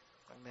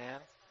 Amen.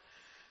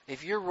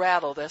 If you're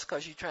rattled, that's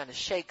because you're trying to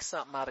shake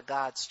something out of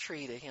God's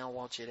tree that He don't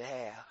want you to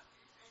have.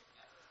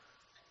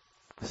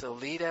 So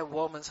leave that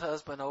woman's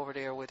husband over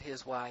there with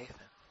his wife.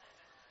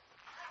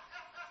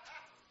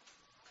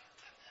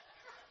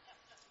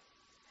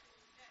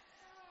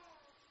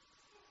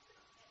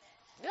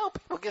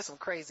 People get some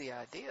crazy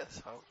ideas.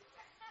 So.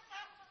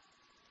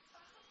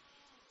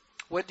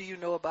 What do you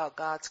know about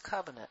God's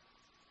covenant?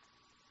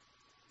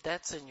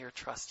 That's in your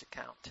trust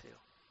account too.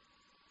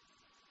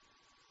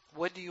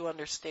 What do you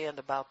understand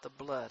about the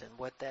blood and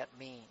what that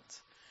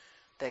means?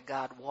 That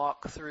God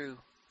walked through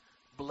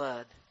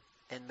blood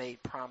and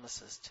made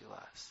promises to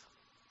us.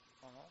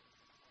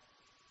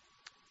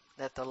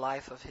 That the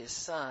life of His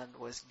Son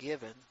was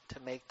given to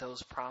make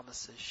those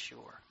promises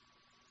sure.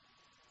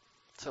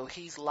 So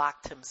He's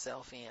locked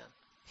Himself in.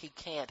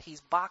 He's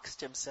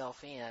boxed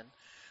Himself in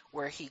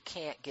where He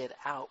can't get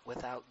out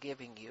without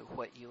giving you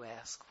what you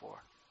ask for.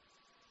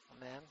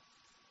 Amen.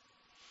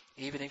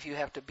 Even if you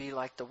have to be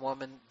like the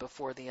woman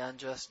before the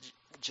unjust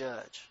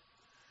judge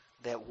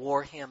that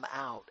wore Him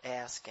out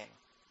asking.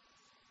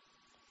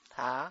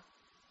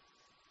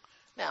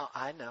 Now,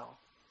 I know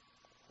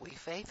we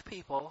faith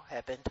people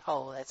have been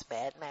told that's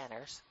bad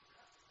manners.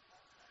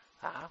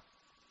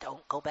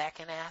 Don't go back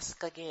and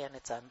ask again.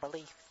 It's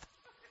unbelief.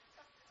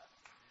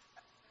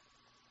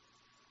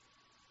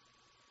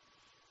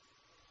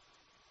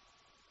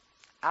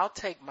 I'll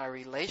take my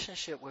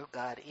relationship with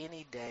God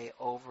any day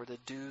over the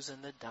do's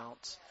and the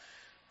don'ts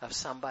of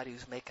somebody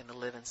who's making a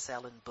living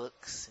selling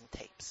books and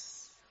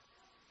tapes.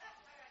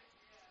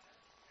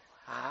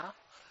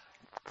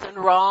 Nothing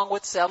wrong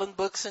with selling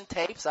books and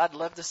tapes. I'd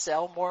love to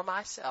sell more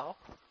myself.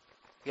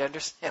 You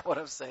understand what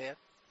I'm saying?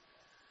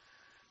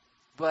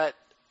 But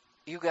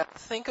you got to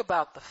think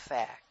about the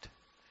fact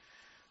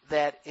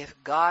that if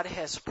God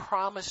has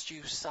promised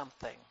you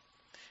something,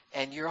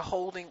 and you're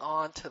holding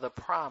on to the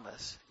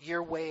promise,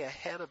 you're way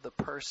ahead of the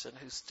person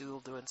who's still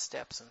doing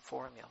steps and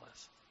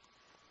formulas.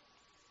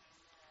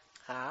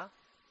 Huh?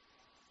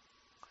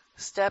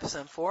 Steps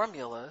and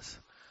formulas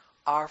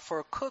are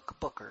for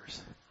cookbookers.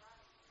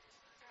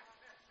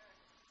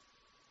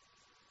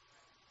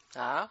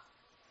 Huh?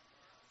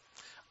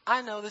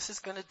 I know this is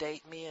going to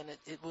date me, and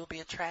it will be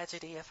a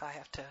tragedy if I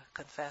have to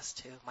confess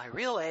to my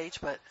real age,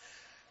 but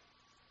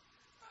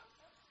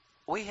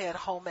we had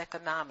home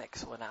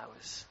economics when I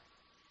was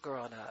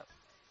growing up.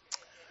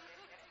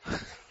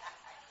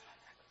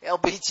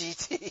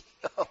 LBGT,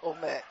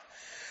 home ec.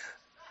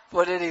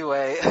 But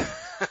anyway,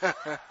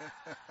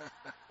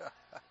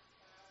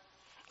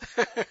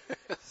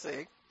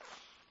 see,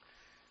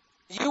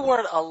 you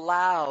weren't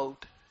allowed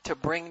to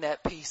bring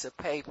that piece of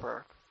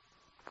paper.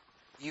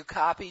 You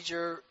copied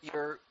your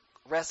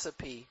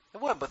recipe.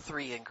 It wasn't but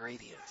 3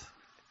 ingredients.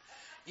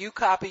 You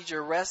copied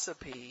your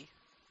recipe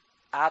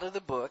out of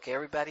the book.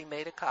 Everybody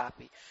made a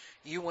copy.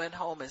 You went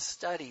home and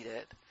studied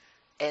it,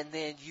 and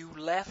then you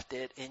left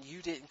it, and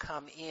you didn't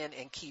come in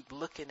and keep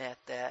looking at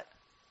that.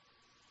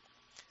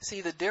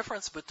 See, the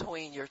difference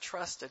between your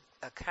trust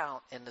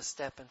account and the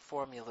step and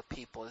formula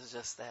people is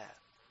just that.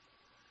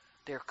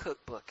 They're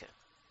cookbooking,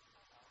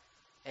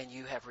 and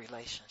you have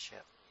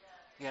relationship.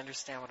 You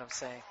understand what I'm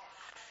saying?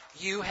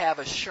 You have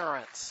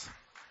assurance.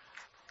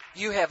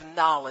 You have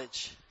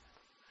knowledge.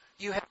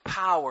 You have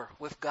power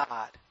with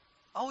God.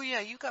 Oh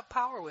yeah, you got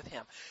power with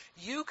Him.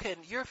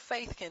 Your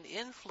faith can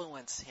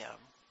influence Him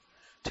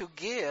to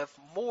give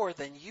more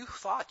than you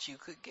thought you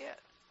could get.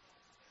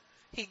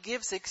 He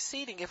gives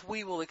exceeding. If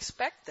we will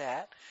expect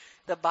that,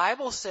 the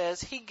Bible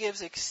says He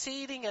gives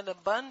exceeding and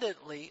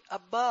abundantly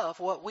above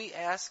what we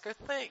ask or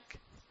think.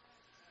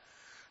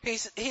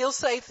 He'll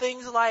say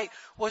things like,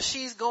 well,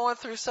 she's going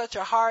through such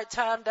a hard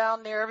time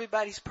down there.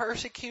 Everybody's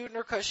persecuting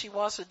her because she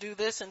wants to do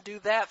this and do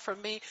that for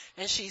me,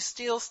 and she's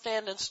still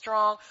standing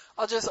strong.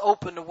 I'll just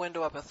open the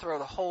window up and throw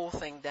the whole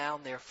thing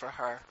down there for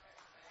her.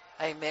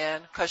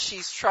 Amen. Because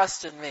she's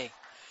trusting me.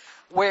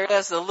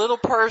 Whereas the little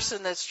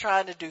person that's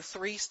trying to do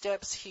 3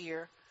 steps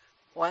here,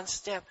 1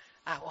 step,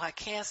 I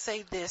can't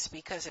say this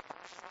because if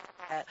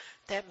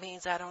that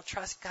means I don't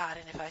trust God.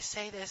 And if I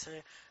say this,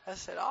 I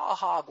said, oh,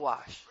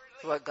 hogwash.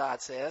 What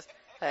God says.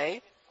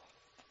 Hey,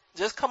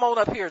 just come on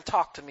up here and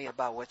talk to me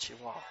about what you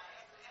want.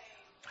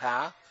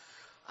 Huh?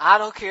 I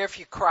don't care if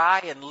you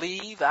cry and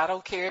leave. I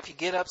don't care if you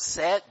get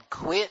upset and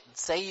quit and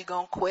say you're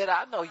going to quit.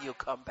 I know you'll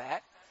come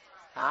back.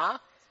 Huh?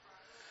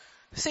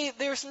 See,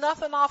 there's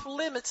nothing off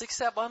limits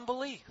except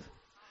unbelief.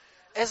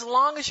 As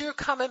long as you're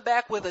coming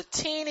back with a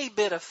teeny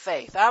bit of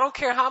faith. I don't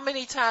care how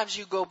many times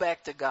you go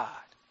back to God.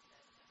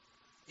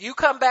 You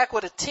come back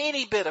with a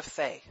teeny bit of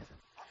faith.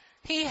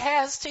 He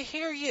has to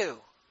hear you.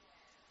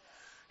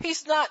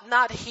 He's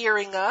not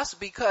hearing us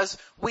because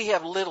we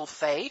have little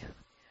faith.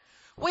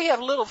 We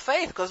have little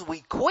faith because we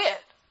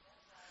quit.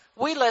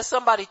 We let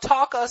somebody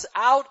talk us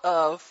out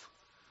of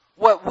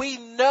what we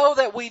know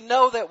that we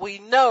know that we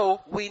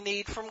know we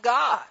need from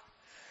God.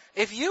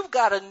 If you've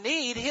got a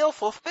need, He'll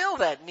fulfill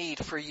that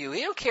need for you.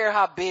 He don't care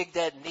how big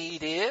that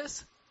need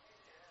is.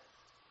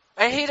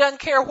 And He doesn't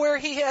care where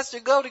He has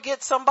to go to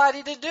get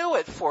somebody to do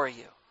it for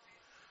you.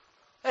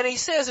 And He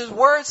says, His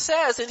word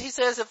says, and He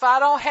says, if I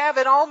don't have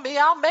it on me,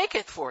 I'll make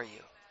it for you.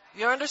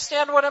 You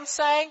understand what I'm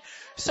saying?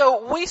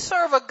 So we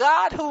serve a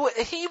God who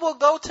He will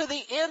go to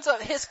the ends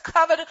of His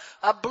covenant.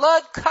 A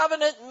blood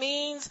covenant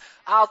means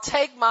I'll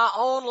take my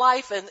own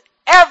life and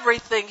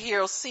everything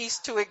here will cease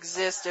to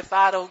exist if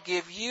I don't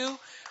give you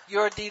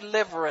your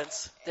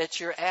deliverance that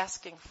you're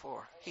asking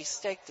for. He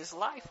staked His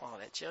life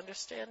on it. You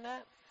understand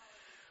that?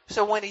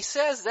 So when He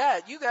says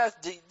that, you guys,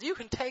 you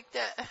can take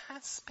that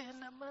and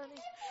spend the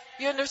money.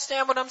 You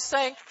understand what I'm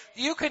saying?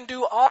 You can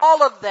do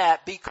all of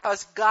that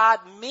because God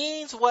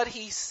means what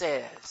He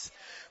says.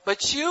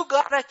 But you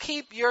gotta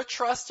keep your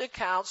trust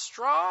account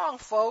strong,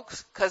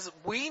 folks, because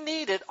we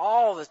need it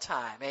all the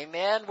time.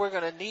 Amen? We're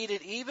gonna need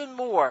it even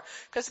more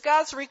because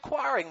God's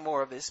requiring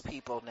more of His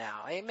people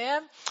now.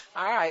 Amen?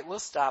 All right, we'll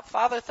stop.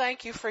 Father,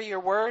 thank You for Your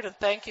word and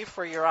thank You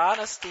for Your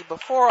honesty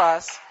before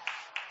us,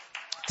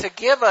 to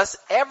give us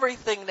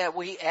everything that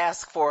we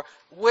ask for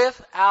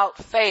without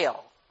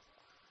fail.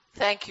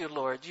 Thank You,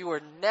 Lord. You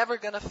are never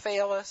going to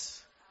fail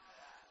us,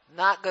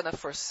 not going to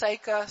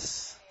forsake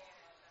us.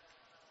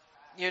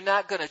 You're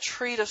not going to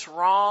treat us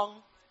wrong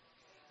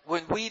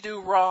when we do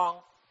wrong.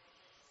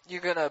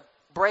 You're going to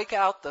break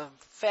out the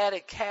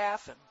fatted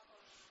calf and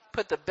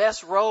put the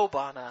best robe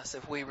on us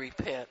if we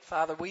repent.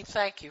 Father, we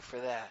thank You for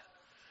that.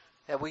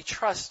 That we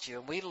trust You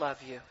and we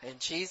love You. In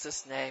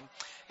Jesus' name,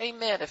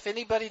 amen. If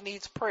anybody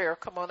needs prayer,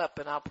 come on up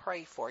and I'll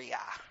pray for ya.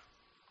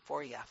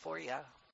 For ya.